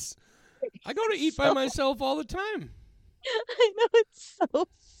themselves. I go to eat by myself all the time. I know, it's so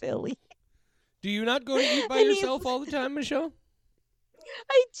silly. Do you not go to eat by And yourself all the time, Michelle?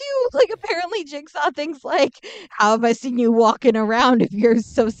 I do. Like, apparently Jigsaw thinks, like, how have I seen you walking around if you're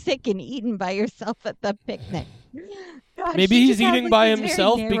so sick and eating by yourself at the picnic? God, Maybe she he's just has, eating like, by this very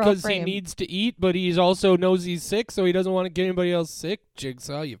himself narrow because frame. he needs to eat, but he's also knows he's sick, so he doesn't want to get anybody else sick.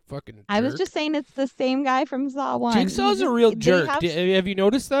 Jigsaw, you fucking jerk. I was just saying it's the same guy from Saw 1. Jigsaw's a real jerk. Have you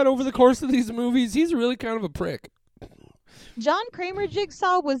noticed that over the course of these movies? He's really kind of a prick. John Kramer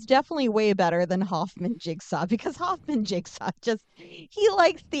Jigsaw was definitely way better than Hoffman Jigsaw, because Hoffman Jigsaw just, he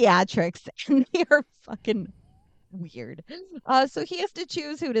likes theatrics and they are fucking weird. So he has to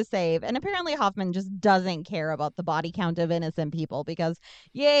choose who to save. And apparently Hoffman just doesn't care about the body count of innocent people because,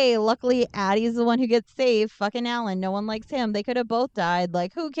 yay, luckily Addie's the one who gets saved. Fucking Alan. No one likes him. They could have both died.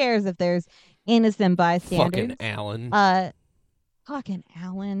 Like, who cares if there's innocent bystanders? Fucking Alan. Fucking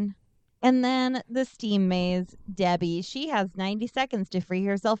Alan. And then the steam maze. Debbie, she has 90 seconds to free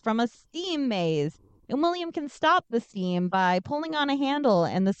herself from a steam maze. And William can stop the steam by pulling on a handle,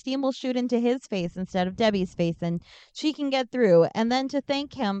 and the steam will shoot into his face instead of Debbie's face, and she can get through. And then to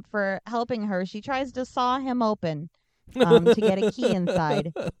thank him for helping her, she tries to saw him open to get a key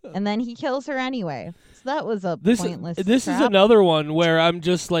inside. And then he kills her anyway. So that was a pointless This trap. is another one where I'm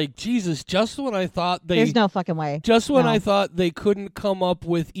just like, Jesus, just when I thought they... There's no fucking way. Just when No. I thought they couldn't come up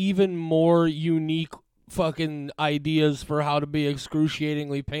with even more unique fucking ideas for how to be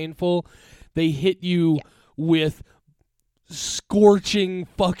excruciatingly painful, they hit you with scorching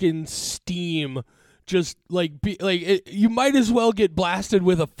fucking steam. Just like you might as well get blasted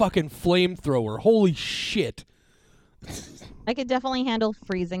with a fucking flamethrower. Holy shit. I could definitely handle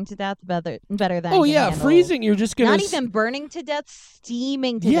freezing to death better than Oh I can yeah, handle- freezing you're just gonna Not even burning to death,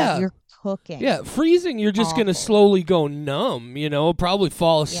 steaming to Yeah. death. You're cooking. Yeah, freezing you're just gonna Awful. slowly go numb, probably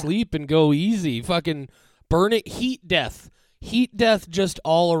fall asleep and go easy. Fucking burn it. Heat death just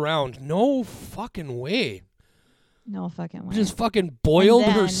all around. No fucking way. No fucking way. Just fucking boiled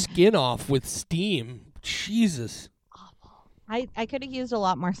her then- skin off with steam. Jesus. I could have used a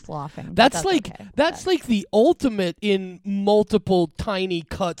lot more sloughing. but That's okay. like the ultimate in multiple tiny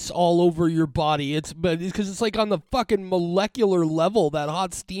cuts all over your body. It's because it's like on the fucking molecular level that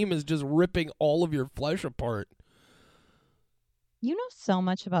hot steam is just ripping all of your flesh apart. You know so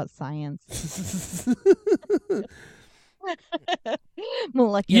much about science.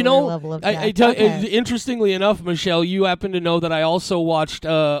 Molecular level of death. I tell Okay. interestingly enough, Michelle, you happen to know that I also watched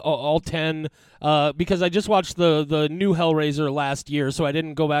all 10 because I just watched the new Hellraiser last year, so I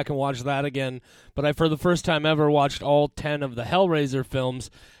didn't go back and watch that again. But I, for the first time ever, watched all 10 of the Hellraiser films.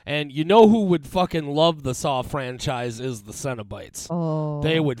 And you know who would fucking love the Saw franchise is the Cenobites. Oh,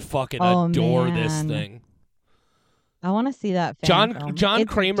 They would fucking Oh, adore this man. thing. I want to see that film. John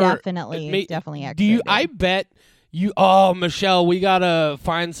It's Kramer definitely Do you? X-rated. I bet you. Oh, Michelle, we gotta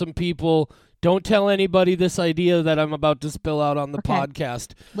find some people. Don't tell anybody this idea that I'm about to spill out on the Okay.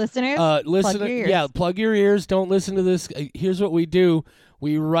 podcast. Listeners, Listen, plug your ears. yeah, plug your ears. Don't listen to this. Here's what we do: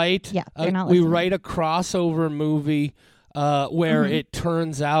 we write, Yeah, they're not we listening. write a crossover movie where Mm-hmm. it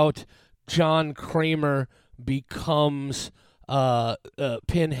turns out John Kramer becomes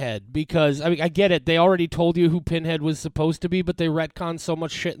Pinhead, because I mean I get it. They already told you who Pinhead was supposed to be, but they retconned so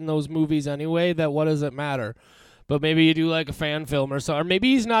much shit in those movies anyway that what does it matter? But maybe you do like a fan film or so, or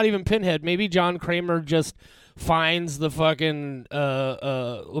maybe he's not even Pinhead. Maybe John Kramer just finds the fucking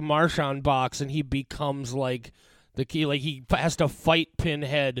Marchand box and he becomes like the key. Like he has to fight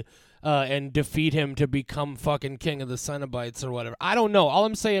Pinhead and defeat him to become fucking king of the Cenobites or whatever. I don't know. All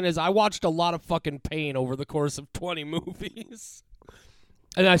I'm saying is I watched a lot of fucking pain over the course of 20 movies.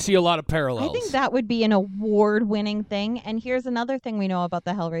 And I see a lot of parallels. I think that would be an award-winning thing. And here's another thing we know about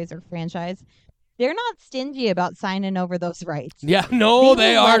the Hellraiser franchise. They're not stingy about signing over those rights. Yeah, no,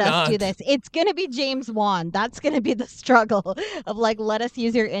 they will are let not. us do this. It's going to be James Wan. That's going to be the struggle of like, let us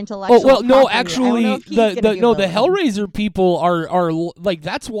use your intellectual Oh well, no, property. I don't actually, know if he's gonna be the willing. Hellraiser people are like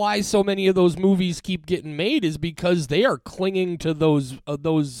that's why so many of those movies keep getting made is because they are clinging to those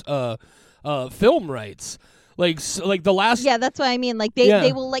film rights. Like the last Yeah, that's what I mean. Like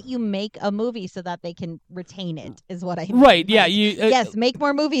they will let you make a movie so that they can retain it. Is what I mean. right, yeah, Like, you yes, make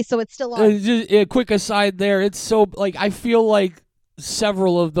more movies so it's still on. just a quick aside there. It's so like I feel like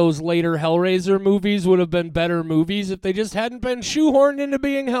several of those later Hellraiser movies would have been better movies if they just hadn't been shoehorned into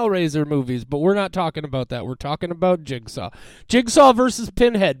being Hellraiser movies. But we're not talking about that. We're talking about Jigsaw. Jigsaw versus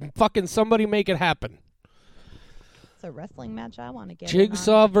Pinhead. Fucking somebody make it happen. It's a wrestling match I want to get.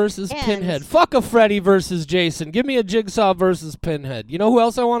 Jigsaw versus Pinhead. Fuck a Freddy versus Jason. Give me a Jigsaw versus Pinhead. You know who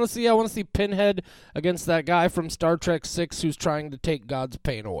else I want to see? I want to see Pinhead against that guy from Star Trek 6 who's trying to take God's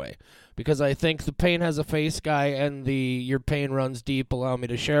pain away. Because I think the pain has a face guy and the your pain runs deep, allow me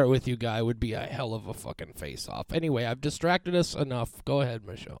to share it with you guy would be a hell of a fucking face-off. Anyway, I've distracted us enough. Go ahead,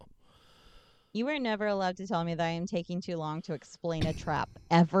 Michelle. You were never allowed to tell me that I am taking too long to explain a trap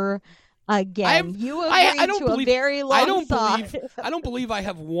ever again. You agreed to a very long thought. I don't believe I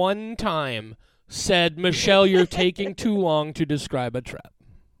have one time said, Michelle, you're taking too long to describe a trap.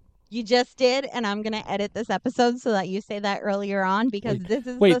 You just did, and I'm going to edit this episode so that you say that earlier on because this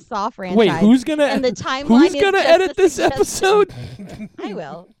is the Saw franchise. Wait, who's going to edit this episode? I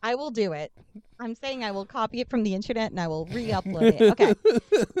will. I will do it. I'm saying I will copy it from the internet and I will re-upload it.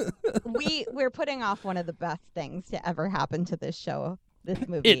 Okay. We're putting off one of the best things to ever happen to this show. This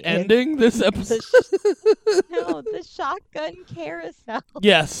movie. Ending this episode? No, the shotgun carousel.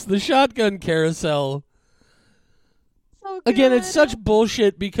 Yes, the shotgun carousel. So again, it's such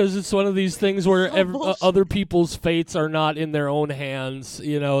bullshit because it's one of these things where other people's fates are not in their own hands,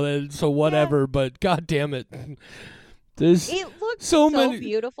 you know, so whatever, but god damn it. It looked so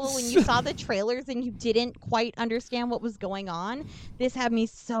beautiful when you saw the trailers and you didn't quite understand what was going on. This had me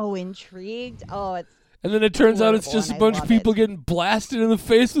so intrigued. Oh, it's and then it turns out it's just a bunch of people getting blasted in the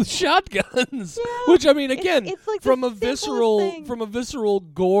face with shotguns. Yeah, which I mean, again, it's like from a visceral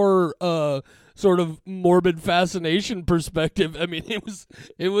gore sort of morbid fascination perspective, I mean, it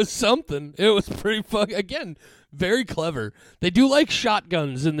was something. It was pretty again, very clever. They do like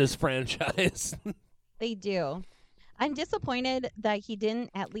shotguns in this franchise. They do. I'm disappointed that he didn't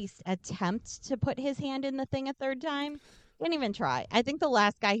at least attempt to put his hand in the thing a third time. Didn't even try. I think the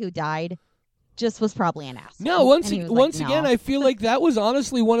last guy who died just was probably an asshole. No, once again, I feel like that was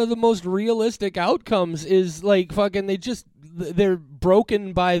honestly one of the most realistic outcomes is like fucking they're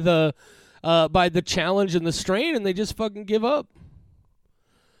broken by the challenge and the strain and they just fucking give up.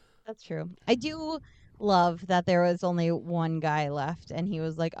 That's true. I do love that there was only one guy left and he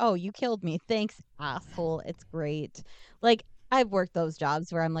was like, "Oh, you killed me. Thanks, asshole. It's great." Like I've worked those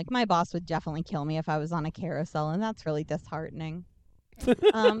jobs where I'm like, my boss would definitely kill me if I was on a carousel, and that's really disheartening. So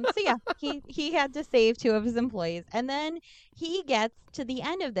yeah, he had to save two of his employees, and then he gets to the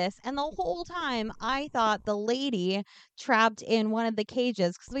end of this, and the whole time I thought the lady trapped in one of the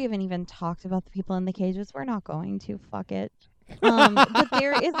cages, because we haven't even talked about the people in the cages. We're not going to. Fuck it. But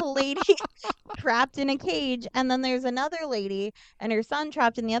there is a lady trapped in a cage, and then there's another lady and her son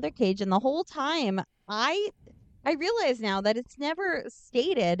trapped in the other cage, and the whole time I realize now that it's never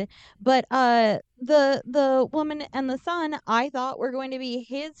stated, but the woman and the son I thought were going to be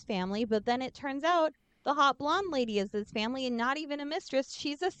his family, but then it turns out the hot blonde lady is his family and not even a mistress.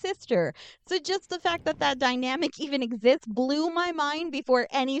 She's a sister. So just the fact that that dynamic even exists blew my mind before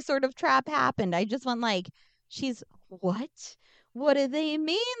any sort of trap happened. I just went like, she's what? What do they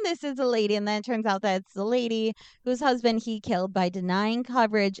mean this is a lady? And then it turns out that it's the lady whose husband he killed by denying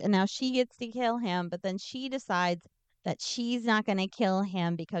coverage, and now she gets to kill him, but then she decides that she's not going to kill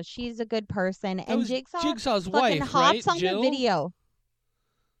him because she's a good person. And Jigsaw's fucking wife, hops right? on Jill? the video.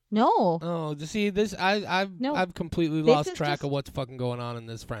 No. Oh, to see this, I've completely lost track of what's fucking going on in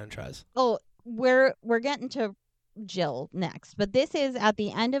this franchise. Oh, we're getting to Jill next, but this is at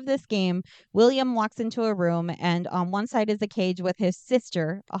the end of this game. William walks into a room, and on one side is a cage with his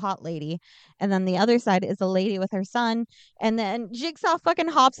sister, a hot lady, and then the other side is a lady with her son. And then Jigsaw fucking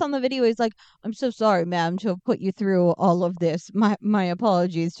hops on the video. He's like, "I'm so sorry, ma'am, to have put you through all of this. My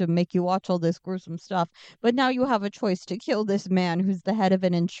apologies to make you watch all this gruesome stuff. But now you have a choice to kill this man who's the head of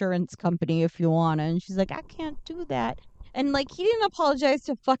an insurance company if you wanna." And she's like, "I can't do that." And like, he didn't apologize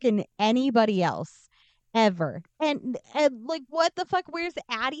to fucking anybody else. Ever. And like, what the fuck? Where's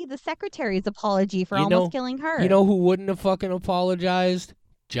Addie, the secretary's apology for almost killing her? You know who wouldn't have fucking apologized?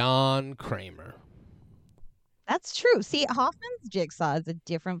 John Kramer. That's true. See, Hoffman's Jigsaw is a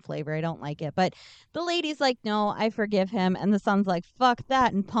different flavor. I don't like it. But the lady's like, "No, I forgive him." And the son's like, "Fuck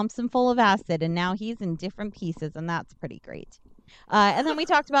that," and pumps him full of acid. And now he's in different pieces. And that's pretty great. And then we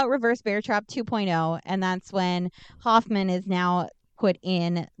talked about Reverse Bear Trap 2.0. And that's when Hoffman is now put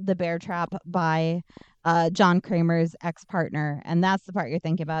in the bear trap by John Kramer's ex-partner, and that's the part you're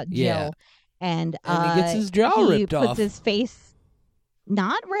thinking about, Jill. Yeah. And he gets his jaw ripped off. He puts his face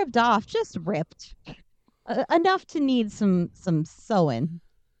not ripped off, just ripped enough to need some sewing.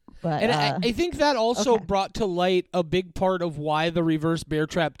 But And I think that also okay. brought to light a big part of why the reverse bear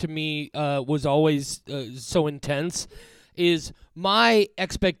trap to me was always so intense. Is my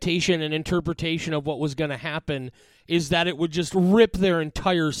expectation and interpretation of what was going to happen is that it would just rip their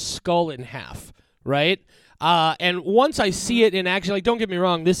entire skull in half, right? And once I see it in action, like, don't get me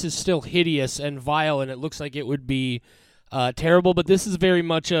wrong, this is still hideous and vile, and it looks like it would be terrible, but this is very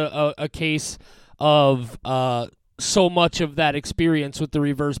much a case of so much of that experience with the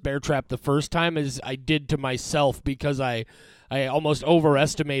reverse bear trap the first time as I did to myself, because I almost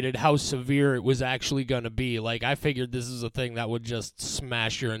overestimated how severe it was actually going to be. Like, I figured this is a thing that would just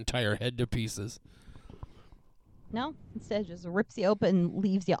smash your entire head to pieces. No, instead just rips you open,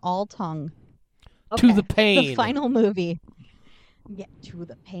 leaves you all tongue. To the Okay, pain. the final movie. Yeah, to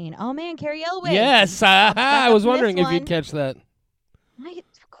the pain. Oh man, Carrie Elway. Yes, I was wondering if you'd catch that.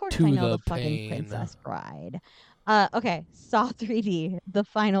 Of course To I know the the fucking pain. Princess Bride. Okay, Saw 3D, the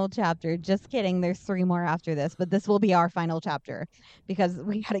final chapter. Just kidding, there's 3 more after this, but this will be our final chapter because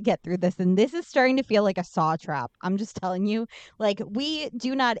we got to get through this. And this is starting to feel like a Saw trap. I'm just telling you, like, we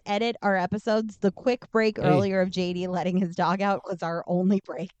do not edit our episodes. The quick break earlier of JD letting his dog out was our only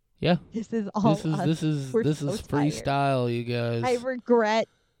break. Yeah. This is all This is We're this so is tired. freestyle, you guys. I regret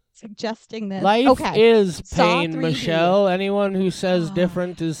suggesting this. Life okay. is Saw pain, 3D. Michelle. Anyone who says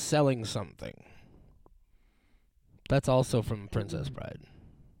different is selling something. That's also from Princess Bride.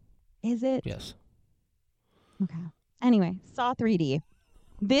 Is it? Yes. Okay. Anyway, Saw 3D.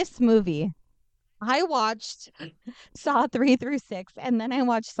 This movie, I watched Saw 3 through 6, and then I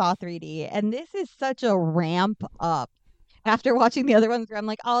watched Saw 3D, and this is such a ramp up. After watching the other ones where I'm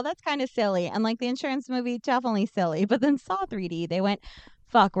like, oh, that's kind of silly. And like the insurance movie, definitely silly. But then Saw 3D, they went,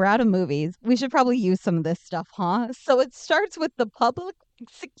 fuck, we're out of movies. We should probably use some of this stuff, huh? So it starts with the public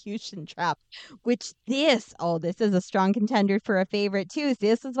execution trap, which this is a strong contender for a favorite too.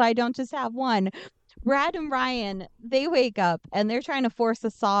 This is why I don't just have one. Brad and Ryan, they wake up and they're trying to force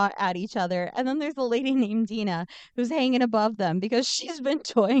a saw at each other. And then there's a lady named Dina who's hanging above them because she's been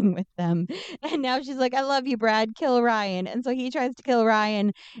toying with them. And now she's like, I love you, Brad, kill Ryan. And so he tries to kill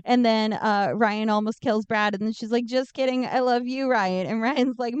Ryan. And then Ryan almost kills Brad. And then she's like, just kidding, I love you, Ryan. And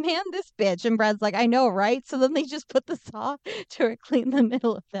Ryan's like, man, this bitch. And Brad's like, I know, right? So then they just put the saw directly in the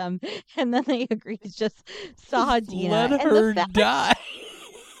middle of them. And then they agree to just saw Dina. Let her die.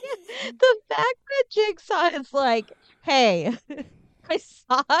 The fact that Jigsaw is like, hey, I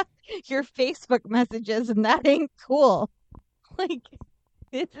saw your Facebook messages and that ain't cool. Like,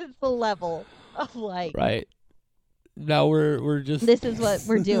 this is the level of like, right. Now we're just. This is what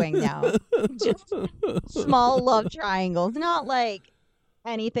we're doing now. Just small love triangles, not like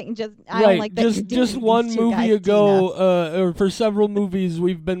anything. Just I don't like that. Just one movie ago, or for several movies,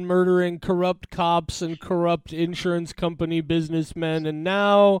 we've been murdering corrupt cops and corrupt insurance company businessmen, and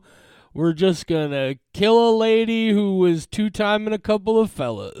now we're just gonna kill a lady who was two-timing a couple of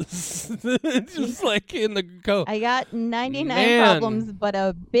fellas. Just like in the I got 99 problems, but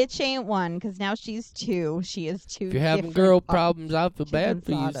a bitch ain't one, because now she's 2. She is 2. If you're having girl problems, I feel bad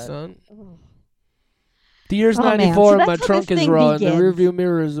for you, son. Oh. The year's 94 so and my trunk is raw, and the begins. rearview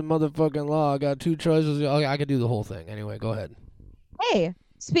mirror is a motherfucking law. I got 2 choices. I could do the whole thing. Anyway, go ahead. Hey,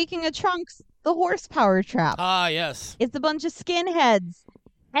 speaking of trunks, the horsepower trap. Ah, yes. It's a bunch of skinheads.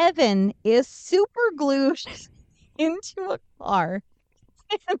 Evan is super glued into a car,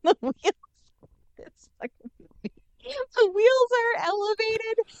 and the wheels are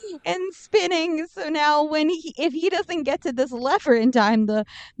elevated and spinning. So now, if he doesn't get to this lever in time,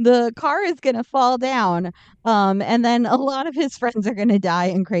 the car is gonna fall down. And then a lot of his friends are gonna die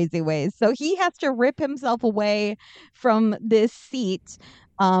in crazy ways. So he has to rip himself away from this seat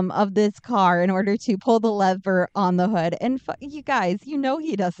of this car in order to pull the lever on the hood. And you guys, he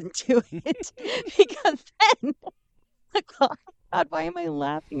doesn't do it because then the car. God, why am I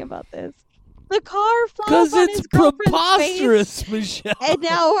laughing about this? The car falls on his girlfriend's preposterous, face, Michelle. and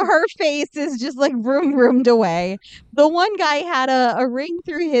now her face is just like roomed away. The one guy had a ring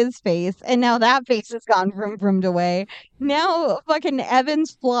through his face, and now that face has gone roomed away. Now fucking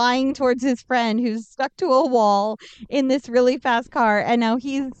Evan's flying towards his friend who's stuck to a wall in this really fast car, and now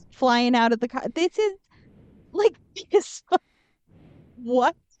he's flying out of the car. This is like this.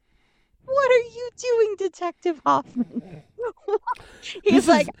 What? What are you doing, Detective Hoffman? He's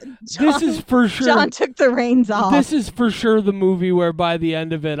like, this is for sure. John took the reins off. This is for sure the movie where by the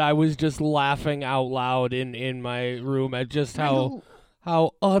end of it, I was just laughing out loud in my room at just how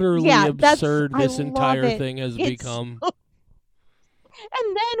utterly absurd this entire thing has become.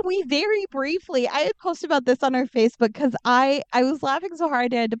 And then we very briefly, I had posted about this on our Facebook because I was laughing so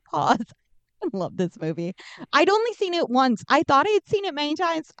hard I had to pause. love this movie. I'd only seen it once. I thought I had seen it many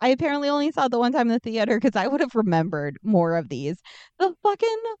times. I apparently only saw it the one time in the theater because I would have remembered more of these. The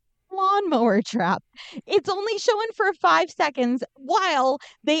fucking lawnmower trap. It's only showing for 5 seconds while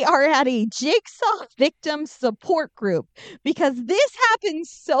they are at a jigsaw victim support group because this happens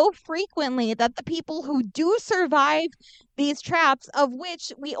so frequently that the people who do survive these traps, of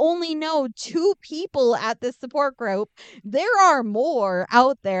which we only know two people at this support group, there are more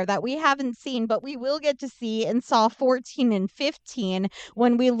out there that we haven't seen, but we will get to see in Saw 14 and 15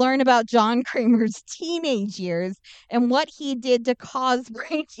 when we learn about John Kramer's teenage years and what he did to cause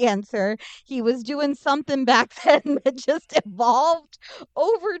brain cancer. He was doing something back then that just evolved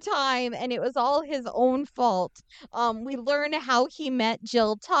over time, and it was all his own fault. We learn how he met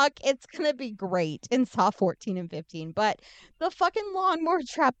Jill Tuck. It's gonna be great in Saw 14 and 15. But the fucking lawnmower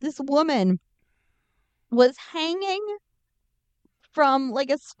trap, this woman was hanging from like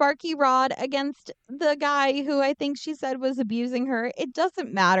a sparky rod against the guy who I think she said was abusing her. It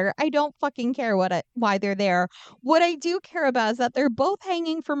doesn't matter. I don't fucking care why they're there. What I do care about is that they're both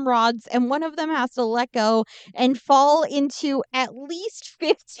hanging from rods and one of them has to let go and fall into at least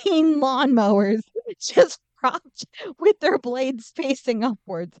 15 lawnmowers just propped with their blades facing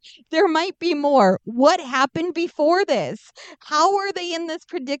upwards. There might be more. What happened before this? How are they in this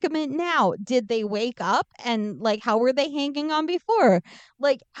predicament now? Did they wake up and like how were they hanging on before?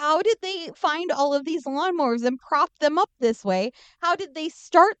 Like how did they find all of these lawnmowers and prop them up this way? How did they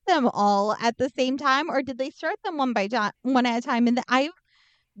start them all at the same time or did they start them one at a time? And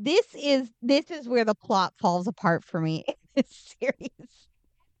this is where the plot falls apart for me in this series.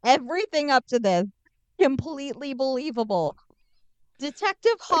 Everything up to this completely believable.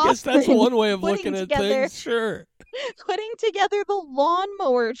 Detective I guess that's Hoffman one way of putting looking at together things. Sure. putting together the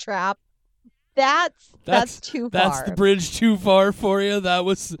lawnmower trap. That's too far. That's the bridge too far for you. That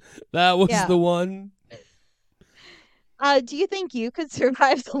was Yeah. the one. Do you think you could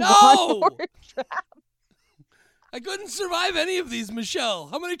survive the No! lawnmower trap? I couldn't survive any of these, Michelle.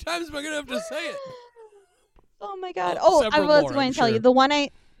 How many times am I gonna have to say it? Oh my god. Oh, I several was more, going I'm to tell you sure. the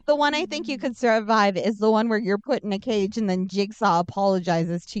one I think you could survive is the one where you're put in a cage and then Jigsaw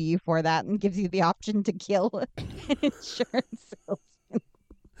apologizes to you for that and gives you the option to kill an insurance salesman.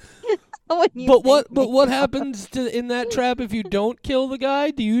 When you But think what they- happens in that trap if you don't kill the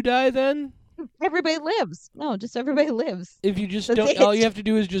guy? Do you die then? Everybody lives. No, just everybody lives. If you just That's don't, it. all you have to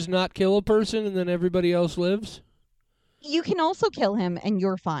do is just not kill a person, and then everybody else lives. You can also kill him and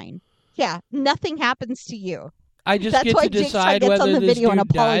you're fine. Yeah, nothing happens to you. I just That's get why to Jigsaw decide gets on whether the this video and dude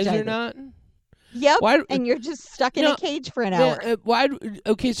dies or apologizes. not. Yep, Why? and you're just stuck in No, a cage for an hour. Why?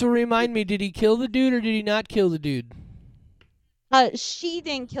 Okay, so remind me: did he kill the dude or did he not kill the dude? She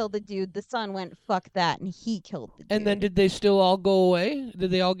didn't kill the dude. The son went, fuck that, and he killed the dude. And then did they still all go away? Did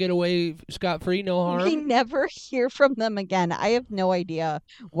they all get away scot-free, no harm? We never hear from them again. I have no idea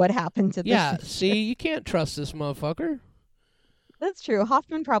what happened to Yeah, this. see, you can't trust this motherfucker. That's true.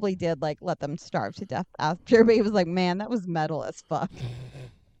 Hoffman probably did like let them starve to death after, but he was like, man, that was metal as fuck.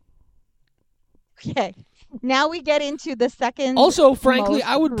 Okay. Now we get into the second. Also, frankly, most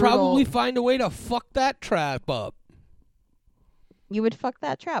I would brutal- probably find a way to fuck that trap up. You would fuck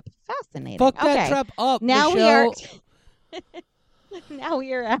that trap. Fascinating. Fuck okay. that trap up, Now Michelle. Now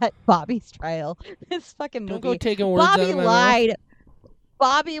we are at Bobby's trial. This fucking movie. Don't go taking words out Bobby of my mouth. lied.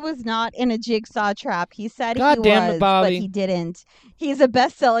 Bobby was not in a Jigsaw trap. He said God he damn it, was, Bobby. but he didn't. He's a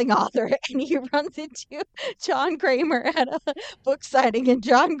best-selling author, and he runs into John Kramer at a book signing, and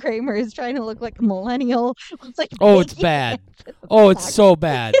John Kramer is trying to look like a millennial. It's like Oh, it's baking bad. hands in the Oh, it's back. so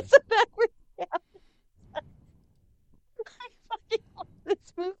bad. It's a backward cap. I fucking love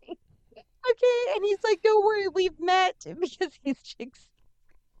this movie. Okay, and he's like, "Don't worry, we've met," because he's Jigsaw.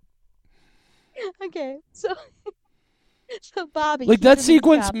 Okay, so Bobby, Like he's that in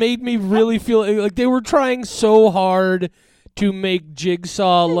sequence trap. made me really feel like they were trying so hard to make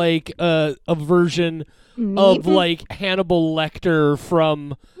Jigsaw like a version of Meme. like Hannibal Lecter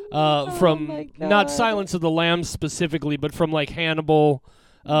from Oh my not God. Silence of the Lambs specifically, but from like Hannibal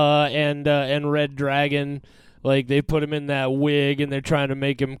and Red Dragon. Like they put him in that wig and they're trying to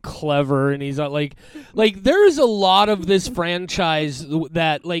make him clever, and he's not like there is a lot of this franchise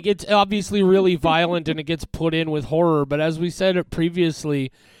that like it's obviously really violent and it gets put in with horror, but as we said it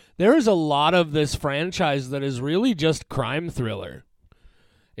previously, there is a lot of this franchise that is really just crime thriller.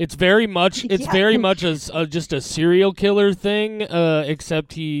 It's very much just a serial killer thing,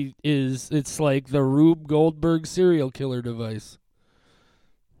 except it's like the Rube Goldberg serial killer device.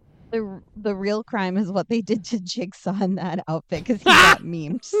 The real crime is what they did to Jigsaw in that outfit because he got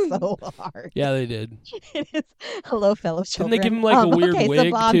memed so hard. Yeah, they did. It is hello, fellow Didn't children. they give him like a weird okay, so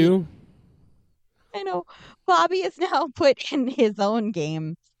wig Bobby, too? I know. Bobby is now put in his own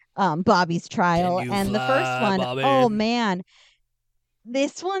game, Bobby's Can trial. you And the first fly, one, Bobby? oh man,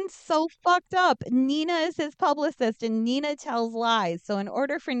 this one's so fucked up. Nina is his publicist, and Nina tells lies. So, in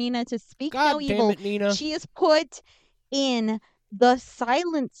order for Nina to speak no God damn evil, it, Nina. she is put in the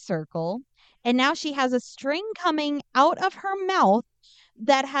silent circle. And now she has a string coming out of her mouth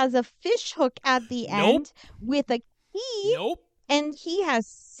that has a fish hook at the Nope. end with a key, Nope. and he has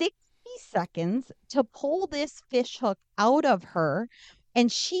 60 seconds to pull this fish hook out of her,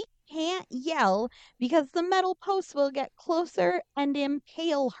 and she can't yell because the metal post will get closer and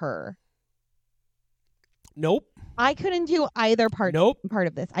impale her. Nope. I couldn't do either Nope. part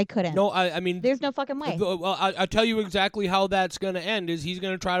of this. I couldn't. No, I mean, There's no fucking way. well, I'll tell you exactly how that's going to end is he's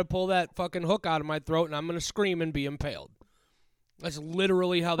going to try to pull that fucking hook out of my throat, and I'm going to scream and be impaled. That's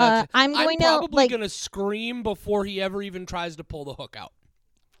literally how that's... I'm going to, probably like, going to scream before he ever even tries to pull the hook out.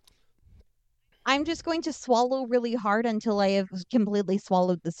 I'm just going to swallow really hard until I have completely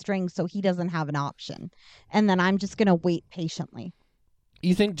swallowed the string so he doesn't have an option. And then I'm just going to wait patiently.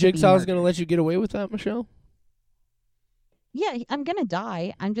 You think To be Jigsaw's going to murdered. let you get away with that, Michelle? Yeah, I'm going to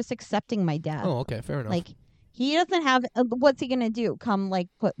die. I'm just accepting my death. Oh, okay, fair enough. Like, he doesn't have. What's he gonna do? Come like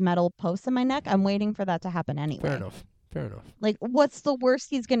put metal posts in my neck? I'm waiting for that to happen anyway. Fair enough. Fair enough. Like, what's the worst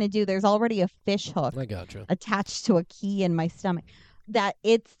he's gonna do? There's already a fish hook I gotcha. attached to a key in my stomach. That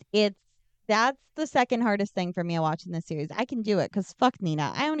that's the second hardest thing for me watching this series. I can do it because fuck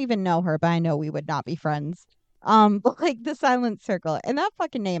Nina. I don't even know her, but I know we would not be friends. But like the Silent Circle and that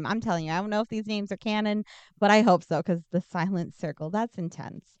fucking name, I'm telling you, I don't know if these names are canon, but I hope so because the Silent Circle, that's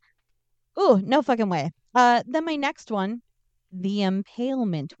intense. Ooh, no fucking way. Then my next one, the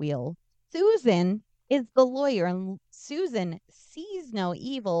impalement wheel. Susan is the lawyer, and Susan sees no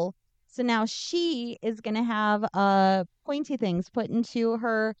evil. So now she is gonna have pointy things put into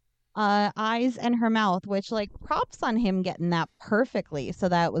her eyes and her mouth, which like props on him getting that perfectly, so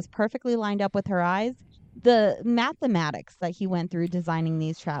that it was perfectly lined up with her eyes. The mathematics that he went through designing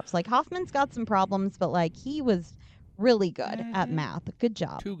these traps, like Hoffman's got some problems, but like he was really good at math. Good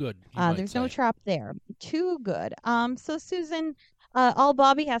job. Too good, you might There's say. no trap there. Too good. So Susan, all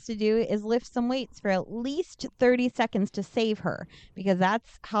Bobby has to do is lift some weights for at least 30 seconds to save her, because that's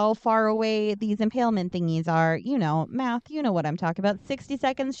how far away these impalement thingies are. You know, math, you know what I'm talking about. 60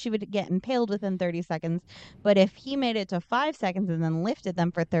 seconds, she would get impaled within 30 seconds. But if he made it to 5 seconds and then lifted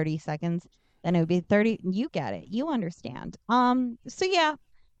them for 30 seconds, then it would be 30. You get it. You understand. So yeah,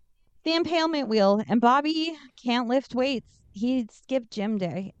 the impalement wheel, and Bobby can't lift weights. He skipped gym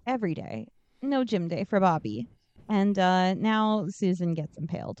day every day. No gym day for Bobby. And now Susan gets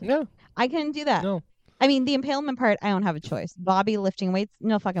impaled. No. I couldn't do that. No. I mean, the impalement part, I don't have a choice. Bobby lifting weights,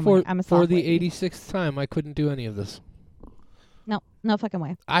 no fucking way. I'm a For soft the lady. 86th time, I couldn't do any of this. No fucking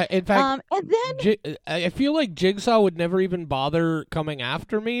way. In fact, And then I feel like Jigsaw would never even bother coming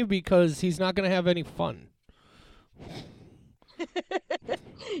after me because he's not going to have any fun.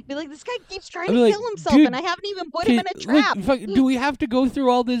 be like, this guy keeps trying I'd to be like, kill himself, dude, and I haven't even put him in a trap. Do we have to go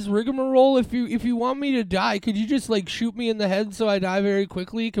through all this rigmarole? If you want me to die, could you just like shoot me in the head so I die very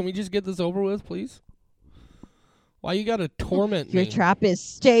quickly? Can we just get this over with, please? Why you gotta torment Your me? trap is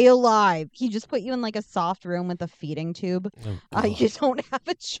stay alive. He just put you in like a soft room with a feeding tube. Oh, You don't have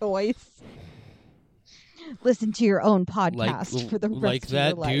a choice. Listen to your own podcast for the rest like of your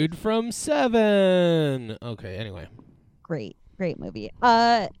that life. dude from Seven. Okay, anyway. Great movie.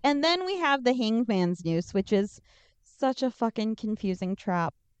 And then we have the Hangman's Noose, which is such a fucking confusing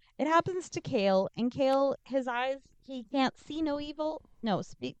trap. It happens to Kale, and Kale, his eyes, he can't see no evil. No,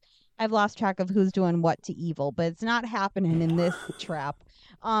 I've lost track of who's doing what to evil, but it's not happening in this trap.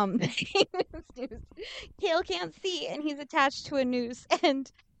 The Hangman's Noose. Kale can't see, and he's attached to a noose,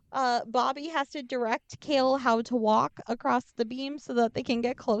 and Bobby has to direct Kale how to walk across the beam so that they can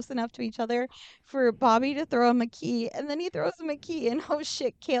get close enough to each other for Bobby to throw him a key, and then he throws him a key, and oh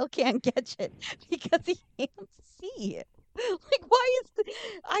shit, Kale can't catch it because he can't see. Like, why is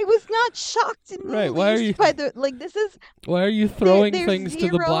I was not shocked in the Right, why are least you- by the like this is Why are you throwing there's things to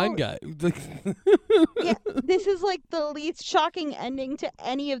the blind guy? yeah, this is like the least shocking ending to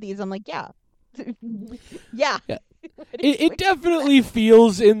any of these. I'm like, yeah. Yeah. Yeah. It definitely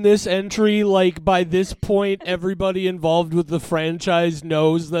feels in this entry like by this point everybody involved with the franchise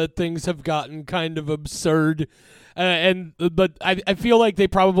knows that things have gotten kind of absurd. But I feel like they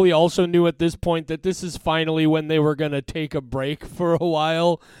probably also knew at this point that this is finally when they were going to take a break for a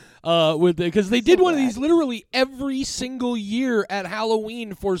while. with because they So did one of glad. these literally every single year at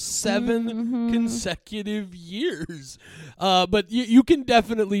Halloween for 7 Mhm. consecutive years. But you can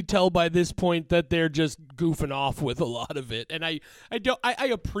definitely tell by this point that they're just goofing off with a lot of it, and I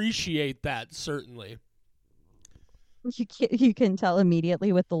appreciate that certainly. You can tell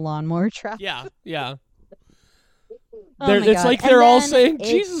immediately with the lawnmower trap. Yeah, yeah. Oh my It's god. like And they're all then saying, it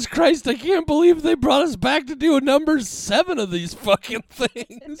 "Jesus Christ, I can't believe they brought us back to do a number 7 of these fucking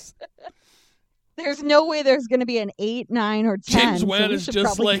things." there's no way there's going to be an 8, 9 or James 10, so Wan we is should just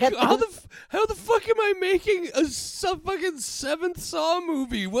probably like, get this. how the fuck am I making a fucking 7th Saw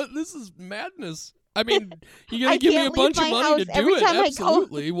movie? What? This is madness. I mean, you gonna I give me a can't leave bunch of my money house to do every it? time I go.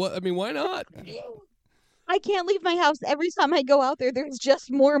 Absolutely. What? I mean, why not? I can't leave my house every time I go out there. There's just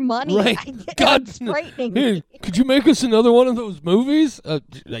more money. Right. God. It's frightening Hey, me. could you make us another one of those movies?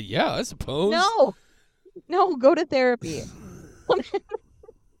 Yeah, I suppose. No, no, go to therapy. Like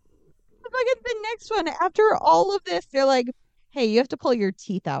the next one, after all of this, they're like, "Hey, you have to pull your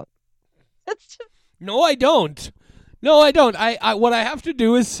teeth out." That's just. No, I don't. No, I don't. What I have to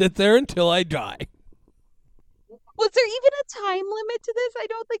do is sit there until I die. Was there even a time limit to this? I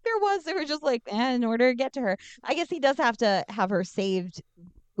don't think there was. They were just like, in order to get to her. I guess he does have to have her saved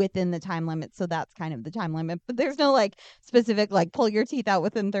within the time limit, so that's kind of the time limit. But there's no like specific like pull your teeth out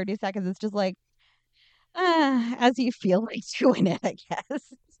within 30 seconds. It's just like as you feel like doing it, I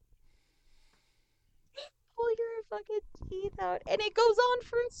guess. Pull your fucking teeth out. And it goes on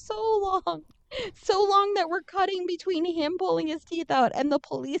for so long. So long that we're cutting between him pulling his teeth out and the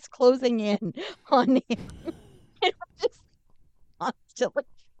police closing in on him. And we're just constantly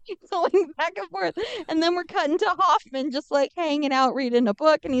going back and forth. And then we're cutting to Hoffman just like hanging out reading a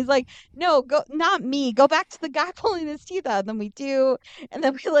book. And he's like, no, go, not me. Go back to the guy pulling his teeth out. And then we do. And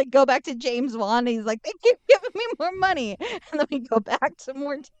then we like go back to James Wan. And he's like, they keep giving me more money. And then we go back to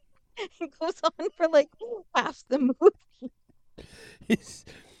more. It goes on for like half the movie. It's,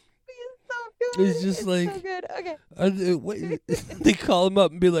 It's so good. it's just like, so good. Okay. they call him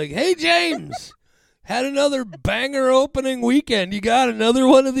up and be like, "Hey, James, had another banger opening weekend. You got another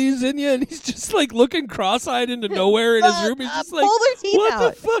one of these in you?" And he's just like looking cross-eyed into nowhere in his room. He's just like, pull their teeth "What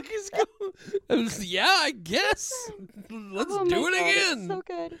out. the fuck is going?" I was, yeah, I guess. Let's Oh do my it God, again. it's so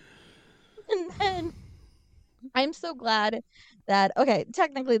good. And then I'm so glad that okay,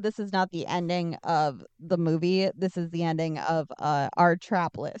 technically this is not the ending of the movie. This is the ending of our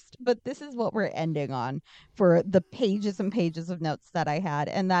trap list. But this is what we're ending on for the pages and pages of notes that I had,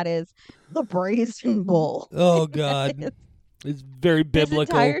 and that is the brazen bull. Oh God, it's very This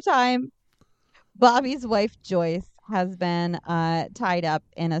biblical. entire time, Bobby's wife Joyce has been tied up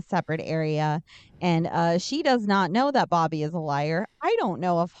in a separate area, and she does not know that Bobby is a liar. I don't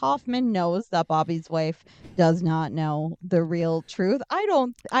know if Hoffman knows that Bobby's wife does not know the real truth.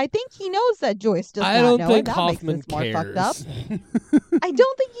 I think he knows that Joyce does I not don't know, think and that Hoffman makes this more fucked up. cares. I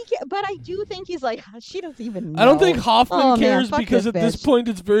don't think he can, but I do think he's like she doesn't even know. I don't think Hoffman Oh, man, cares fuck because this at this bitch. point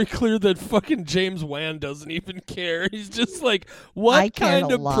it's very clear that fucking James Wan doesn't even care. He's just like, I what cared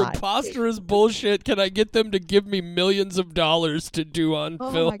kind a of lot. preposterous bullshit can I get them to give me millions of dollars to do on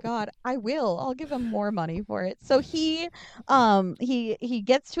Oh film? my god, I will. I'll give him more money for it. So he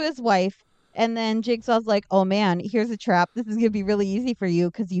gets to his wife and then Jigsaw's like, "Oh man, here's a trap. This is going to be really easy for you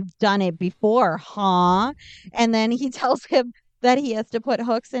cuz you've done it before, huh?" And then he tells him that he has to put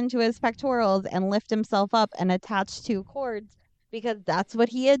hooks into his pectorals and lift himself up and attach two cords because that's what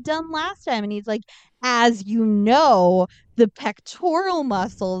he had done last time and he's like, "As you know, the pectoral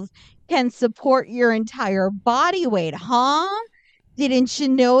muscles can support your entire body weight, huh? Didn't you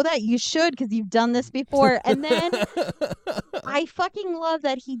know that? You should because you've done this before." And then I fucking love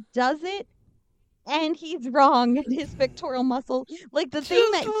that he does it and he's wrong. And his pectoral muscle, like the thing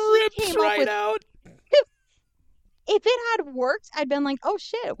Just that he rips came up right with, out. if it had worked, I'd been like, oh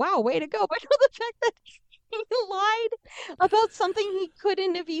shit, wow, way to go. But no, the fact that he lied about something he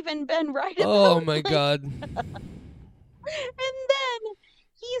couldn't have even been right Oh about. my Like, God. and then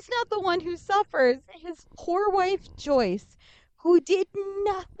he's not the one who suffers. His poor wife, Joyce, who did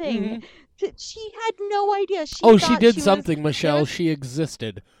nothing. Mhm. She had no idea. She Oh, she thought did she something, was, there Michelle. was She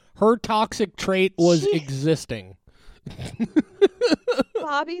existed. Her toxic trait was she existing.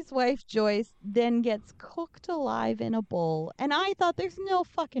 Bobby's wife Joyce then gets cooked alive in a bowl. And I thought there's no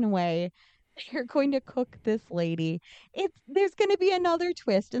fucking way you're going to cook this lady. There's gonna be another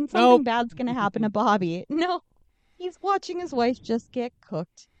twist and something Nope. bad's gonna happen to Bobby. No, he's watching his wife just get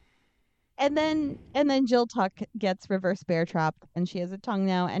cooked. And then Jill Tuck gets reverse bear trapped and she has a tongue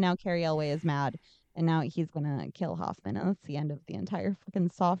now, and now Carrie Elway is mad. And now he's gonna kill Hoffman, and that's the end of the entire fucking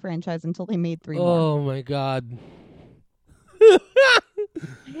Saw franchise until they made three more. Oh my God.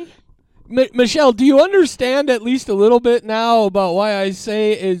 Michelle, do you understand at least a little bit now about why I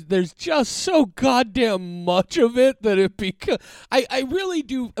say is there's just so goddamn much of it that it I really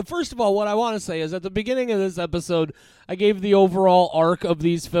do. First of all, what I want to say is at the beginning of this episode, I gave the overall arc of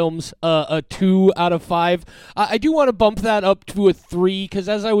these films a 2 out of 5. I do want to bump that up to a 3 because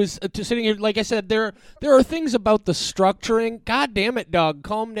as I was sitting here, like I said, there are things about the structuring. God damn it, dog,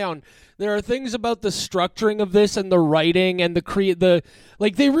 calm down. There are things about the structuring of this and the writing and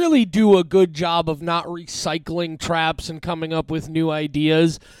they really do a good job of not recycling traps and coming up with new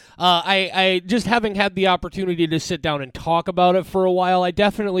ideas. I just having had the opportunity to sit down and talk about it for a while, I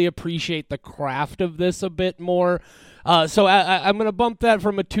definitely appreciate the craft of this a bit more. So I'm going to bump that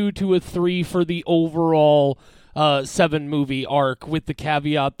from a 2 to a 3 for the overall 7 movie arc, with the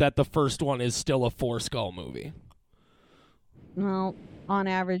caveat that the first one is still a 4 skull movie. Well, on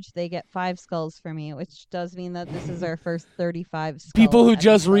average, they get 5 skulls for me, which does mean that this is our first 35 skull People who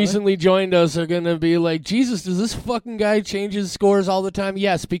just episode. recently joined us are going to be like, Jesus, does this fucking guy change his scores all the time?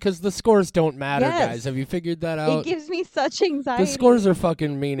 Yes, because the scores don't matter, guys. Have you figured that out? It gives me such anxiety. The scores are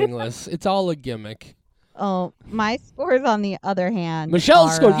fucking meaningless. It's all a gimmick. Oh, my scores, on the other hand,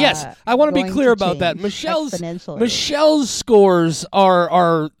 Michelle's are, score. Yes, I want to be clear about that. Michelle's scores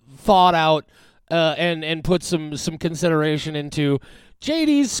are thought out and put some consideration into.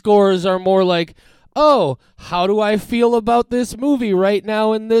 JD's scores are more like, oh, how do I feel about this movie right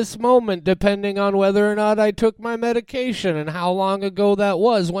now in this moment, depending on whether or not I took my medication and how long ago that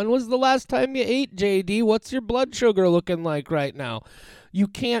was. When was the last time you ate, JD? What's your blood sugar looking like right now? You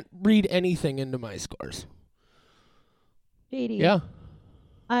can't read anything into my scores. JD. Yeah.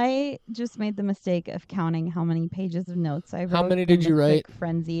 I just made the mistake of counting how many pages of notes I wrote. How many did you write?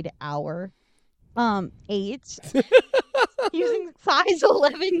 Frenzied hour. 8. Using size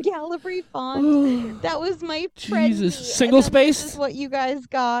 11 Calibri font. That was my frenzy. Jesus. Single space? This is what you guys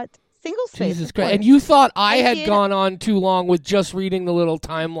got. Single space. Jesus Christ. And you thought I had gone on too long with just reading the little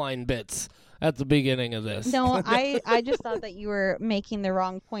timeline bits at the beginning of this. No, I just thought that you were making the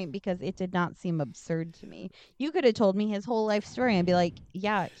wrong point because it did not seem absurd to me. You could have told me his whole life story and be like,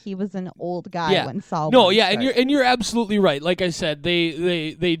 yeah, he was an old guy when Saul. No, yeah, and you're absolutely right. Like I said,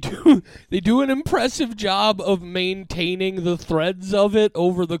 they do an impressive job of maintaining the threads of it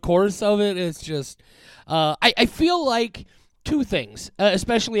over the course of it. It's just I feel like two things,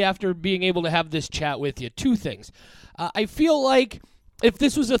 especially after being able to have this chat with you. Two things. I feel like if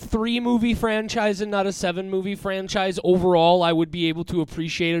this was a 3-movie franchise and not a 7-movie franchise, overall, I would be able to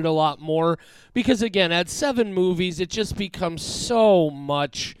appreciate it a lot more. Because, again, at 7 movies, it just becomes so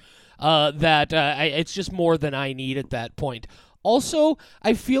much that it's just more than I need at that point. Also,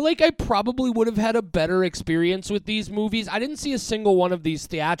 I feel like I probably would have had a better experience with these movies. I didn't see a single one of these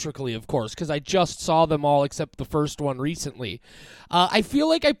theatrically, of course, because I just saw them all except the first one recently. I feel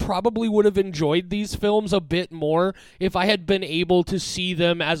like I probably would have enjoyed these films a bit more if I had been able to see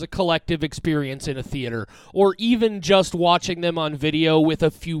them as a collective experience in a theater, or even just watching them on video with a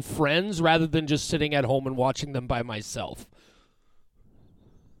few friends rather than just sitting at home and watching them by myself.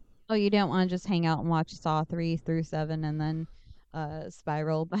 Oh, you don't want to just hang out and watch Saw 3 through 7 and then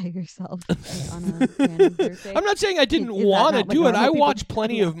Spiral by yourself on a random Thursday? I'm not saying I didn't want to do it. I watch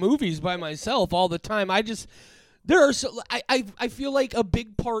plenty of movies by myself all the time. I feel like a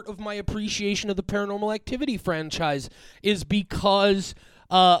big part of my appreciation of the Paranormal Activity franchise is because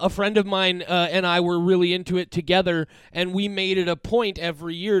a friend of mine and I were really into it together, and we made it a point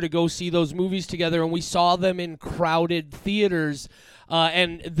every year to go see those movies together, and we saw them in crowded theaters.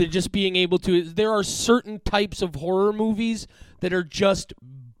 And just being able to, there are certain types of horror movies that are just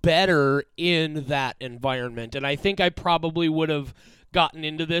better in that environment. And I think I probably would have gotten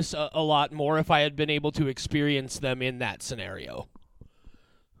into this a lot more if I had been able to experience them in that scenario.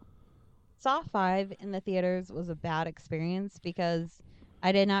 Saw 5 in the theaters was a bad experience because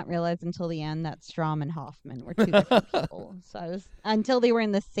I did not realize until the end that Strom and Hoffman were 2 different people. So until they were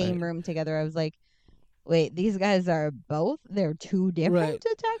in the same room together, I was like, wait, these guys are they're 2 different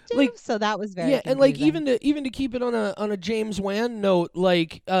detectives? Like, so that was very confusing. And like even to keep it on a James Wan note,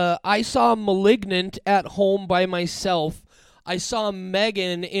 like I saw Malignant at home by myself. I saw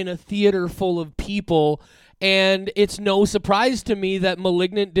Megan in a theater full of people, and it's no surprise to me that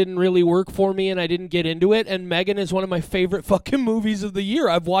Malignant didn't really work for me and I didn't get into it, and Megan is one of my favorite fucking movies of the year.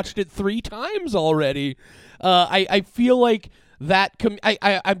 I've watched it 3 times already. I feel like that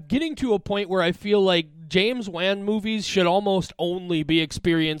I'm getting to a point where I feel like James Wan movies should almost only be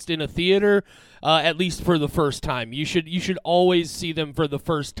experienced in a theater, at least for the first time. You should always see them for the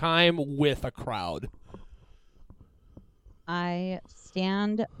first time with a crowd. I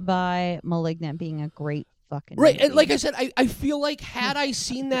stand by Malignant being a great fucking Right, movie. and like I said, I feel like had I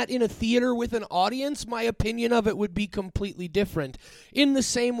seen that in a theater with an audience, my opinion of it would be completely different. In the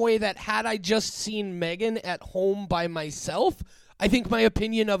same way that had I just seen Megan at home by myself, I think my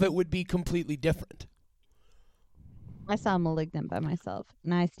opinion of it would be completely different. I saw Malignant by myself,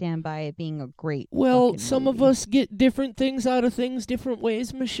 and I stand by it being a great Well, fucking some movie. of us get different things out of things different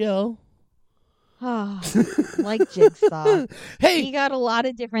ways, Michelle. Like Jigsaw. Hey! He got a lot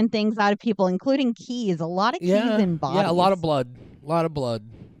of different things out of people, including keys. A lot of keys and bodies. Yeah, a lot of blood. A lot of blood.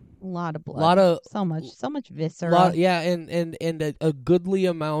 A lot of blood. A lot of... So much viscera. And a goodly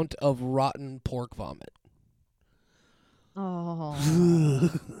amount of rotten pork vomit. Oh.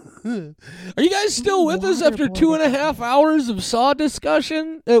 Are you guys still with us after 2.5 hours of Saw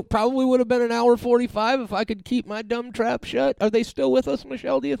discussion? It probably would have been an hour 45 if I could keep my dumb trap shut. Are they still with us,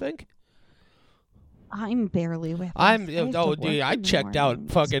 Michelle, do you think? I'm barely with. I checked out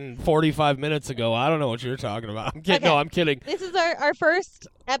fucking 45 minutes ago. I don't know what you're talking about. I'm kidding. Okay. No, I'm kidding. This is our first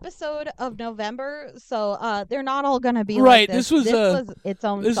episode of November, so they're not all going to be right. like this. This was its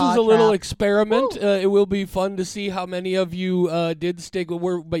own. This was a little experiment. It will be fun to see how many of you did stick.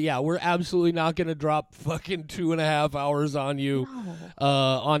 We're absolutely not going to drop fucking 2.5 hours on you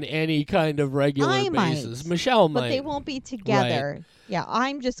on any kind of regular basis. Michelle might, but they won't be together. Right. Yeah,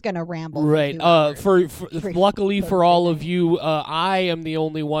 I'm just gonna ramble. Right. Luckily for all of you, I am the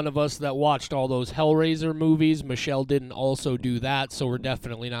only one of us that watched all those Hellraiser movies. Michelle didn't also do that, so we're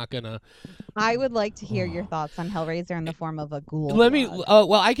definitely not gonna. I would like to hear your thoughts on Hellraiser in the form of a ghoul.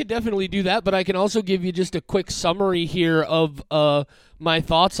 I could definitely do that, but I can also give you just a quick summary here of my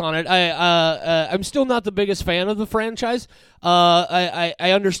thoughts on it. I'm still not the biggest fan of the franchise.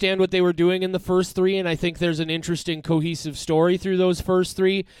 I understand what they were doing in the first three, and I think there's an interesting cohesive story through those first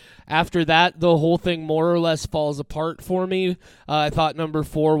three. After that, the whole thing more or less falls apart for me. I thought number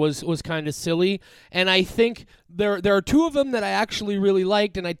 4 was kind of silly, and I think there are 2 of them that I actually really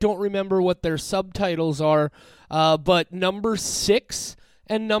liked, and I don't remember what their subtitles are, but number 6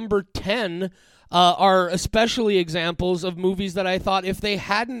 and number 10 are especially examples of movies that I thought if they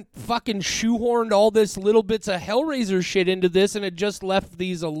hadn't fucking shoehorned all this little bits of Hellraiser shit into this and had just left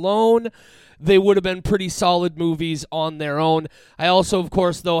these alone, they would have been pretty solid movies on their own. I also, of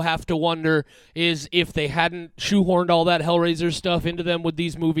course, though, have to wonder is if they hadn't shoehorned all that Hellraiser stuff into them, would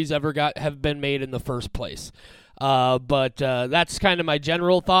these movies ever have been made in the first place? But that's kind of my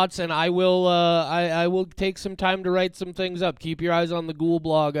general thoughts, and I will take some time to write some things up. Keep your eyes on the Ghoul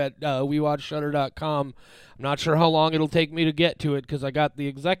blog at WeWatchShudder.com. I'm not sure how long it'll take me to get to it because I got the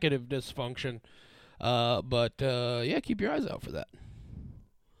executive dysfunction. But keep your eyes out for that.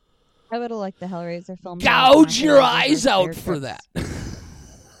 I would have liked the Hellraiser film. Gouge your eyes out for that.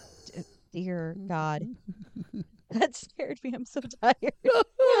 Dear God. That scared me. I'm so tired.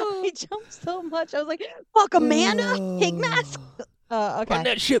 I jumped so much. I was like, fuck Amanda. Take mask. Okay. Run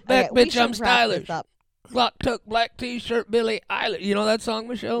that shit back, bitch. I'm stylish. Up. Clock tuck, black t-shirt, Billie Eilish. You know that song,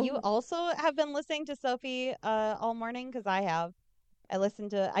 Michelle? You also have been listening to Sophie all morning? Because I have.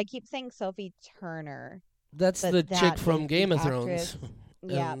 I keep saying Sophie Turner. That's the chick from Game of Thrones.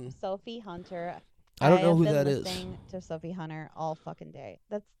 Yeah, Sophie Hunter. I don't know who that is. I've been listening to Sophie Hunter all fucking day.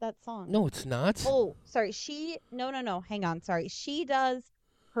 That's that song. No, it's not. Oh, sorry. No. Hang on. Sorry. She does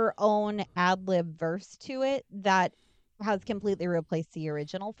her own ad-lib verse to it that has completely replaced the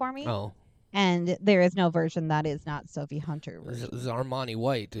original for me. Oh. And there is no version that is not Sophie Hunter version. This is Armani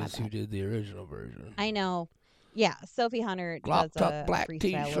White is who did the original version. I know. Yeah, Sophie Hunter Glock does a black freestyle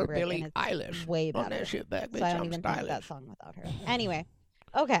t-shirt, over it, Billie and it's Eilish. way better. Run that shit back, bitch. So I don't I'm even stylish. think that song without her. Anyway,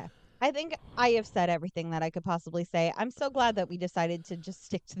 okay. I think I have said everything that I could possibly say. I'm so glad that we decided to just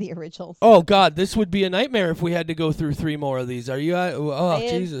stick to the originals. Oh, God, this would be a nightmare if we had to go through 3 more of these. Are you? I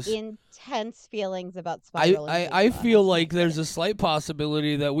Jesus. have intense feelings about Spiral. I feel like there's a slight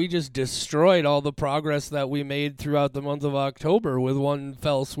possibility that we just destroyed all the progress that we made throughout the month of October with one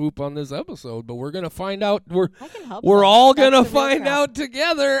fell swoop on this episode. But we're going to find out. We're all going to find out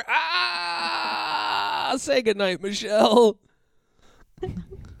together. Say goodnight, Michelle.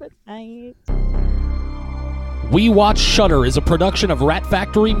 Good night. We Watch Shudder is a production of Rat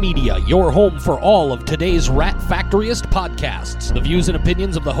Factory Media, your home for all of today's Rat Factoryist podcasts. The views and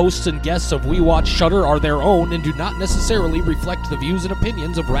opinions of the hosts and guests of We Watch Shudder are their own and do not necessarily reflect the views and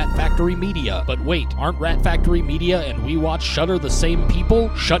opinions of Rat Factory Media. But wait, aren't Rat Factory Media and We Watch Shudder the same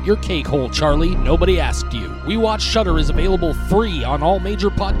people? Shut your cake hole, Charlie. Nobody asked you. We Watch Shudder is available free on all major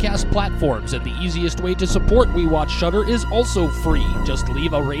podcast platforms, and the easiest way to support We Watch Shudder is also free. Just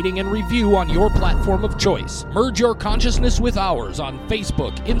leave a rating and review on your platform of choice. Merge your consciousness with ours on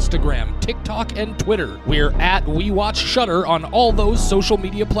Facebook, Instagram, TikTok, and Twitter. We're at We Watch Shudder on all those social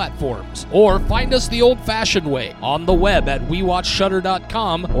media platforms. Or find us the old-fashioned way, on the web at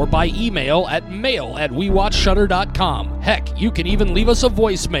WeWatchShudder.com or by email at mail@WeWatchShudder.com. Heck, you can even leave us a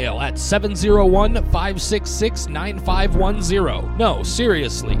voicemail at 701-566-9510. No,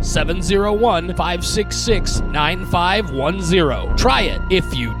 seriously, 701-566-9510. Try it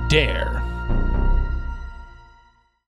if you dare.